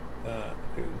 the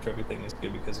trophy thing is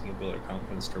good because it can build our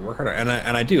confidence to work harder, and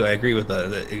I agree with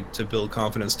that to build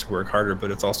confidence to work harder,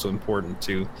 but it's also important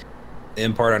to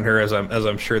impart on her, as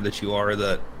I'm sure that you are,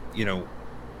 that, you know,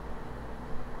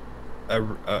 a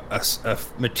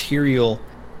material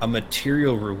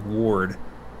reward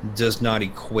does not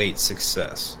equate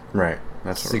success. Right.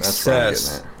 That's what I'm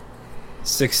getting at.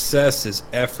 Success is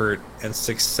effort, and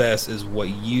success is what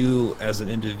you as an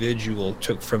individual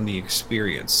took from the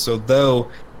experience. So though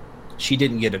she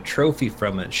didn't get a trophy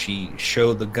from it, she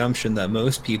showed the gumption that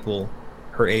most people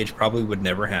her age probably would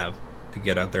never have to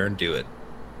get out there and do it.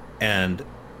 And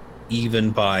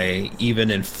even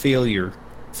in failure,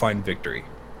 find victory.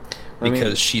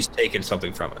 Because she's taken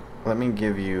something from it. Let me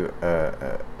give you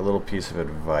a little piece of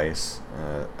advice,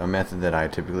 a method that I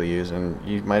typically use, and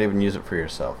you might even use it for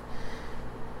yourself.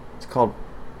 It's called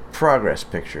progress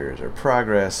pictures, or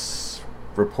progress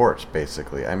reports,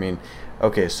 basically. I mean,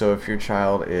 okay, so if your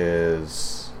child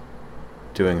is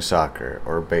doing soccer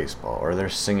or baseball, or they're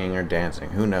singing or dancing,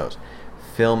 who knows?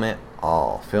 Film it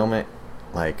all. Film it,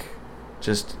 like,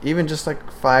 just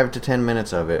like 5 to 10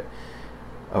 minutes of it.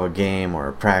 Of a game or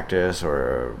a practice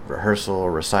or a rehearsal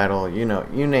or recital, you know,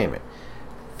 you name it.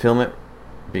 Film it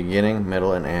beginning,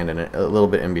 middle, and end, and a little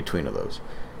bit in between of those.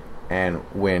 And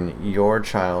when your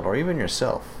child, or even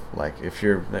yourself, like if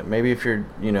you're,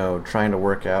 you know, trying to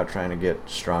work out, trying to get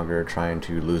stronger, trying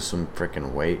to lose some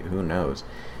freaking weight, who knows,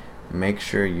 make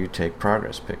sure you take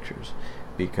progress pictures.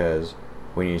 Because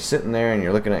when you're sitting there and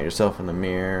you're looking at yourself in the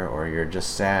mirror, or you're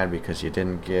just sad because you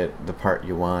didn't get the part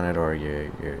you wanted, or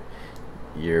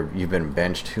you've been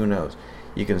benched, who knows,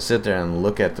 you can sit there and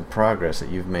look at the progress that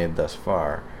you've made thus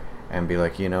far and be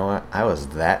like, you know what, I was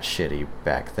that shitty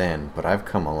back then, but I've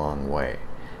come a long way,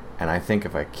 and I think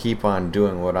if I keep on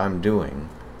doing what I'm doing,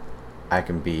 I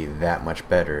can be that much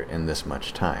better in this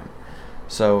much time.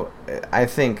 So I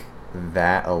think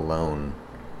that alone,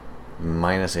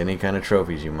 minus any kind of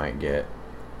trophies you might get,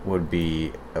 would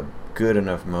be a good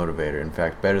enough motivator, in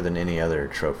fact better than any other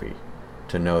trophy,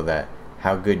 to know that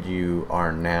how good you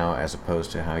are now as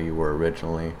opposed to how you were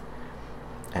originally,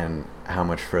 and how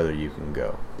much further you can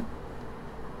go.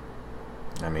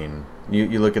 I mean,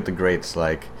 you look at the greats,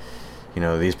 like, you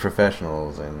know, these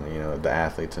professionals, and, you know, the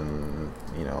athletes, and,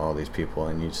 you know, all these people,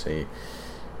 and you see,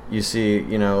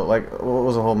 you know, like, what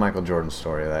was the whole Michael Jordan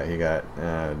story that he got,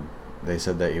 they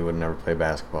said that he would never play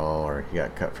basketball, or he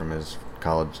got cut from his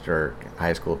college or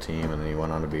high school team, and he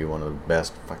went on to be one of the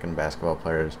best fucking basketball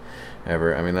players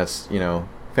ever. I mean, that's, you know,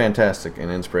 fantastic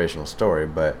and inspirational story,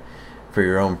 but for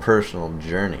your own personal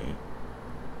journey,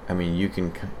 I mean, you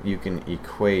can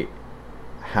equate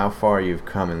how far you've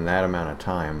come in that amount of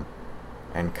time,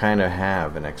 and kind of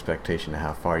have an expectation of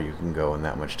how far you can go in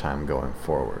that much time going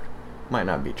forward. Might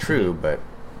not be true, but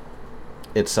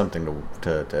it's something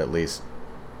to at least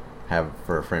have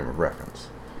for a frame of reference.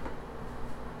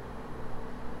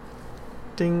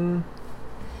 Ding.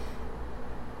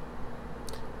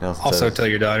 Nelson Also, says, tell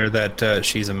your daughter that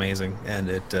she's amazing, and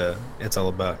it's all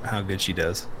about how good she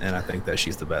does. And I think that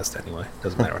she's the best anyway.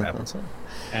 Doesn't matter what happens.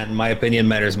 And my opinion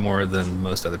matters more than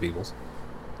most other people's.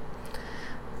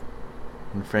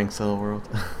 in Frank's little world.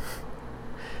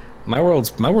 My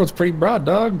world's pretty broad,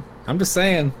 dog. I'm just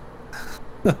saying.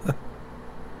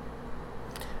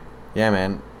 Yeah,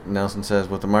 man. Nelson says,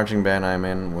 with the marching band I'm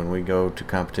in, when we go to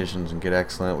competitions and get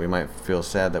excellent, we might feel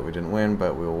sad that we didn't win,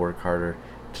 but we will work harder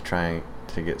to try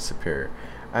to get superior.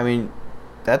 I mean,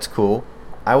 that's cool.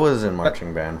 I was in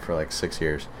marching band for like 6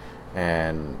 years,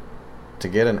 and to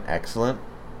get an excellent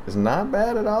is not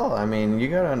bad at all. I mean, you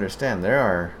got to understand there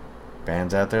are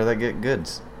bands out there that get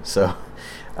goods. So,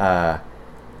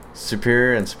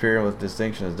 superior and superior with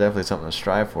distinction is definitely something to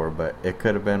strive for. But it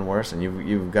could have been worse, and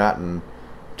you've gotten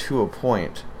to a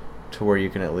point to where you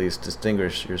can at least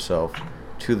distinguish yourself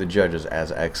to the judges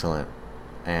as excellent,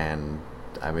 and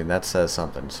I mean that says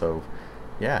something. So,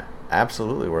 yeah,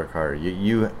 absolutely work harder.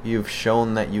 You've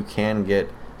shown that you can get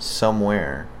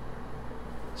somewhere.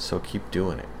 So keep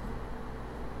doing it.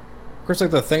 Of course,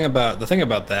 like the thing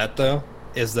about that though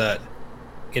is that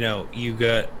you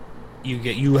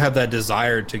have that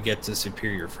desire to get to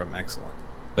superior from excellent,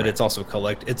 but it's also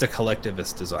it's a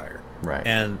collectivist desire, right?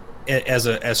 And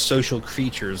as social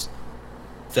creatures,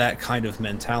 that kind of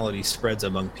mentality spreads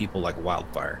among people like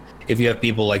wildfire. If you have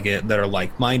people like it that are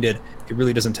like-minded, it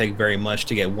really doesn't take very much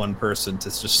to get one person to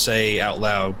just say out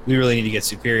loud, "We really need to get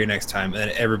superior next time," and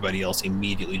then everybody else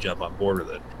immediately jump on board with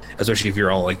it. Especially if you're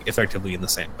all like effectively in the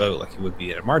same boat, like you would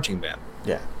be in a marching band.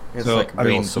 Yeah, it's like a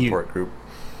real support group.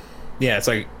 Yeah, it's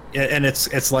like, and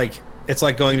it's like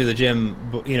going to the gym.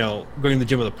 Going to the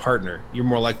gym with a partner. You're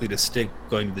more likely to stick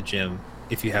going to the gym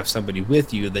if you have somebody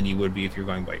with you than you would be if you're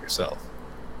going by yourself.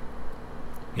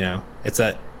 It's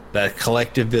that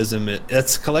collectivism.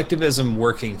 That's collectivism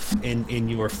working in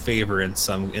your favor in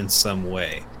some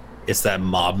way. It's that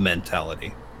mob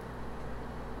mentality.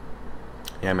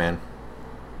 Yeah, man.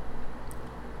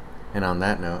 And on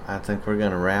that note, I think we're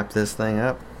gonna wrap this thing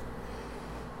up.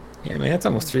 Yeah, man, it's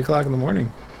almost 3:00 in the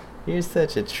morning. You're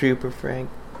such a trooper, Frank.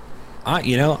 I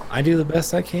do the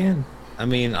best I can. I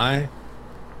mean, I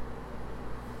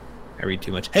read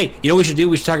too much. Hey, what we should do?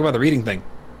 We should talk about the reading thing.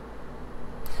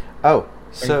 Oh,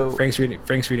 so Frank's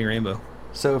reading Rainbow.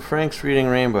 So Frank's reading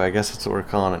Rainbow. I guess that's what we're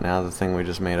calling it now. The thing we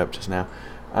just made up just now.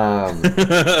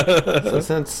 So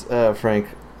since Frank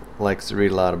likes to read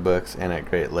a lot of books and at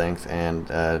great length, and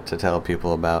to tell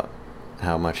people about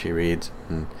how much he reads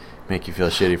and make you feel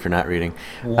shitty for not reading.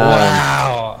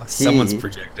 Wow, someone's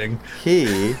projecting.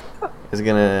 He is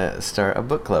gonna start a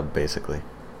book club, basically.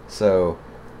 So,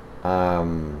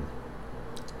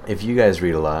 if you guys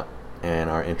read a lot and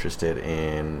are interested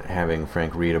in having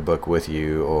Frank read a book with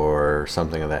you or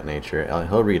something of that nature,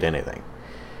 he'll read anything.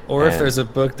 Or if there's a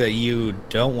book that you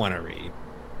don't want to read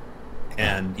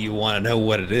and you want to know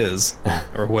what it is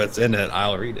or what's in it,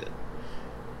 I'll read it.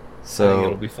 So I think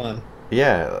it'll be fun.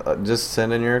 Yeah, just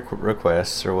send in your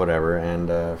requests or whatever,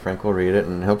 and Frank will read it,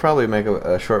 and he'll probably make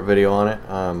a short video on it,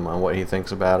 on what he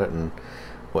thinks about it and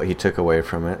what he took away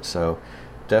from it. So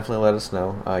definitely let us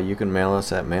know. You can mail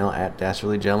us at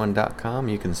mail@dastardlygentleman.com.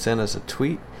 You can send us a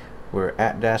tweet. We're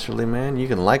 @dastardlyman. You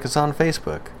can like us on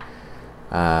Facebook.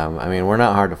 I mean, we're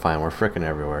not hard to find. We're frickin'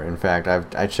 everywhere. In fact,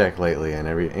 I checked lately, and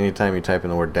anytime you type in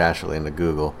the word Dastardly into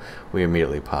Google, we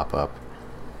immediately pop up.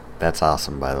 That's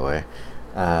awesome, by the way.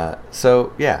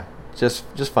 So yeah,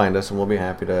 just find us, and we'll be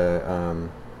happy to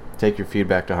take your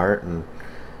feedback to heart and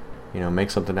make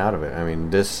something out of it. I mean,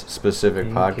 this specific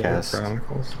podcast,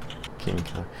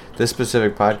 this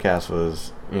specific podcast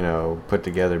was put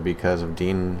together because of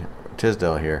Dean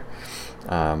Tisdale here,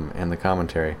 and the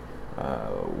commentary.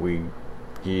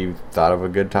 He thought of a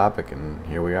good topic, and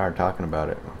here we are talking about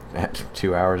it at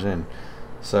 2 hours in.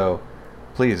 So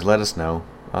please let us know.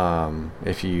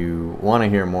 If you want to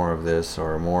hear more of this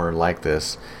or more like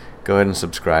this, go ahead and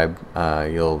subscribe.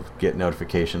 You'll get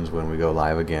notifications when we go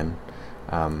live again.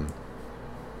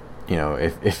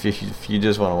 If you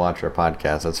just want to watch our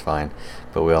podcast, that's fine.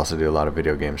 But we also do a lot of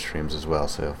video game streams as well,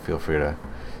 so feel free to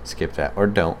skip that or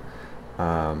don't.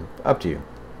 Up to you.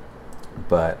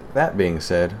 But that being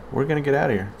said, we're going to get out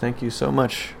of here. Thank you so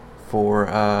much for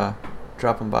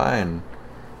dropping by and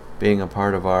being a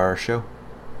part of our show.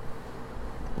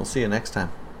 We'll see you next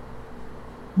time.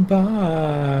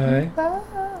 Bye. Bye.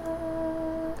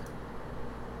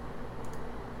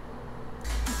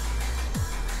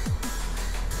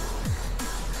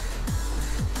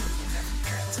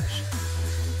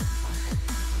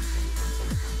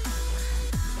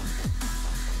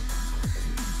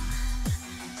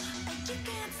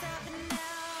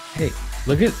 Hey,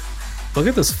 look at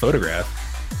this photograph.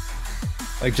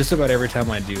 Like, just about every time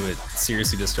I do it,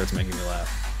 seriously just starts making me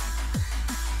laugh.